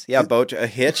 $8. Yeah, boat a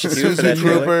hitch too for Susie that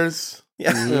trailer. Troopers.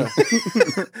 Yeah.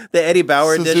 the Eddie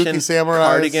Bauer Suzuki edition Samurais.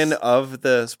 cardigan of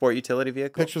the sport utility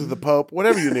vehicle. Pictures of the Pope.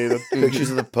 Whatever you needed.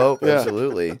 Pictures of the Pope. Yeah.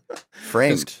 Absolutely.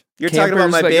 Framed. You're talking about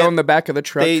Campers my that go in band. the back of the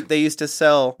truck. They used to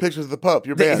sell. Pictures of the Pope.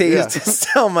 Your They, band. they yeah. used to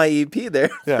sell my EP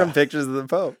there Yeah. from Pictures of the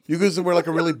Pope. You guys were like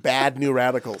a really bad New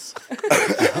Radicals.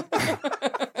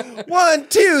 1,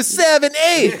 2, 7,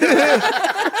 8.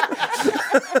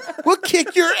 We'll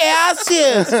kick your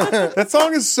asses. That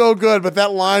song is so good, but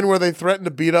that line where they threaten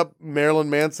to beat up Marilyn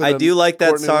Manson. I and do like that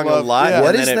Courtney song a Love. lot. Yeah.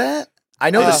 What and is then it- that? I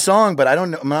know the song, but I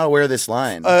don't know. I'm not aware of this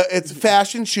line. It's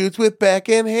fashion shoots with Beck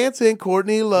and Hansen,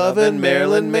 Courtney Love and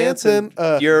Marilyn Manson.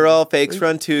 You're all fakes.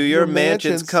 Run to your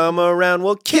mansions. Come around.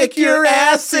 We'll kick your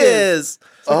asses.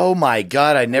 Oh my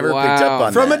god, I never Wow. picked up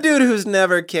on From that. a dude who's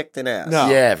never kicked an ass. No.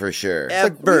 Yeah, for sure.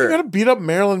 Like, what, you Ever. gotta beat up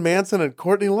Marilyn Manson and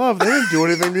Courtney Love. They didn't do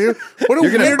anything to you. What a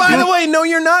You're gonna- weird. By the way, no,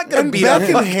 you're not going to and beat up.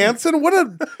 Beck and Hansen. What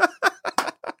a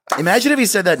Imagine if he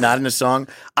said that not in a song.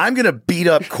 I'm gonna beat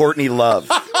up Courtney Love.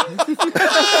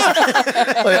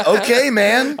 Like, okay,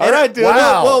 man. all right, dude.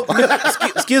 Wow. Well,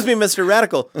 excuse me, Mr.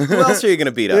 Radical. Who else are you going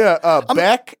to beat up? Yeah,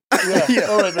 Beck. Yeah.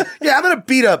 All right. Yeah, I'm gonna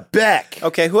beat up Beck.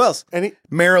 Okay, who else? Any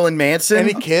Marilyn Manson.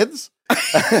 any kids?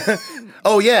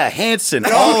 Oh yeah, Hanson.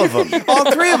 All of them.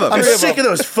 All three of them. I'm sick of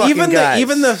those fucking even guys.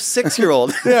 even the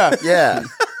 6-year-old. Yeah, Yeah.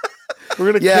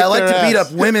 we're gonna. Yeah, kick I like their to beat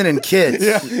ass. up women and kids.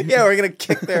 Yeah, Yeah, we're gonna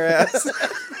kick their ass.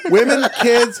 women,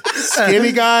 kids,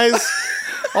 skinny guys.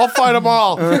 I'll fight them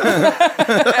all.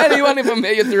 Any one of them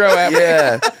that you throw at me.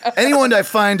 Yeah. Anyone I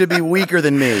find to be weaker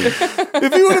than me.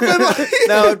 If you would have been like,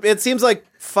 Now it seems like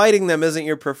fighting them isn't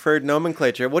your preferred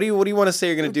nomenclature. What do you want to say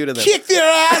you're gonna do to them? kick their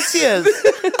asses.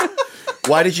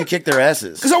 Why did you kick their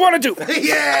asses? Because I want to do.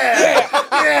 Yeah!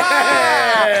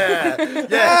 Yeah!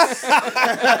 Yes!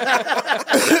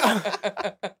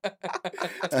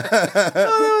 Oh,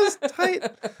 that was tight.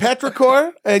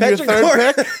 Petrichor and your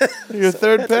third pick. Your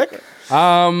third pick.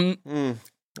 That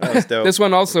was dope. This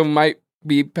one also might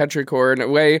be petrichor in a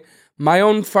way. My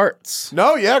own farts.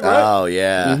 No, yeah, great. Oh,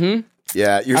 yeah. Mm-hmm.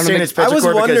 Yeah, you're I don't saying think- it's I was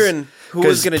petrichor wondering who was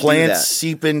because gonna do plants that.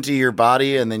 seep into your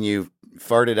body and then you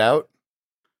fart it out?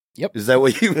 Yep. Is that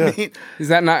what you mean? Is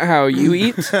that not how you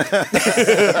eat? Fucking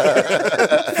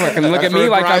look at me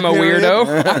like I'm a period.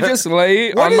 weirdo. I just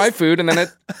lay on my food and then it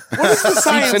What is the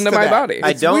science seeps into to my that? body.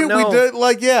 I don't know. We did,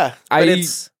 like, yeah. But I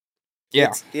it's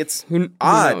yeah. it's Who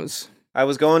odd. knows? I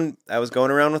was going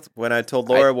around with when I told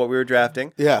Laura what we were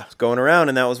drafting. Yeah. I was going around,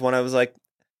 and that was when I was like,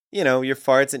 you know, your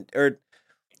farts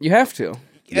You have to.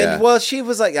 Yeah. and well, she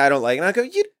was like, I don't like it. And I go,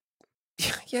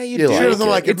 yeah, you do. like She doesn't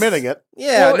like It's- admitting it.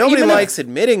 Yeah, Well, nobody even if- likes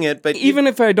admitting it, but Even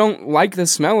if I don't like the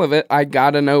smell of it, I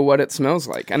gotta know what it smells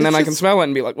like, and then I can smell it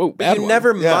and be like, "Whoa, but bad you one."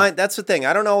 never Yeah. mind. That's the thing.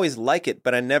 I don't always like it,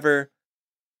 but I never.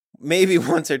 Maybe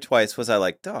once or twice was I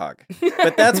like dog,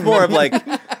 but that's more of like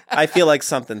I feel like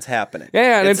something's happening.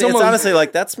 Yeah, and it's almost- honestly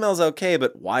like that smells okay,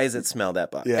 but why does it smell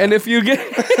that bad? Yeah. And if you get,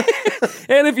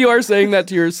 and if you are saying that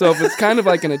to yourself, it's kind of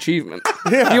like an achievement.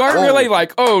 You aren't really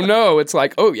like, oh no, it's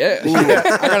like, oh yeah.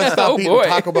 I gotta stop Oh, eating boy.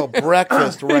 Taco Bell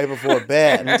breakfast right before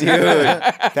bed, dude.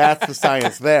 That's the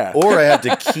science there. Or I have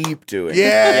to keep doing it.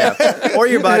 Yeah. Or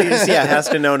your body just has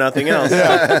to know nothing else.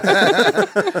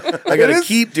 I got to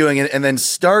keep doing it and then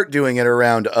start doing it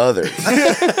around others. Maybe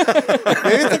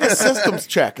it's like a systems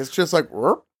check. It's just like,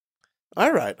 "Whoop.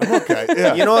 All right, I'm okay.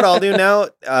 Yeah. You know what I'll do now?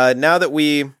 Now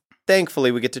that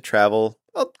thankfully, we get to travel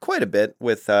quite a bit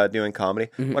with doing comedy.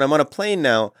 Mhm. When I'm on a plane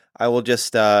now, I'll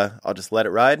just let it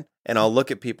ride, and I'll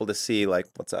look at people to see like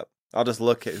what's up. I'll just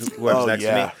look at whoever's next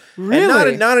to me, Really?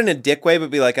 and not in a dick way, but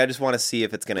be like, I just want to see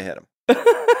if it's gonna hit him.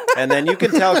 And then you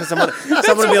can tell because someone will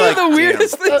be like, the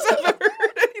weirdest "Damn." things I've ever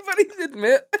heard anybody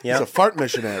admit. Yeah. It's a fart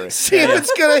missionary. See if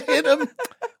it's going to hit him.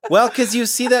 Well, because you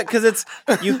see that because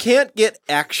you can't get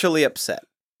actually upset,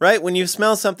 right? When you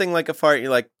smell something like a fart, you're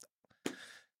like,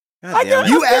 God damn it.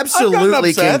 You I've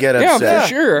absolutely gotten can get Yeah, upset. for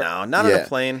sure. No, not on Yeah. a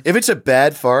plane. If it's a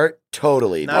bad fart,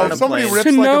 totally. Not Oh, on if a somebody plane. rips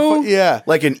To like know- a yeah.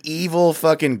 Like an evil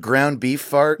fucking ground beef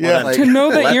fart. Yeah. Like, To know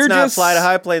that Let's you're not just fly to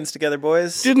high planes together,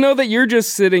 boys. to know that you're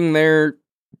just sitting there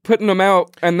putting them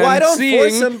out and then Well, I don't seeing,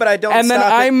 force them, but I don't and then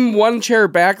stop it. I'm one chair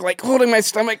back, like holding my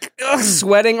stomach,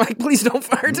 sweating, like please don't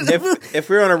fart. If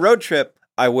we were on a road trip,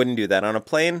 I wouldn't do that. On a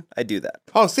plane, I do that.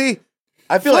 Oh, see,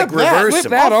 I feel like Flip that, reverse flip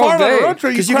them. that. I'll all fart on a day. road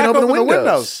trip. You 'Cause you can crack open the the windows.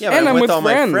 windows. Yeah, but and I'm I'm with all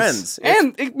my friends.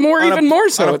 friends. And more, On a- even more on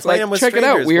so. a It's like, plane with check it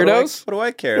out, strangers, weirdos. What do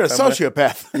I care? You're a if I'm with-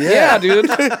 sociopath. Yeah, dude.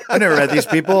 I've never met these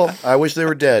people. I wish they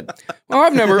were dead. Well,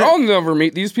 I'll never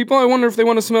meet these people. I wonder if they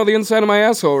want to smell the inside of my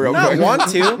asshole real Not quick. want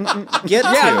to, get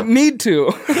Yeah, to, need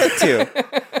to. get to.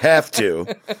 Have to.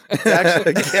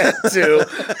 Actually, Get to.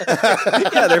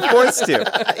 yeah, they're forced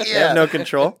to. They have no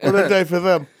control. What a day for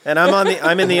them. And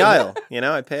I'm in the aisle.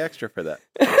 I pay extra for that.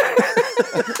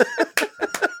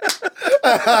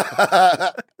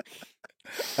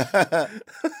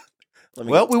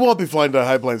 Well, we won't be flying to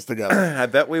high planes together. I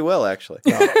bet we will actually.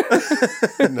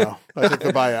 No, I took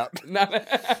the buyout.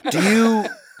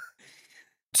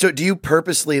 Do you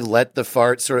purposely let the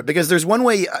fart sort of, because there's one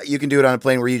way you can do it on a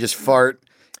plane where you just fart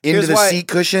into Here's the why- seat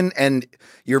cushion and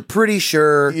you're pretty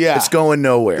sure Yeah. it's going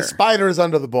nowhere. The spider is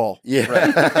under the ball. Yeah.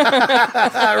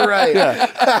 Right.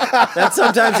 Then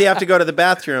sometimes you have to go to the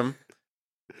bathroom,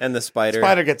 and the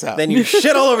spider Gets out. Then you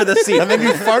shit all over the seat, and then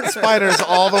you fart spiders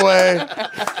all the way.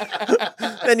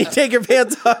 Then you take your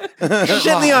pants off, shit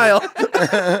in the aisle.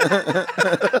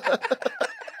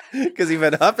 Because you've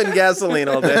been huffing gasoline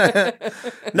all day.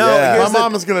 No, Yeah. here's My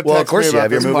mom is going to text Well, of course me you about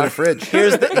have. You're this moving a part. fridge.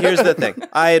 here's the thing.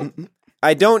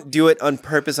 I don't do it on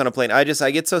purpose on a plane. I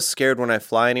get so scared when I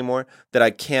fly anymore that I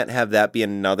can't have that be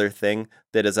another thing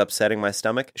that is upsetting my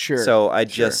stomach. Sure. So I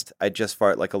just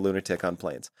fart like a lunatic on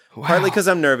planes. Partly because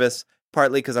I'm nervous.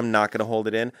 Partly because I'm not going to hold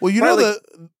it in. Well, you Partly- know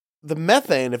the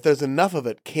methane, if there's enough of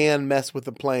it, can mess with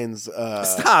the plane's.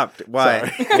 Stop.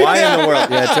 Why? Why in the world?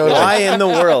 Yeah, totally. Why in the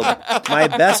world? My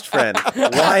best friend.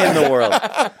 Why in the world?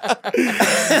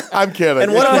 I'm kidding.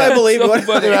 And what do I believe? So What,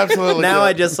 funny. You're absolutely now good.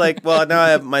 I just now I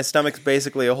have my stomach's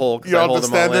basically a hole because You're I hold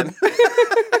them all in.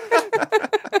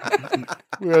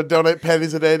 We're going to donate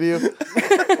pennies a day to you.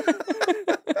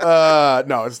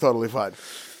 No, it's totally fine.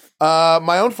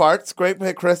 My own farts. Great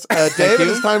pick, Chris. David,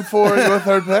 it's time for your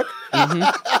third pick.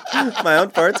 My own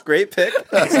farts, great pick.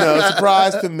 It's no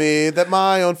surprise to me that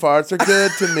my own farts are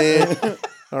good to me.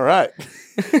 All right.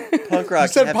 Punk rock. You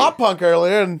said heavy. pop punk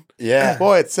earlier, and Yeah.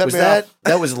 boy, it set Was me that? off.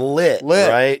 That was lit. Lit.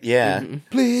 Right? Yeah.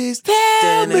 Please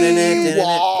tell me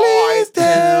why. Please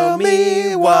tell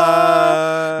me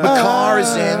why. My car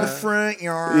is in the front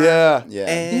yard. Yeah. Yeah.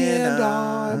 And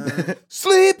I'm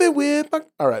sleeping with my.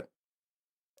 All right.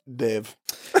 Dave.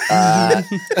 Uh,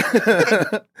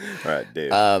 All right,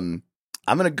 Dave.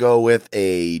 I'm going to go with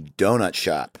a donut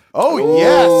shop. Oh, Ooh,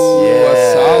 yes.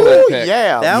 a solid Ooh, pick.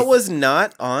 yeah. that was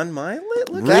not on my list.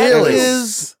 Look at That Really?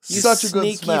 is You such a good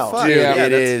sneaky smell. fuck. Dude, Yeah, it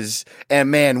that's- is.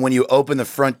 And man, when you open the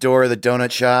front door of the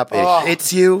donut shop, it Oh.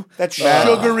 hits you. That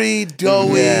sugary,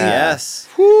 doughy. Yeah. Yes.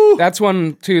 That's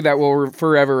one too that will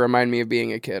forever remind me of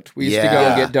being a kid. We used to go Yeah.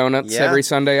 and get donuts Yeah. every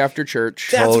Sunday after church.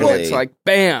 That's Totally. what- It's like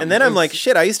bam. And then I'm like,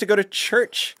 shit, I used to go to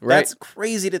church. Right. That's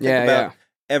crazy to think Yeah, about. yeah.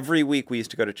 Every week we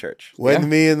used to go to church. When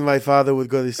me and my father would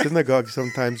go to synagogue,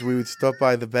 sometimes we would stop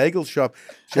by the bagel shop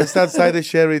just outside the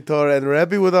Sherry Torah, and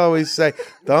Rebbe would always say,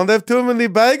 "Don't have too many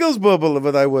bagels, Bubble."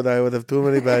 But I would have too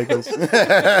many bagels.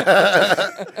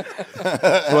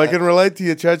 So I can relate to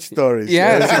your church stories.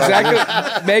 yeah, it's exactly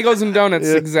bagels and donuts,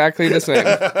 exactly the same.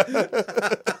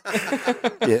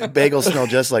 Yeah, bagels smell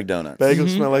just like donuts.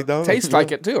 Bagels smell like donuts. Tastes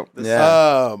like it too.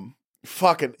 Yeah.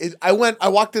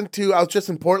 I was just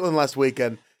in Portland last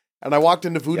weekend, and I walked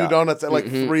into Voodoo Donuts at like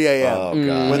 3 a.m. Oh,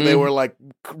 God. when they were like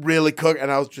really cooked,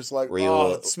 and I was just like,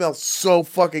 it smells so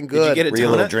fucking good. Did you get Were you a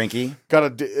little donut?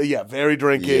 drinky? Very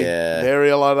drinky. Yeah. Very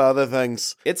a lot of other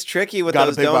things. It's tricky with Got a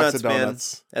those big box donuts, of man.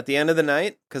 donuts. At the end of the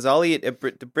night, because I'll eat at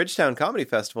the Bridgetown Comedy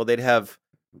Festival, they'd have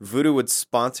Voodoo would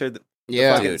sponsor the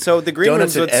Yeah. fucking, Dude. so the green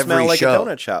Donuts rooms would at smell every like show. a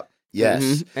donut shop. Yes.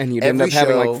 Mhm. And you'd Every end up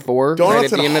having show- like 4 right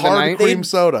Donuts at the and end a of the hard night. cream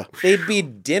soda. They'd be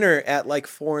dinner at like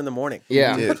 4 a.m.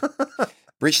 Yeah. Dude.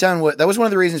 Bridgetown, that was one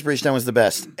of the reasons Bridgetown was the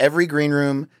best. Every green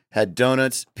room had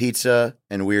donuts, pizza,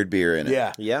 and weird beer in it.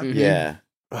 Yeah. Yeah. Mhm. Yeah.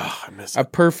 Oh, I miss A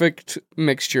it. perfect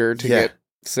mixture to Yeah. get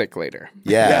sick later.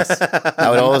 Yes.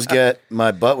 I would always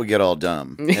my butt would get all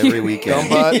dumb every weekend.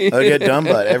 Dumb butt. I would get dumb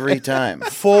butt every time.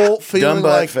 Full feeling Dumb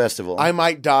butt like festival. I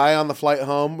might die on the flight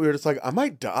home. We were just like, I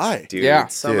might die. Dude, Yeah.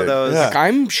 some Dude. of those. Yeah. Like,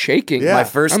 I'm shaking. Yeah. My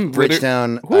first I'm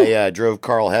Bridgetown, I drove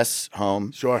Carl Hess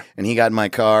home. Sure. And he got in my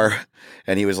car,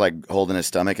 and he was like holding his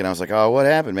stomach, and I was like, "Oh, what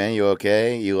happened, man? You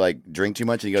okay? You like drink too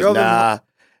much?" And he goes, Drove him "Nah."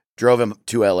 Drove him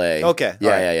to L.A. Okay, Yeah,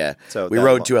 all right. yeah. So we that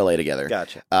rode long. to L.A. together.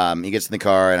 Gotcha. He gets in the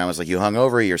car, and I was like, "You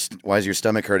hungover? Why is your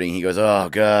stomach hurting?" He goes, "Oh,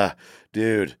 God,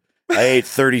 dude, I ate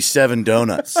 37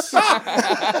 donuts."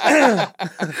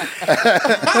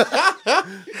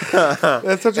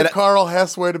 That's such a Carl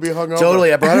Hess way to be hung over.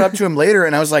 Totally. I brought it up to him later,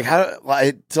 and I was like,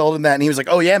 I told him that, and he was like,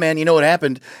 "Oh yeah, man. You know what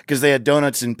happened? Because they had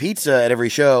donuts and pizza at every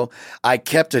show. I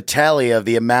kept a tally of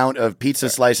the amount of pizza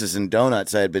slices and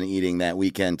donuts I had been eating that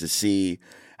weekend to see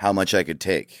how much I could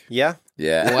take." Yeah.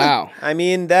 Yeah. Wow. I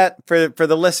mean, that for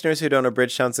the listeners who don't know,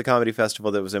 Bridgetown's the comedy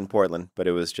festival that was in Portland, but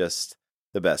it was just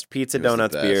the best. Pizza, It was the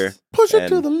donuts, best. beer, Push it and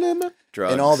to the limit.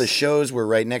 drugs. And all the shows were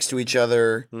right next to each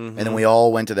other, Mhm. and then we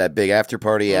all went to that big after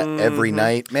party every Mhm.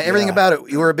 night. Man, everything Yeah. about it.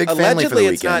 You were a big family for Allegedly,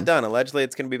 the it's not weekend. done. Allegedly,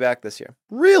 it's going to be back this year.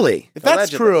 Really? If that's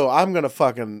Allegedly. true, I'm gonna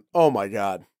fucking. Oh my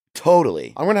god,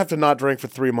 Totally. I'm gonna have to not drink for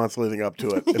 3 months leading up to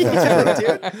it. If that's true.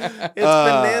 Dude, it's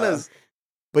bananas.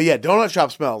 But yeah, donut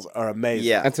shop smells are amazing.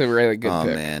 Yeah. That's a really good Oh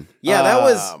pick. man. Yeah, that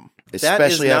was. Um,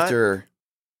 Especially not- after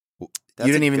that's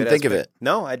you didn't a even good think of aspect. it.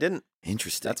 No, I didn't.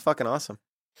 Interesting. That's fucking awesome.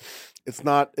 It's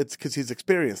not. It's because he's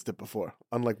experienced it before,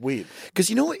 unlike weed. Because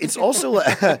you know what? It's also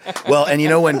well, and you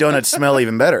know when donuts smell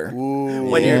even better. Ooh.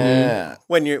 When you're- yeah.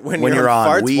 When you're on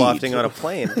farts weed. wafting on a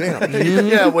plane,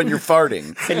 Yeah, when you're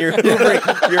farting. and you're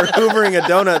hoovering a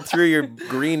donut through your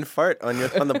green fart on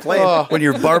the plane. Oh. When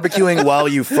you're barbecuing while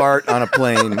you fart on a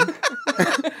plane.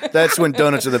 That's when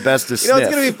donuts are the best to You sniff. know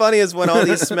what's gonna be funny is when all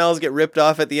these smells get ripped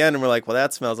off at the end, and we're like, "Well,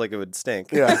 that smells like it would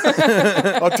stink."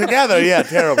 Yeah. Oh, together, yeah,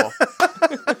 terrible.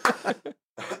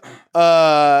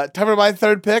 Time for my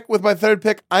third pick. With my third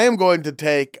pick, I am going to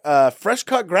take fresh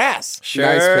cut grass. Sure,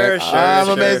 Nice pick. sure. I'm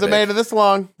sure. amazed I made it this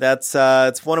long. That's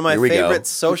it's one of my Here we go. favorite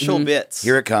social bits.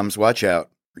 Here it comes. Watch out.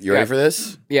 You ready Yeah. for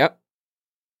this? Yep.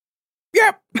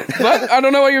 Yep. But I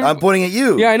don't know what you're. I'm pointing at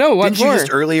you. Yeah, I know. What Didn't you for?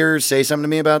 just earlier say something to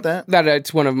me about that? That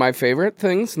it's one of my favorite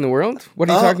things in the world. What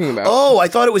are you talking about? Oh, I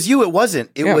thought it was you. It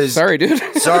wasn't. It yeah, was. sorry, dude.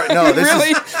 Sorry, no, You this is-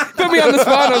 really put me on the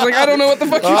spot. I was like, I don't know what the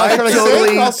fuck you're I talking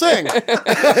should about. sing. I'll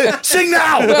sing. Sing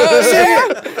now! Yeah, Sing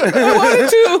it! I wanted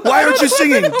to. Why aren't you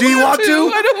singing? Do you want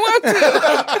to? I don't want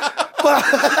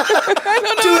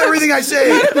to. Do everything I say.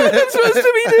 What am I supposed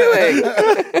to be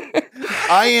doing?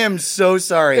 I am so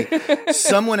sorry.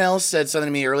 Someone else said something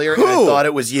to me earlier, and I Who? thought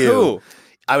it was you. Who?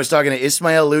 I was talking to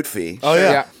Ismail Lutfi. Oh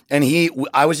yeah. Yeah. And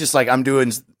I was just like, I'm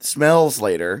doing smells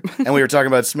later. And we were talking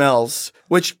about smells,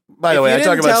 which, by the If way, you I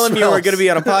didn't talk about tell him you were smells. going to be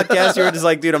on a podcast. You were just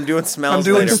like, dude, I'm doing smells. I'm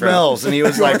doing later, bro." smells. And he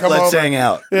was You wanna like, come let's over? hang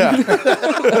out. Yeah.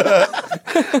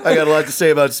 I got a lot to say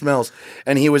about smells.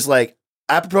 And he was like,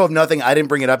 apropos of nothing, I didn't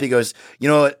bring it up. He goes, you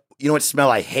know what smell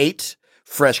I hate?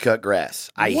 Fresh cut grass.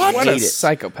 I What a hate it.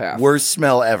 psychopath. Worst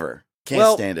smell ever. Can't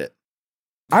Well, stand it.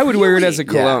 I would wear it as a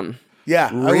Yeah. cologne. Yeah.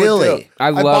 I would Really? too. I I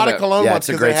love bought a it. cologne Yeah, once it's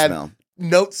a because great they had smell.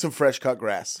 notes of fresh cut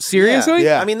grass. Seriously?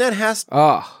 Yeah. I mean, that has.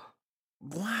 Oh.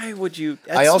 Why would you?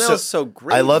 That I also- smells so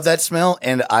great. I love that smell,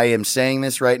 and I am saying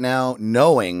this right now,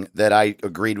 knowing that I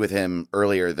agreed with him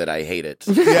earlier that I hate it.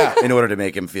 Yeah. In order to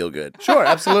make him feel good. Sure,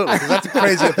 absolutely. Because that's a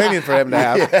crazy opinion for him to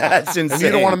have. Yeah, it's insane. And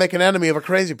you don't want to make an enemy of a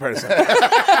crazy person.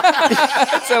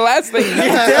 That's the last thing. You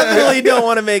definitely don't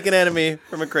want to make an enemy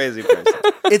from a crazy person.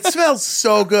 It smells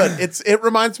so good. It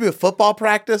reminds me of football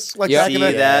practice, like Yeah. back in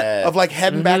See the, that? of like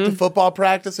heading back to football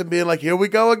practice and being like, "Here we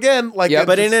go again." Like, Yeah, it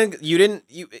But just-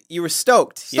 you were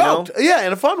stoked. You know, stoked. Yeah,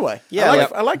 in a fun way. Yeah,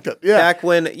 I liked it. Yeah, back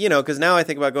when because now I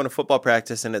think about going to football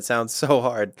practice and it sounds so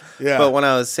hard. Yeah. But when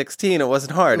I was 16, it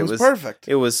wasn't hard. It was perfect.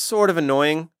 It was sort of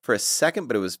annoying, for a second,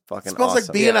 but it was fucking It smells awesome.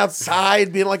 like being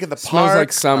outside, being like in the Smells park.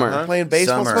 like summer. Playing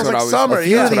baseball. Summer. Smells like That's what I was- summer. A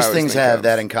few Yeah. of these what I was things thinking have of.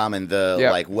 that in common. The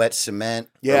Yeah. like wet cement,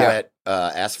 Yeah. wet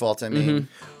asphalt. I mean,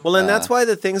 Well, and that's why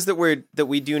the things that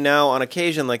we do now on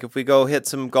occasion, like if we go hit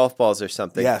some golf balls or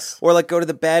something, Yes. or like go to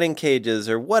the batting cages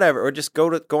or whatever, or just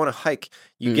go on a hike,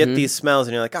 you get these smells,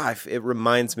 and you're like, it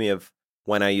reminds me of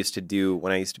when I used to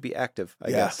be active. I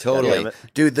Yeah, guess totally, Goddamn it.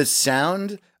 dude. The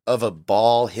sound of a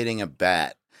ball hitting a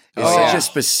bat is Oh, such yeah. a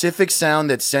specific sound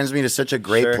that sends me to such a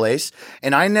great Sure. place.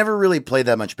 And I never really played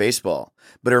that much baseball,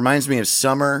 but it reminds me of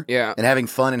summer Yeah. and having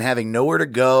fun and having nowhere to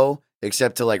go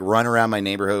except to like run around my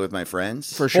neighborhood with my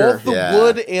friends. For sure. Both the Yeah.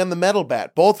 wood and the metal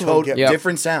bat. Both of them get Yep.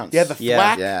 Different sounds. Yeah, the Yeah.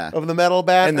 thwack Yeah. of the metal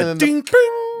bat And the then ding,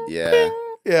 ping, Yeah. ping.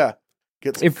 Yeah.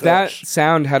 Gets If that crushed.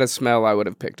 sound had a smell, I would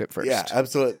have picked it first. Yeah,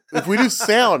 absolutely. If we do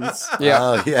sounds, Yeah.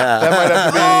 Oh yeah. that might have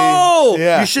to be. Oh!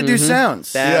 Yeah. You should do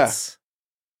sounds. That's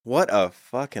what a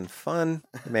fucking fun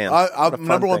man. I'll, What a fun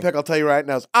number one thing. pick, I'll tell you right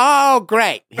now, is, oh,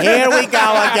 great. Here we go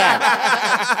again.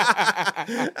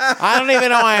 I don't even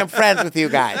know I am friends with you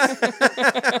guys.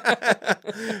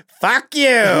 Fuck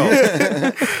you.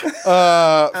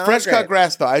 Fresh great. cut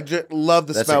grass, though. I love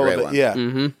the That's a smell great of it. one. Yeah.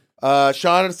 Mm-hmm.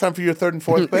 Sean, it's time for your third and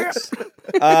fourth picks.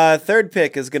 Third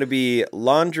pick is going to be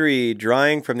laundry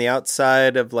drying from the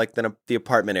outside of like the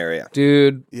apartment area.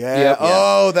 Dude. Yeah. Yep.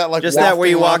 Oh, that like Just that where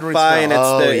you wafting walk laundry by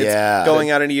smell. and Oh, it's yeah. going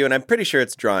out into you, and I'm pretty sure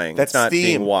it's drying. That's it's not steam.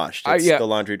 being washed. It's yeah. the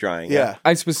laundry drying. Yeah.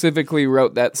 I specifically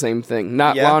wrote that same thing.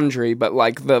 Not Yeah. laundry, but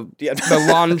like the Yeah. the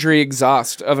laundry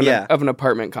exhaust of an Yeah. of an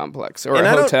apartment complex or And a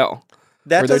I don't- hotel.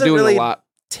 That where they're doesn't doing really a lot.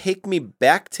 take me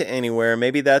back to anywhere.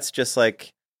 Maybe that's just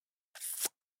like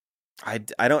I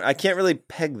can't really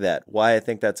peg that. Why I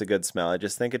think that's a good smell. I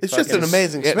just think It's just an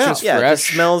amazing It's smell. just yeah. It just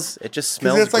fresh. smells. It just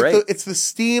smells It's like great. it's the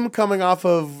steam coming off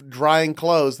of drying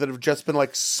clothes that have just been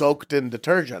like soaked in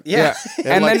detergent. yeah. And,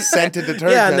 And like then- scented detergent.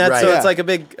 Yeah, and that's Right. so yeah. it's like a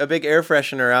big air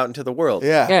freshener out into the world.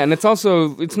 yeah. Yeah, and it's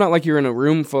also it's not like you're in a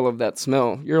room full of that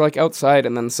smell. You're like outside,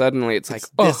 and then suddenly it's like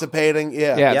oh, Dissipating.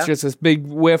 Yeah. yeah, Yeah. it's just this big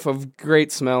whiff of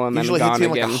great smell, and Usually then hits gone you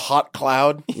in like again. a hot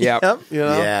cloud. Yeah, Yep. You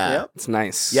know? Yeah. Yep. it's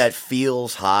nice. Yeah, it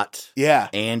feels hot Yeah.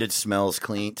 and it smells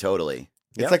clean. Totally.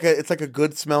 It's Yep. like a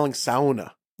good smelling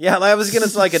sauna. Yeah, I was gonna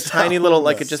say like a tiny little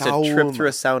like just a trip Sauna. through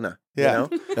a sauna. Yeah. You know?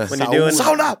 When Sauna. you're doing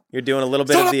Sauna. you're doing a little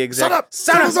bit of the exact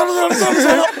Sauna.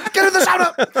 Get in the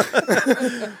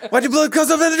sauna. Why'd you blow the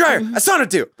clothes over in the dryer? I sauna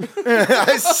too.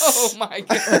 Oh my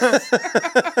god.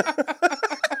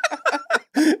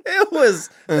 It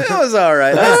was all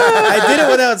right. I did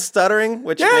it without stuttering,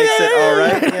 which makes it all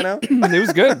right, you know? It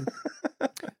was good.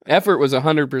 Effort was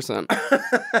 100%.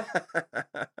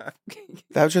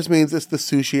 That just means it's the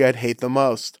sushi I'd hate the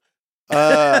most.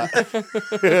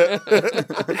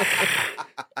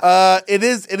 It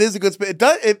is a good space.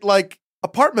 It like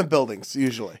apartment buildings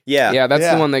usually. Yeah. Yeah, that's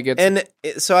Yeah. the one that gets. And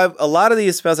so a lot of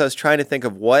these smells, I was trying to think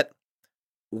of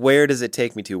where does it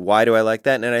take me to? Why do I like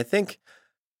that? And I think,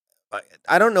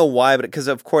 I don't know why, but because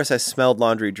of course I smelled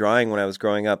laundry drying when I was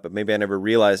growing up, but maybe I never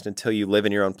realized until you live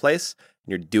in your own place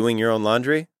and you're doing your own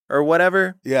laundry or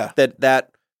whatever, Yeah.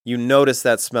 that you notice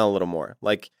that smell a little more.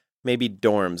 Like maybe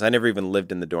dorms. I never even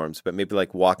lived in the dorms, but maybe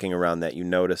like walking around that, you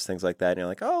notice things like that, and you're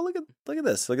like, oh, look at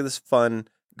this fun,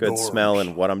 good smell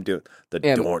and what I'm doing. The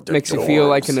makes you feel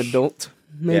like an dorms. adult,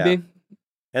 maybe.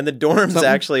 And the dorms Something.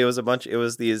 actually, it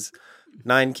was these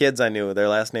 9 kids I knew. Their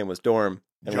last name was Dorm.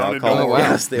 And we all Johnny called Dorm. it, Oh, wow.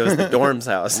 yes, it was the Dorm's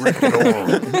house.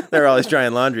 they were always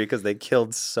drying laundry because they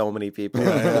killed so many people.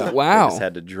 They Wow. just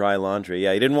had to dry laundry.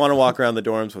 Yeah, you didn't want to walk around the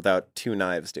dorms without 2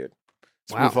 knives, dude.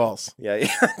 Screw Falls. Yeah,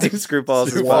 Dude, screw balls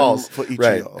is Screw fun. Falls. For each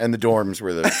Right. of you. And the dorms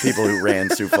were the people who ran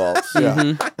Sioux Falls.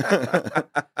 Yeah.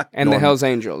 And the Hells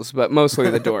Angels, but mostly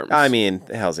the dorms. I mean,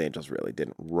 the Hells Angels really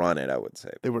didn't run it, I would say.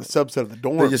 They were a subset of the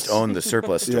dorms. They just owned the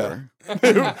surplus store.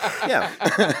 Yeah.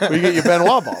 Where you get your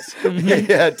Benoit balls.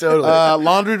 Yeah, totally.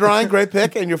 Laundry drying, great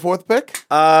pick. And your fourth pick?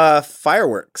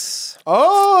 Fireworks.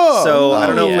 Oh. So I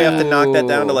don't know if we have to knock that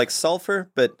down to Ooh. like sulfur,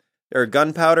 or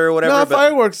gunpowder or whatever. no, but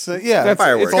fireworks. Yeah. That's-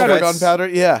 fireworks. it's got a- gunpowder.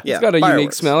 Yeah. yeah, it's got a unique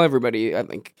fireworks. smell. Everybody, I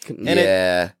think. Can, And it-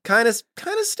 yeah. Kind of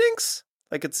stinks.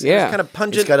 Like it's Yeah. kind of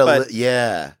pungent, It's got a but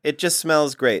yeah. it just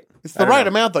smells great. It's I the don't right know.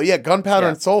 amount, though. Yeah, gunpowder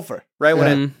Yeah. and sulfur. Right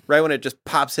when Mhm. it just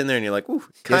pops in there, and you're like, ooh,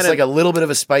 It's kind like of a little bit of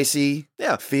a spicy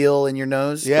Yeah. feel in your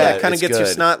nose. Yeah, but kind of it's gets your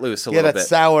good. snot loose a Yeah, little that bit.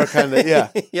 sour kind of. Yeah.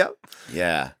 Yep.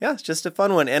 Yeah. Yeah, it's just a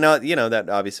fun one, and that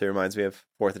obviously reminds me of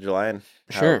 4th of July and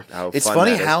Sure. how It's fun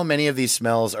funny that is. how many of these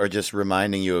smells are just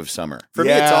reminding you of summer. For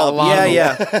me it's Yeah, all a lot of them.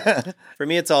 yeah. For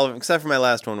me it's all of them, except for my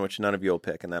last one, which none of you will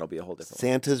pick, and that'll be a whole different one.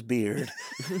 Santa's beard.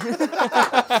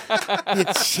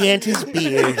 It's Santa's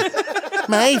beard.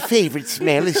 My favorite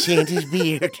smell is Santa's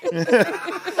beard.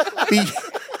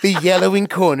 The yellowing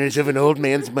corners of an old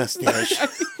man's mustache.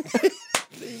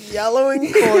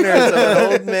 Yellowing corners of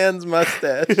an old man's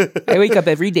mustache. I wake up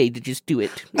every day to just do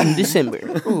it in December.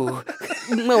 Oh,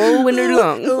 all winter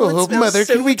long. Oh, Mother,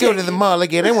 can we go to the mall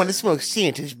again? I want to smoke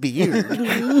Santa's beard.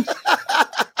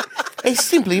 I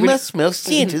simply must smell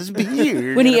Santa's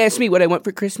beard. When he asks me what I want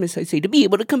for Christmas, I say to be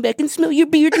able to come back and smell your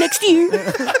beard next year.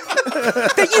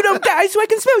 That you don't die so I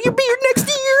can smell your beard next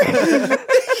year.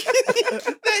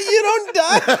 That you don't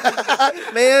die.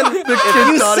 Man, if you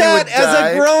thought he sat would as die.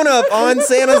 a grown-up on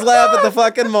Santa's lap at the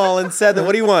fucking mall and said that,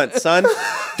 what do you want, son?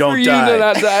 Don't For you die. to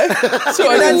not die. So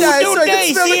I Not can, die, Don't so I can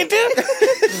die, smell it Santa.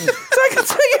 so I can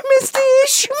smell your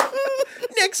mustache.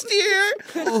 next year.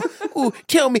 Ooh,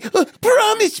 tell me,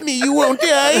 promise me you won't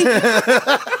die.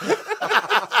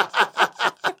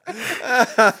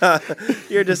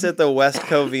 You're just at the West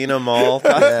Covina Mall.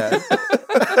 Fuck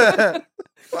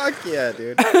yeah,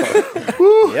 dude.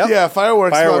 Yep. Yeah,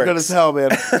 fireworks smell Fireworks. good as hell, man.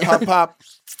 Pop, pop.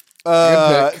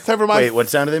 Good pick. It's time for my Wait, what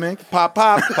sound do they make? pop,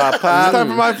 pop, pop, pop. It's time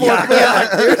for my fourth pick.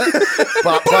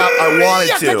 Pop, pop. I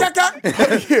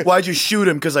wanted to. Why'd you shoot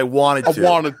him? Because I wanted I to.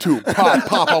 wanted to. Pop,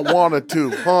 pop, I wanted to.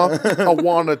 Huh? I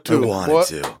wanted to. I wanted What?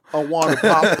 to. I wanted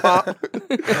pop, pop.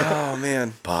 Oh,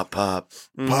 man. Pop, pop.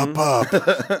 Pop, pop.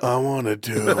 I wanted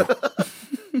to.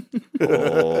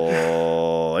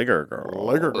 Oh, Laker girl.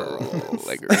 Laker girl.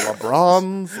 Laker.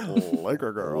 LeBron's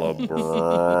Laker girl.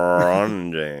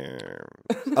 LeBron James.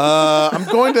 I'm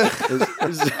going to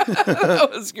That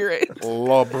was great.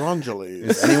 LeBrongeles.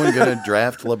 Is anyone going to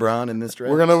draft LeBron in this draft?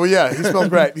 We're gonna, yeah, he smells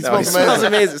great. He No, he smells smells amazing.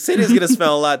 amazing. City's going to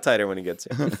smell a lot tighter when he gets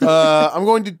here. I'm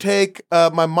going to take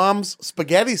my mom's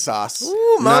spaghetti sauce.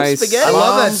 Ooh, Mom's Nice. spaghetti. I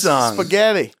love that Mom's song.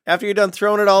 Spaghetti. After you're done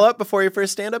throwing it all up before your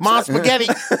first stand-up Mom's set? spaghetti.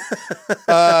 Sue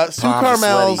Mom's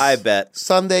Carmel's I bet.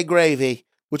 Sunday gravy,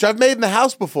 which I've made in the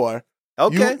house before.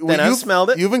 Okay, then I've smelled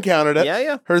it. You've encountered it. Yeah,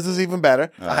 yeah. Hers is even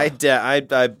better. I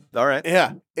all right.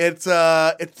 Yeah, it's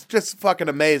just fucking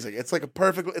amazing. It's like a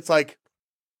perfect. It's like,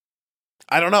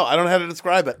 I don't know. I don't know how to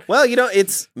describe it. Well,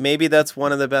 it's maybe that's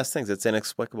one of the best things. It's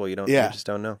inexplicable. You just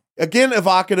don't know. Again,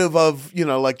 evocative of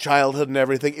like childhood and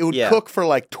everything. It would Yeah. cook for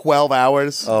like 12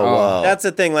 hours. Oh, wow. That's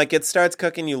the thing. Like it starts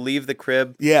cooking, you leave the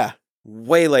crib. Yeah,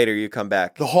 Way later, you come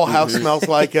back. the whole house smells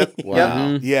like it. Wow.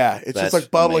 Mhm. Yeah, it's That's just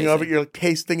like bubbling over. amazing. You're like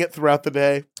tasting it throughout the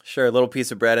day. Sure, a little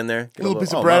piece of bread in there. Get A little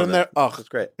piece of oh, bread love in it. there. Oh, It's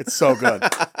great. it's so good.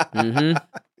 Mm-hmm.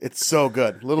 It's so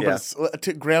good. A little Yeah. bit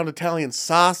of ground Italian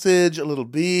sausage, a little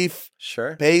beef,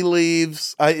 Sure. bay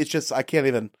leaves. It's just I can't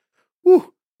even.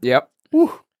 Woo, Yep.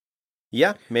 woo.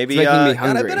 Yeah, maybe. It's making me God, I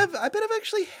hungry. bet I've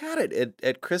actually had it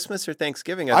at Christmas or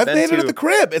Thanksgiving. I've been made to, it at the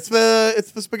crib. It's the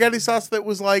spaghetti sauce that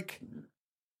was like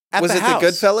at Was the it house. the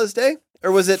Goodfellas day,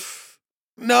 or was it?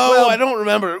 No, Well, I don't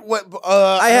remember. What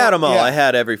I had them all. yeah. I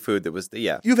had every food that was the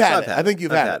You've had I've it. I think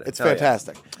you've I've had it. It's Hell yeah.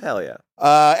 fantastic. Hell yeah.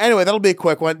 Anyway, that'll be a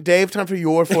quick one. Dave, time for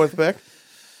your fourth pick.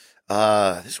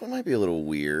 This one might be a little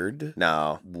weird.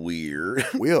 No. Weird.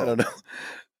 Wheel. I don't know.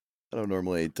 I don't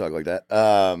normally talk like that.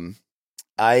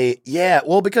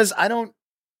 Well, because I don't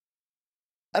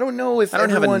know if I don't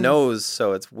have a everyone- nose,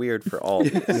 so it's weird for all.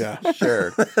 of us. Yeah.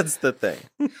 Sure. That's the thing.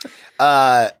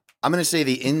 I'm gonna say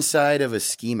the inside of a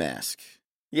ski mask.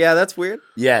 Yeah, that's weird.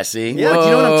 Yeah, see? Yeah. Like,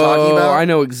 you know what I'm talking Whoa, about? I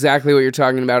know exactly what you're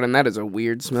talking about, and that is a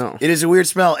weird smell. It is a weird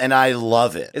smell, and I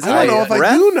love it. Is I don't know if I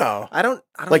breath? do know. I don't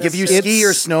Like if you necessarily- ski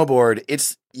or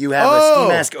snowboard, you have a Oh. ski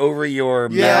mask over your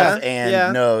Yeah, mouth and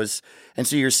yeah. nose, and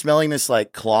so you're smelling this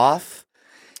like cloth,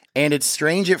 and it's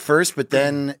strange at first, but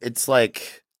then it's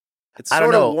like It's I don't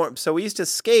sort of know. warm. So we used to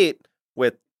skate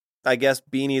with, I guess,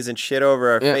 beanies and shit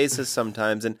over our Yeah. faces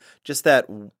sometimes, and just that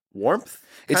warmth.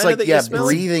 it's kinda like that you yeah, smell.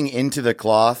 breathing into the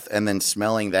cloth and then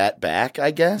smelling that back.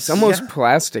 I guess It's almost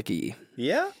plasticky.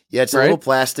 Yeah. yeah, it's a right? little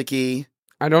plasticky.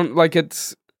 I don't like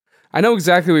it's. I know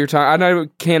exactly what you're talking.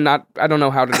 I don't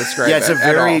know how to describe it. Yeah, it's a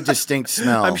at very all. distinct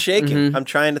smell. I'm shaking. Mhm. I'm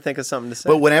trying to think of something to say.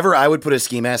 But whenever I would put a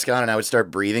ski mask on and I would start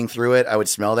breathing through it, I would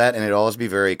smell that, and it'd always be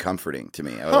very comforting to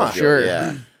me. I would always go, Sure.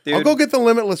 yeah. Dude, I'll go get the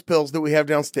Limitless pills that we have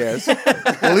downstairs.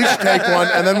 We'll each take one,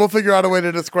 and then we'll figure out a way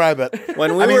to describe it.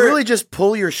 when we I mean, were really, just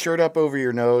pull your shirt up over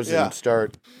your nose Yeah. and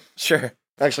start. sure.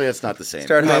 Actually, that's not the same.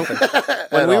 Start huffing.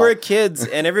 When At we all. were kids,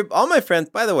 and all my friends,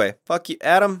 by the way, fuck you,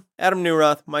 Adam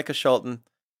Newroth, Micah Schulten.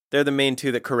 They're the main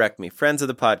two that correct me. Friends of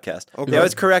the podcast. Okay. They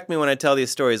always correct me when I tell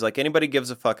these stories. Like anybody gives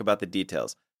a fuck about the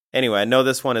details. Anyway, I know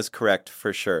this one is correct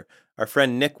for sure. Our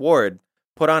friend Nick Ward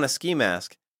put on a ski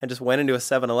mask and just went into a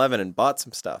 7-Eleven and bought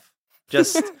some stuff.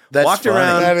 Just That's walked funny.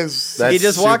 around. That is That's he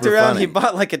just walked super around. funny. He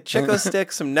bought like a Chico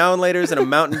stick, some Now and Laters, and a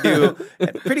Mountain Dew,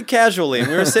 and pretty casually. And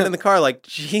we were sitting in the car like,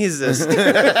 Jesus. And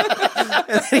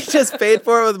then he just paid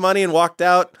for it with money and walked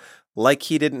out like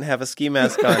he didn't have a ski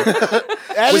mask on.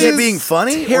 Was it being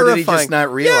funny, or did he just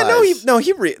not realize? Yeah,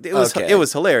 it was Okay. it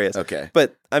was hilarious. Okay.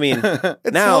 But I mean,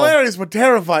 It's now, hilarious, but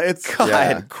terrifying. It's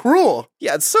Yeah. cruel.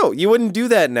 yeah, it's so you wouldn't do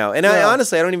that now. And I No.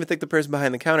 honestly, I don't even think the person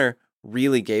behind the counter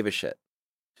really gave a shit.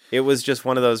 It was just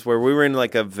one of those where we were in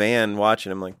like a van watching.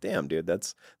 I'm like, damn, dude,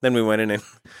 that's. Then we went in and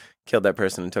killed that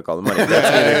person and took all the money.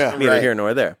 That's neither Right. here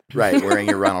nor there. Right, wearing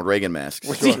your Ronald Reagan mask.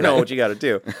 You know what you got to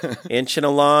do. Inching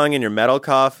along in your metal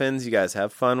coffins. You guys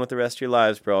have fun with the rest of your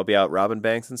lives, bro. I'll be out robbing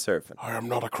banks and surfing. I am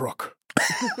not a crook.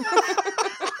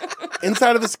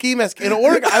 Inside of a ski mask. In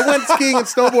Oregon, I went skiing and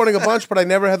snowboarding a bunch, but I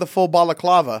never had the full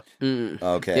balaclava.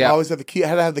 Okay. I Yeah. always had had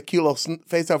to have the cute little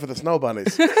face out for the snow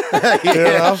bunnies.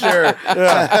 Yeah, sure.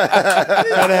 Yeah.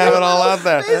 Had to have it all out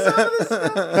there.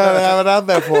 Had to have it out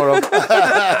there for them.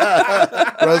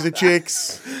 Rosy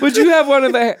cheeks. Would you have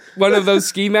one of those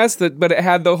ski masks but it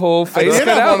had the whole I face did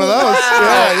cut have out? one of those.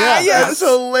 Yeah, yeah. That's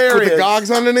hilarious. With the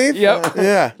gogs underneath? Yep.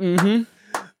 Yeah. Mm-hmm.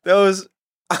 Those.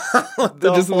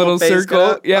 Just a little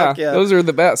circle. Yeah, those are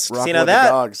the best. Rock See, now with the that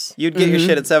dogs. you'd get your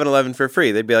shit at 7-Eleven for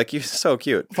free. They'd be like, "You're so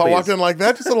cute." If I walked in like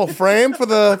that, just a little frame for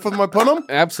my punum.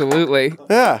 Absolutely.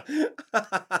 Yeah.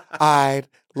 I'd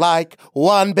like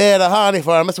one bit of honey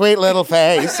for my sweet little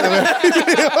face. And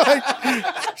then,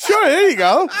 like, sure, here you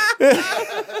go.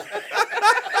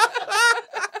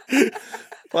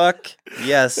 Fuck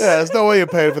yes. Yeah, there's no way you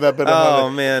paid for that bit of Oh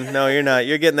honey. man, no, you're not.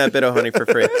 You're getting that bit of honey for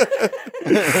free.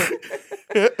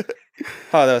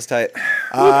 Oh, that was tight.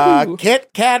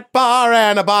 Kit Kat bar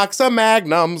and a box of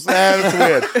Magnums. That's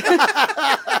weird.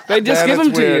 They just Man, give them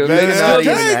it's to weird. you. They They just still Not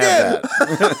Take even get- have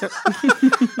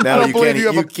that. I No, don't you believe can't. you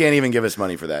have You a- can't even give us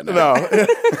money for that. Now.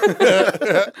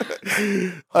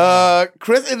 No.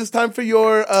 Chris, it is time for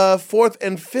your fourth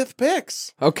and fifth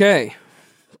picks. Okay,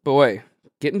 boy,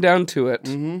 getting down to it.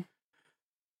 Mm-hmm.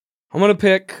 I'm gonna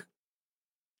pick.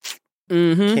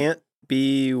 Mm-hmm. Can't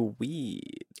be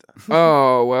weed.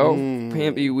 Oh well, Mm.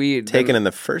 can't be weed. Taken in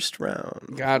the first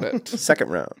round. Got it. Second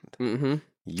round. Mm-hmm.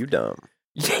 You dumb.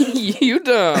 You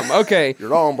dumb. Okay,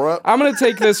 You're on, bro. I'm gonna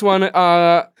take this one.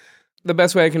 The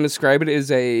best way I can describe it is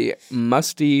a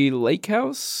musty lake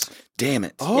house. Damn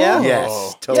it. Oh. Yeah.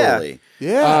 Yes, totally.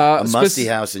 Yeah. A musty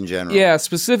house in general. Yeah,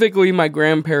 specifically my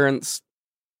grandparents'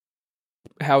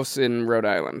 house in Rhode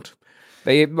Island.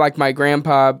 They my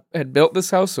grandpa had built this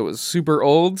house, so it was super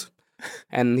old,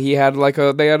 and he had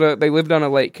they lived on a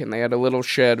lake, and they had a little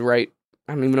shed right.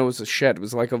 I don't even know it was a shed. It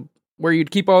was like where you'd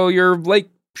keep all your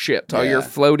lake shit, all your Yeah.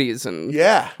 floaties and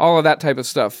Yeah. all of that type of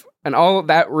stuff. And all of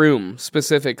that room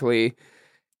specifically,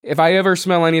 if I ever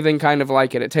smell anything kind of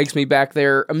like it, it takes me back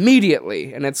there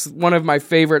immediately. And it's one of my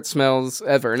favorite smells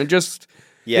ever. And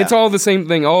it's all the same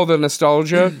thing, all the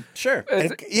nostalgia. Sure.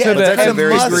 And- To yeah, the it's That's a nth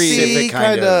very degree. specific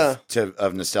kind kinda-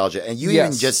 of nostalgia. And you Yes.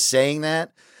 even just saying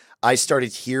that, I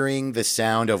started hearing the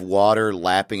sound of water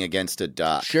lapping against a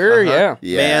dock. Sure, Uh-huh. yeah.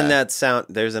 Yeah. Man, that sound.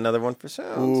 There's another one for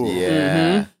sounds. Ooh.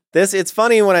 Yeah. It's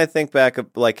funny when I think back of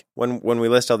like when we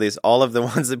list all these, all of the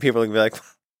ones that people can be like,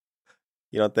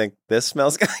 you don't think this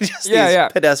smells good? Just Yeah, these yeah.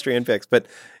 pedestrian picks. But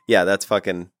yeah, that's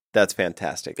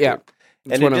fantastic. Yeah. dude.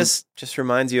 It's And one it of- just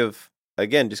reminds you of,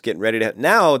 again, just getting ready to,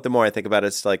 now the more I think about it,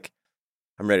 it's like,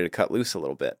 I'm ready to cut loose a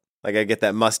little bit. Like I get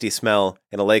that musty smell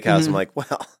in a lake house. Mhm. I'm like,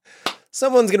 well,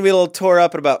 someone's going to be a little tore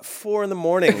up at about 4 a.m.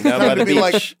 down by Time the to be beach.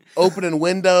 like opening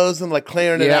windows and like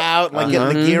clearing it Yep. out, and, like getting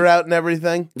Uh-huh. the gear out and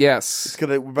everything. It's Yes.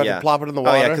 we're about Yeah. to plop it in the Oh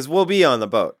water. yeah, because we'll be on the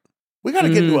boat. we got to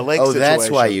get into a lake Oh, situation. that's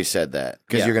why you said that.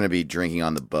 Because Yeah. you're going to be drinking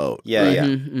on the boat. Yeah, yeah.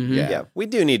 Mhm, mhm. Yeah. Yeah, we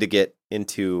do need to get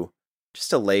into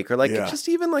just a lake or like Yeah. just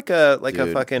even like a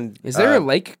Dude. fucking. Is there a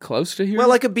lake close to here? Well,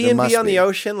 like a B&B must on the be.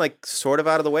 ocean, like sort of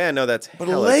out of the way. I know that's But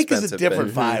a hella lake is a expensive,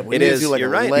 different but vibe. We It need to is. do, like, You're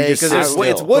a right lake because it's still.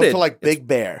 wooded. Go to like It's- Big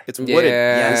Bear. It's wooded.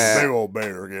 Yeah. Yes. Big old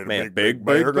bear. Get a Man, big big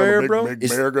bear. Got a bear, big, bro? Big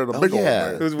Is- bear. Got a oh, big old yeah.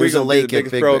 bear. Who's There's a gonna be lake the at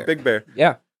biggest Big bro Bear. at Big Bear?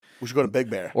 Yeah. We should go to Big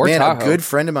Bear. Or Man, Tahoe. a good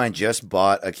friend of mine just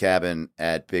bought a cabin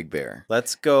at Big Bear.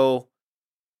 Let's go.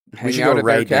 Hang we should out go at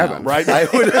right their now. cabin. Right? I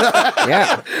would.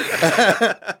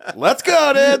 Yeah. Let's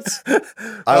go, dudes.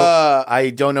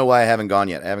 I don't know why I haven't gone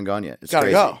yet. I haven't gone yet. It's Gotta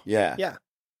crazy. go. Yeah. Yeah.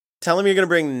 Tell him you're going to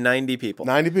bring 90 people.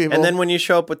 90 people. And then when you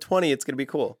show up with 20, it's going to be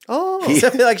cool. oh, So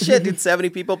be like, shit, dude,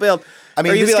 70 people bailed. I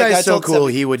mean, Or you'd this be like, guy's I so told cool.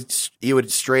 70 He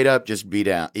would straight up just be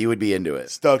down. He would be into it.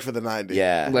 stoked for the 90.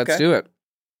 Yeah. Let's Okay. do it.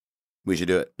 We should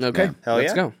do it. Okay. Yeah. Hell Let's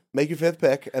yeah. go. Make your fifth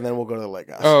pick, and then we'll go to the lake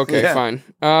house. Oh, okay, Yeah. fine.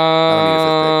 I don't need a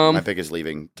fifth pick. My pick is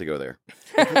leaving to go there.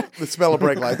 The smell of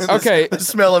brake lights. Okay, The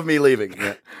smell of me leaving.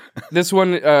 Yeah. this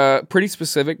one pretty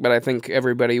specific, but I think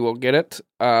everybody will get it.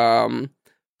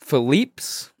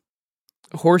 Philippe's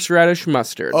horseradish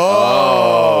mustard.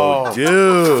 Oh,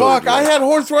 dude. fuck! I had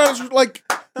horseradish like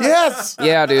Yes.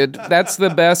 Yeah, dude, that's the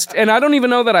best. And I don't even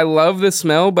know that I love the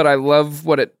smell, but I love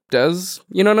what it does.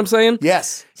 You know what I'm saying?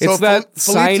 Yes. It's that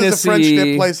Philippe's is a French sinusy-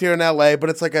 dip place here in LA, but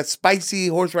it's like a spicy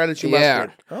horseradish Yeah.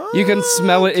 mustard. You can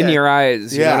smell it in okay. your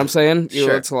eyes. You know Yeah. what I'm saying?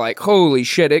 Sure. It's like, holy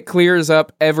shit, it clears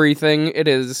up everything. It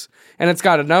is. And it's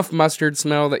got enough mustard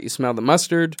smell that you smell the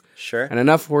mustard, Sure. and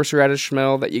enough horseradish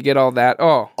smell that you get all that.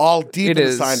 Oh, All deep It in the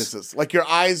is. sinuses. Like your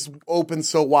eyes open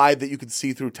so wide that you can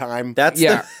see through time. That's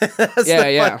Yeah. that's Yeah,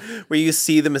 the yeah. one where you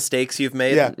see the mistakes you've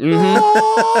made. Yeah.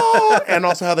 Mm-hmm. And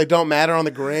also how they don't matter on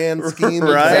the grand scheme. of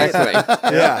Right. things.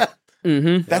 exactly. Yeah.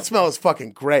 Mm-hmm. That smell is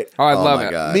fucking great. Oh, I Oh love my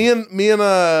it. God. Me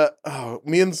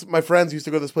and my friends used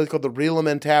to go to this place called the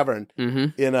Reelman Tavern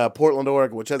in Portland,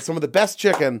 Oregon, which has some of the best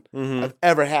chicken I've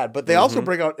ever had. But they also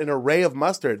bring out an array of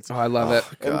mustards. Oh, I love it.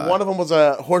 And one of them was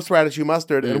a horseradishy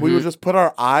mustard, and we would just put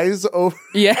our eyes over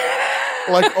Yeah.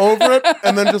 over it,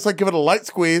 and then just like give it a light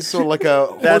squeeze, so like a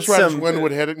That's horseradish some- wind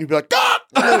would hit it, and you'd be like, God!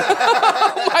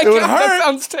 My It would God, hurt. That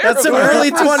sounds terrible. That's some early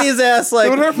 20s ass like It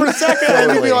would hurt for a second,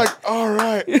 and you'd be Totally. like, all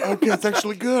right, okay, it's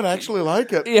actually good. I actually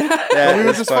like it. Yeah. that And we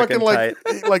would is just fucking tight.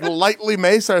 like lightly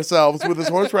mace ourselves with this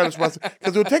horseradish mustard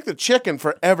because it would take the chicken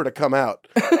forever to come out.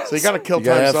 So you got to kill You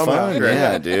gotta time have somehow. fun.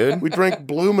 Yeah, dude. We drink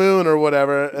Blue Moon or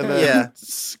whatever, and then Yeah.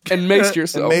 And mace and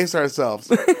yourself. mace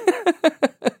ourselves.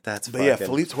 That's But yeah, fucking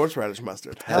Philippe's horseradish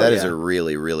mustard. That is yeah. a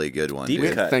really, really good one. deep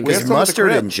dude. cut. Thank We you. have Because some at the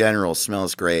mustard crib. in general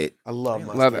smells great. I love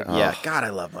mustard. Love it. Yeah, Oh. God, I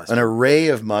love mustard. An array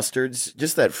of mustards,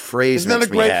 just that phrase Isn't that makes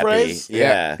a great me happy. phrase?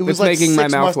 Yeah. It was It's like making my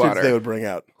 6 mouth mustards water. they would bring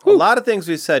out. A lot of things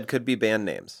we said could be band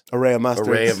names. Array of mustards.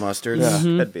 Array of mustards. Yeah.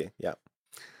 Mhm. Could be. Yeah.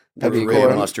 That'd be Array cool.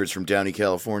 of mustards from Downey,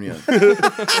 California.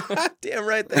 Damn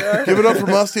right they are. Give it up for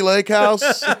Musty Lake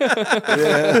House. Yeah.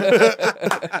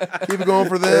 Keep it going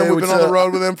for them. Hey, We've been what's on the up?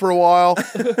 road with them for a while.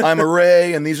 I'm a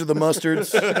Ray, and these are the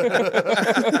mustards.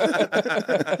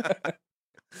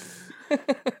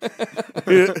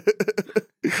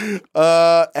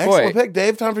 Excellent Boy. pick,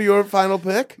 Dave. Time for your final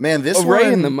pick. Man, this Array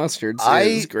one, in the mustards I-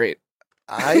 is great.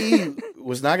 I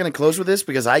was not going to close with this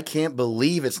because I can't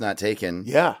believe it's not taken.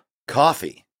 Yeah.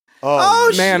 Coffee.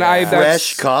 Oh, Man, shit.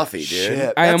 Fresh coffee, dude.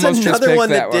 Shit. I That's almost just another picked one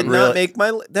that that did one. not Really? make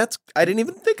my. That's I didn't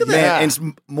even think of that. Man, Yeah.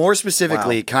 and more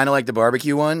specifically, kind of like the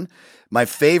barbecue one, my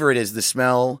favorite is the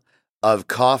smell of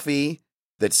coffee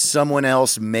that someone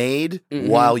else made Mhm.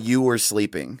 while you were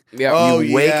sleeping. Yeah. Oh,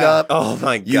 you wake yeah. up, Oh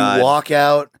my you god. walk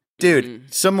out. Dude,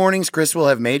 Mhm. some mornings Chris will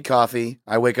have made coffee.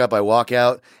 I wake up, I walk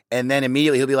out, and then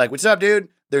immediately he'll be like, "What's up, dude?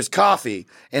 There's coffee."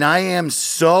 And I am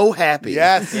so happy.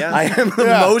 Yes. Yeah. I am the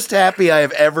Yeah. most happy I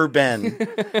have ever been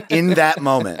in that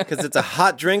moment. Because it's a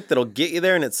hot drink that'll get you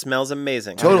there and it smells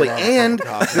amazing. Totally. And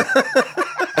wow,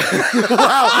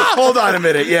 hold on a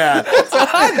minute. Yeah.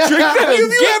 Hot drink that'll Have you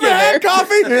get you ever there. had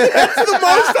coffee? That's the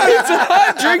most It's a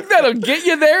hot drink that'll get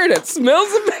you there, and it smells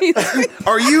amazing.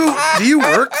 Do you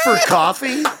work for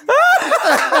coffee?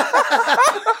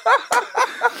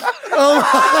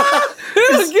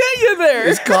 It'll get you there.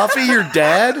 Is coffee your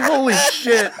dad? Holy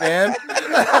shit, man.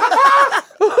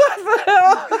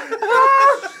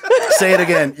 Say it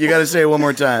again. You got to say it one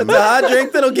more time. It's a hot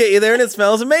drink that'll get you there and it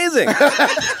smells amazing. I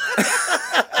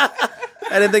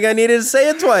didn't think I needed to say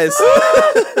it twice.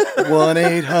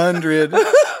 1-800.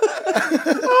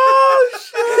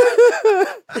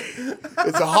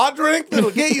 It's a hot drink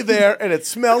that'll get you there, and it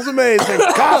smells amazing.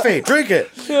 Coffee. Drink it.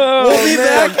 We'll be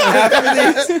back after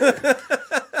these.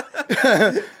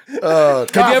 Coffee.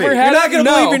 Have you ever had You're not it? gonna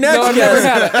No, believe your next no, I've guess.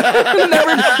 never had it.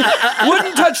 Never.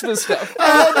 Wouldn't touch this stuff.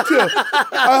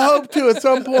 I hope to at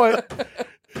some point.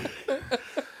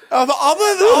 All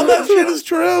that shit is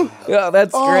true. Yeah,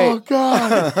 that's Oh, great.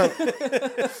 God.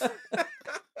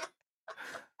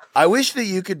 I wish that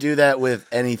you could do that with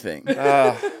anything.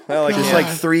 Well, like, Just like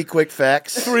 3 quick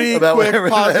facts. Three about quick whatever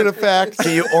positive facts.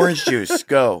 Can you orange juice?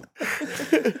 Go.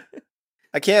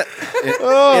 I can't.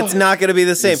 Oh. It's not going to be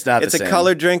the same. It's not the It's a same.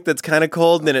 colored drink that's kind of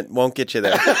cold and it won't get you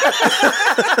there.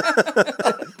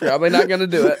 Probably not gonna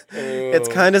do it. It's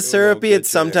kind of syrupy. It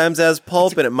sometimes has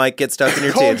pulp and it might get stuck in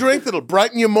your Cold teeth. drink that'll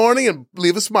brighten your morning and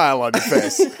leave a smile on your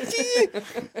face.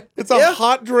 It's a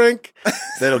hot drink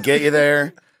That'll get you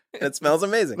there. It smells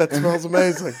amazing. that smells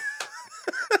amazing.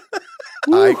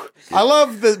 I, I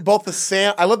love both the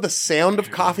sound. I love the sound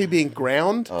of coffee being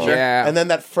ground, Yeah. and then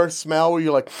that first smell where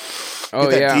you're like, Oh,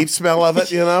 get that yeah. deep smell of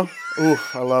it. You know, Ooh,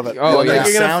 I love it. Oh, Well, yeah. the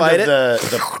You're gonna sound fight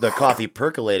of the coffee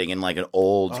percolating in like an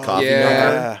old coffee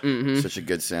Yeah. maker. Mhm. Such a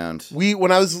good sound.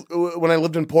 When I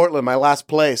lived in Portland, my last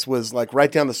place was like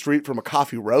right down the street from a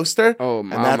coffee roaster. Oh,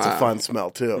 and that's a mama. fun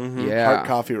smell too. Yeah. Hard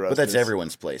coffee roasters. But that's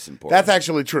everyone's place in Portland. That's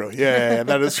actually true. Yeah,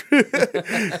 that is true.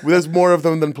 There's more of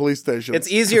them than police stations.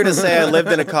 It's easier to say I lived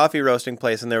in a coffee roasting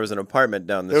place and there was an apartment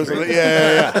down the There was street.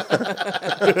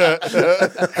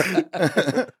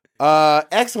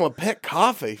 excellent pick,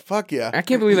 coffee. Fuck yeah. I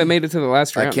can't believe I made it to the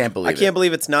last I round. can't believe I can't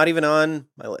believe it's not even on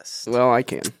my list. Well, I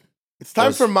can. It's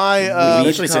time for my.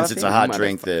 Especially since coffee? it's a hot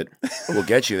drink that will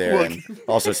get you there and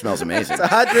also smells amazing. It's a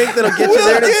hot drink that'll get you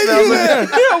there and it smells like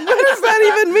Yeah, what does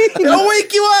that even mean? It'll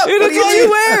wake you up. It'll get you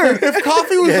where? If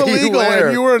coffee was Yeah, you illegal wear.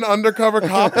 and you were an undercover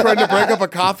cop trying to break up a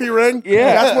coffee ring,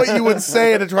 Yeah. that's what you would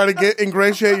say to try to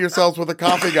ingratiate yourselves with the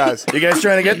coffee guys. You guys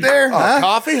trying to get there? Oh, Huh?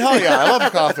 coffee? Hell yeah, I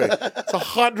love coffee. It's a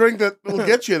hot drink that will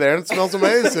get you there and it smells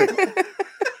amazing.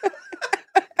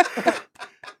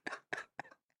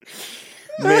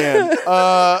 Man.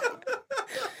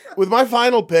 With my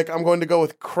final pick, I'm going to go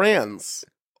with crayons.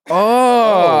 Oh,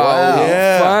 wow.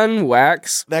 Yeah. Fun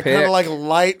wax. That pick. kind of like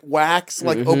light wax,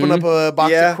 like open up a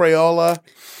box Yeah. of Crayola.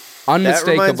 That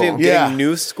Unmistakable. reminds me of Yeah. getting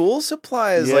new school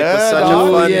supplies. Like Yeah, was such dog.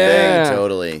 a fun yeah. thing.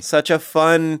 Totally. Such a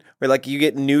fun where like you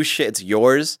get new shit. It's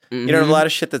yours. You don't have a lot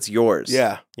of shit that's yours.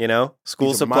 Yeah. You know, school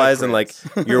These are my supplies and like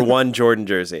crayons. your one Jordan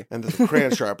jersey. And the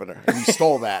crayon sharpener. And you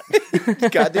stole that.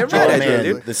 Goddamn Oh right, I man, did,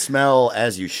 dude. the smell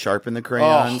as you sharpen the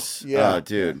crayons. Oh, yeah. Oh,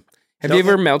 dude. Have you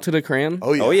ever melted a crayon?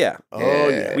 Oh, yeah. Oh yeah. Oh,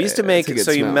 yeah. We used to make it's a good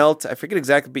so you smell. melt. I forget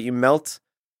exactly, but you melt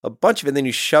a bunch of it, and then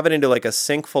you shove it into like a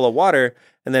sink full of water,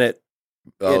 and then it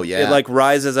Oh, it, yeah. it like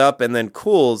rises up and then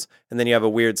cools, and then you have a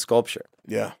weird sculpture.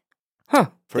 Yeah. Huh.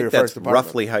 For I your think first that's apartment.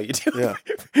 roughly how you do Yeah.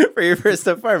 it for your first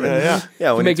apartment. Yeah,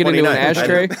 yeah. When Make it you're into an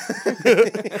 29.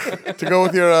 ashtray. To go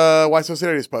with your Why So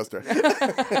Serious poster.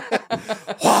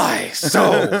 Why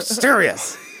so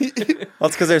serious? Well,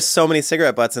 it's because there's so many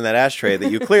cigarette butts in that ashtray that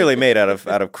you clearly made out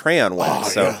of crayon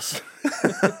wax. so Yes.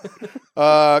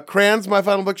 Crayons, my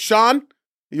final pick. Sean,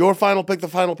 your final pick, the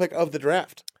final pick of the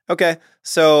draft. okay,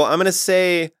 so I'm gonna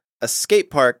say a skate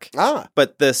park, Ah.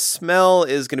 but the smell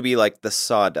is gonna be like the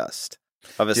sawdust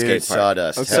of a Dude, skate park.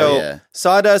 sawdust. Okay. Hell So yeah.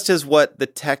 sawdust is what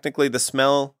technically the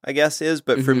smell, I guess, is.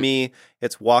 But for Mhm. me,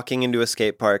 it's walking into a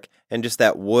skate park and just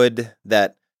that wood,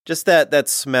 that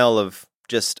smell of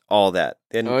just all that.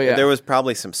 And Oh, yeah. there was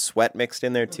probably some sweat mixed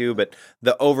in there too, but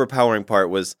the overpowering part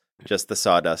was just the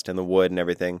sawdust and the wood and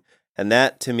everything. And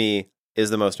that to me is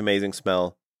the most amazing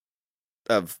smell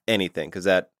of anything, because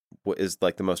that is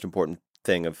like the most important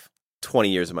thing of 20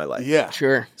 years of my life. Yeah.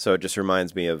 Sure. So it just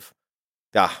reminds me of,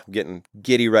 I'm getting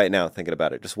giddy right now thinking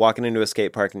about it. Just walking into a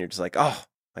skate park and you're just like, oh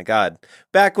my God.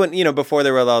 Back when, before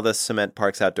there were all the cement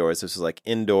parks outdoors, this was like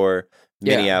indoor,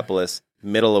 Yeah. Minneapolis,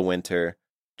 middle of winter,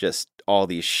 just all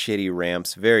these shitty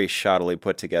ramps, very shoddily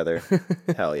put together.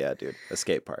 Hell yeah, dude. A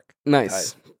skate park.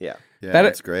 Nice. Yeah. Yeah, That-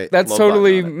 that's great. That's Low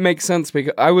totally button on it. makes sense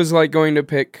because I was like going to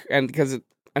pick and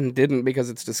didn't because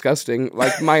it's disgusting.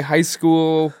 Like my high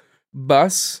school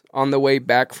bus on the way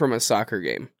back from a soccer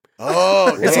game.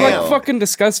 Oh, It's damn. like fucking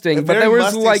disgusting. A but very there was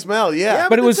musty like smell. Yeah.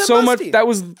 but it but was it's so musty. much that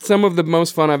was some of the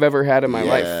most fun I've ever had in my Yeah.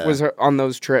 life was on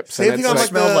those trips. Same And thing it's on It like,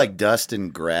 smelled the- like dust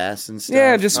and grass and stuff.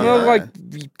 yeah, it just smelled Yeah.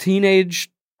 like teenage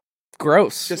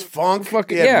gross. Just funk.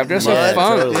 Fucking- yeah, just like Yeah,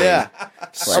 funk. totally. Yeah. A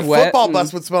Sweat football and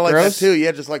bus would smell like gross. that too.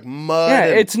 Yeah, just like mud. Yeah,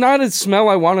 and- it's not a smell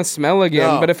I want to smell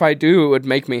again, No. but if I do, it would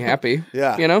make me happy.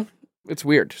 Yeah. You know? It's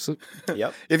weird. So,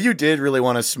 Yep. If you did really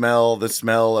want to smell the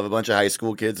smell of a bunch of high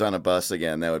school kids on a bus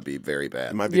again, that would be very It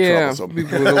bad. might be yeah, troublesome. it'd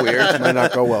be a little weird. It might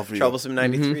not go well for you. Troublesome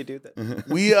 93, dude.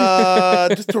 We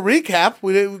just to recap,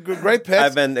 we did great picks.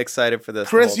 I've been excited for this.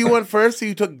 Chris, the you whole went first, so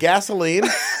you took gasoline,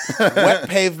 wet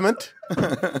pavement,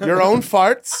 your own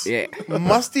farts, Yeah.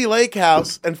 musty lake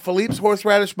house, and Philippe's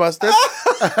horseradish mustard.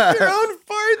 time. Your own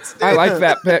farts. I like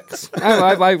that picks.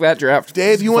 I like that draft.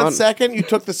 Dave, It's you went fun. second. You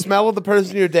took the smell of the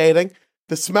person you're dating,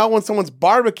 the smell when someone's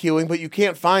barbecuing but you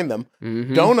can't find them,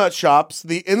 Mm-hmm. donut shops,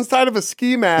 the inside of a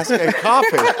ski mask, and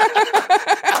coffee.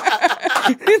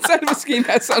 Inside of a ski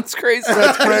mask sounds crazy.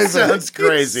 That's That crazy. sounds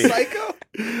crazy. Psycho.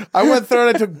 I went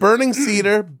third. I took burning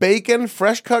cedar, bacon,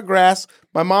 fresh cut grass,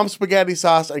 my mom's spaghetti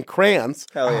sauce, and crayons.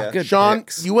 Hell yeah. Good Sean,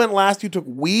 picks. you went last. You took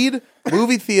weed,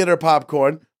 movie theater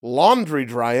popcorn, laundry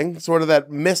drying, sort of that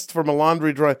mist from a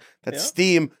laundry dry, that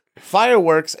steam,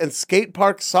 fireworks, and skate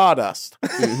park sawdust.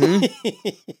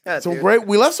 Yeah, So dude. great.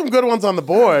 We left some good ones on the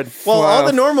board. Well, all Wow.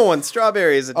 the normal ones,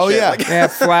 strawberries and Oh, shit. yeah. Like, Yeah,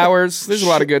 flowers. There's a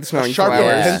lot of good smelling Sharpened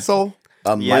flowers. pencil.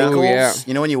 Michaels. Ooh, yeah.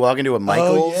 You know when you walk into a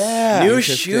Michaels? Oh, yeah. New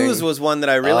Interesting. Shoes was one that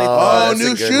I really Oh, thought. Oh, that's a New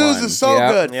good Shoes one. is so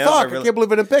Yeah. good. Yeah, Fuck, I I really- can't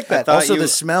believe I didn't pick that. thought Also, you- the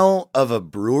smell of a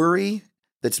brewery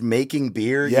that's making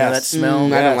beer. You know Yes. that smell? I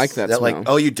don't Yes. like that That smell. like,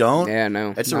 oh, you don't? Yeah,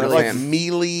 no. That's a not really- like fan.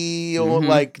 mealy, Mhm.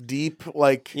 like deep,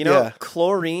 like You know, yeah.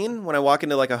 chlorine. When I walk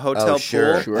into like a hotel Oh, pool,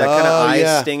 sure. Sure. that kind of Oh, eye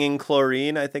yeah. stinging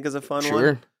chlorine, I think, is a fun one.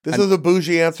 Sure. This is a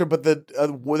bougie answer, but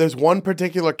there's one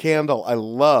particular candle I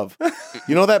love.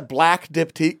 You know that black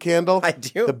diptyque candle? I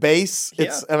do. The base,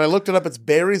 and I looked it up. It's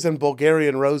berries and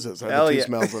Bulgarian roses are Hell the two yeah.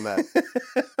 smells in that.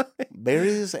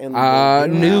 Berries and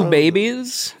New roses.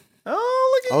 Babies.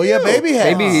 Oh, look at Oh you. yeah, baby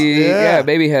head.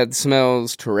 Baby head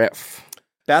smells terrific.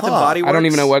 Bath and Huh. Body Works. I don't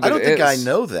even know what I it don't think I is.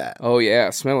 know that. Oh yeah,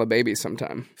 smell a baby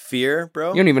sometime. Fear, bro.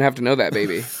 You don't even have to know that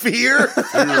baby. Fear?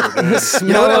 Smell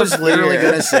You know what I of was literally fear.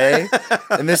 going to say?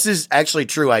 And this is actually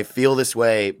true. I feel this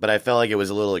way, but I felt like it was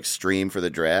a little extreme for the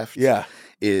draft. Yeah.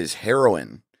 Is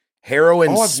heroin. Heroin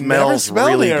Oh, I've never smells smelled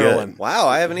really heroin. good. Wow,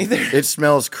 I haven't either. It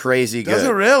smells crazy good. Does it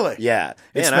really? Yeah.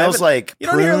 It Man, I smells haven't- like You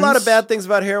don't hear a lot of prunes. bad things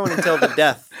about heroin until the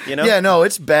death, you know? Yeah, no,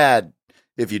 it's bad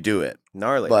if you do it.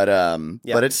 Gnarly. But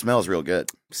Yeah. but it smells real good.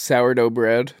 Sourdough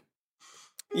bread.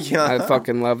 yeah. I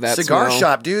fucking love that Cigar smell.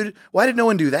 shop, dude. Why did no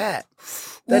one do that?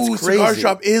 That's Ooh, crazy. cigar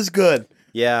shop is good.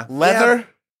 Yeah. Leather.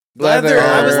 Leather.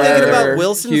 I was thinking about Leather.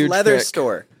 Wilson's Huge leather pick.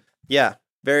 store. Yeah.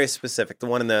 Very specific. The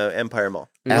one in the Empire Mall.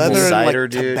 Apple Leather and cider, like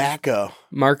dude. tobacco.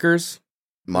 Markers.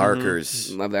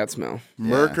 Markers. Love that smell.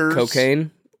 Merkers.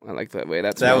 Cocaine. I like that way.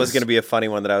 That smells. was going to be a funny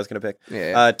one that I was going to pick.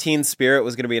 Yeah. Teen Spirit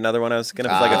was going to be another one I was going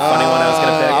to like a funny one I was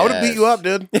going to pick. I would have beat you up,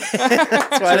 dude.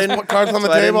 That's why I didn't Put cards on the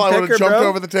that's why I table. I didn't would pick have her, jumped bro.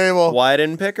 over the table. Why I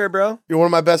didn't pick her, bro? You're one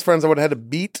of my best friends. I would have had to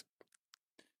beat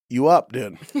you up,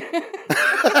 dude.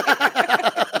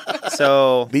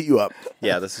 So, Beat you up.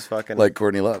 yeah, this is fucking Like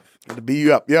Courtney Love. Had to beat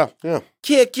you up. Yeah, yeah.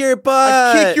 kick your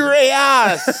butt. Kick your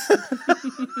ass.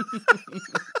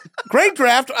 Great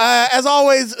draft. As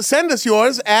always, send us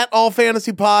yours at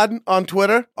allfantasypod on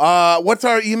Twitter. What's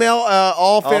our email?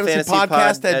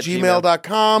 Allfantasypodcast at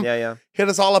gmail.com. Yeah, yeah. Hit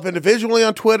us all up individually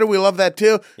on Twitter. We love that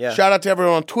too. Yeah. Shout out to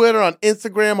everyone on Twitter, on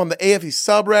Instagram, on the AFE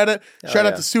subreddit. Shout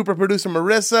out yeah. to super producer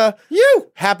Marissa. You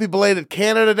Happy belated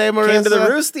Canada Day, Marissa. came to the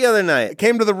roost the other night.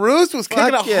 Came to the roost. Was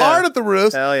kicking Fuck it yeah. hard at the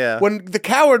roost. Hell yeah. When the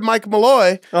coward Mike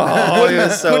Malloy Oh, he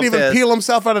was so couldn't even pissed. peel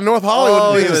himself out of North Hollywood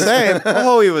Oh, to he do the was same.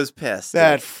 Oh, he was pissed.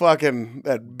 That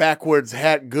backwards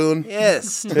hat goon.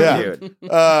 Yes, Yeah. dude.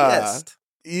 Yes.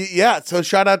 Yes. Yeah. So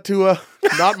shout out to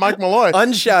not Mike Malloy.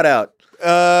 Unshout out.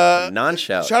 Uh,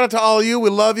 Non-shout. shout out to all of you. We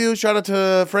love you. Shout out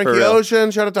to Frankie For real. Ocean.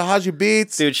 Shout out to Haji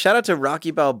Beats. Dude, shout out to Rocky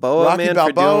Balboa, Rocky man, for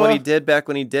doing Balboa. what he did back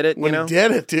when he did it, when you know? he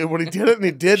did it, dude. When he did it, and he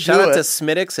did Shout do out it. to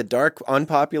Smittix, a dark,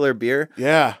 unpopular beer.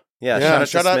 Yeah. Yeah, shout out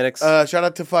to Smittix. Shout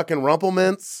out to fucking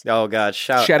Rumplemints. Oh, God.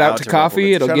 Shout Shout out to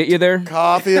coffee. Rumplemints. It'll Shout get out you there.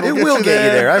 Coffee. It'll It will get you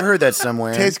there. there. I've heard that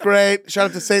somewhere. Tastes great. Shout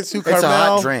out to Saint Sue Carmel. It's a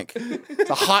hot drink. It's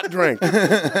a hot drink.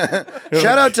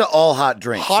 Shout out to all hot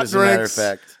drinks, Hot as a matter of drinks.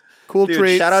 fact. Cool Dude,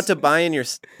 treats. shout out to buying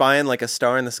like a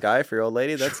star in the sky for your old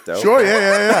lady. That's dope. Sure,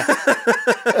 yeah.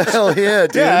 Hell yeah,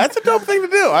 dude. Yeah, that's a dope thing to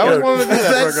do. I always wanted to do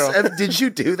that for a girl. That's- Did you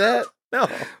do that? No.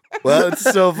 Well, it's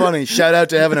so funny. Shout out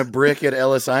to having a brick at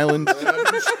Ellis Island.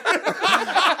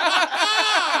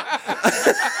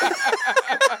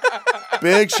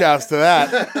 Big shouts to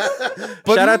that.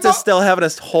 But Shout out to still having a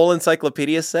whole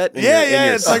encyclopedia set. In Yeah, your, yeah, In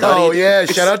your it's like- study. Oh yeah!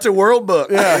 Shout out to World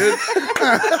Book. Yeah.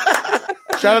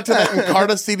 Shout out to that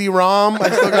Encarta CD-ROM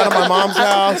I still got at my mom's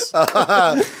house.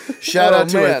 Shout Oh, out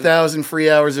to man. 1,000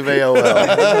 free hours of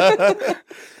AOL.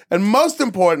 And most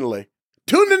importantly,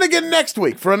 tune in again next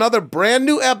week for another brand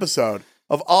new episode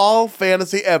of All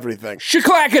Fantasy Everything.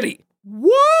 Shicklackety.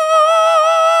 Whoa!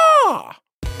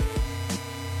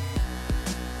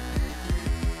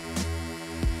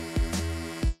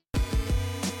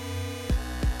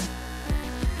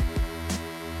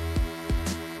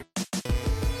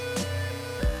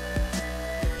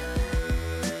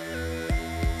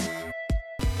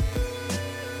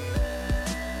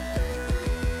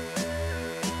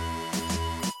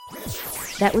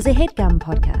 That was a headgum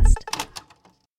podcast.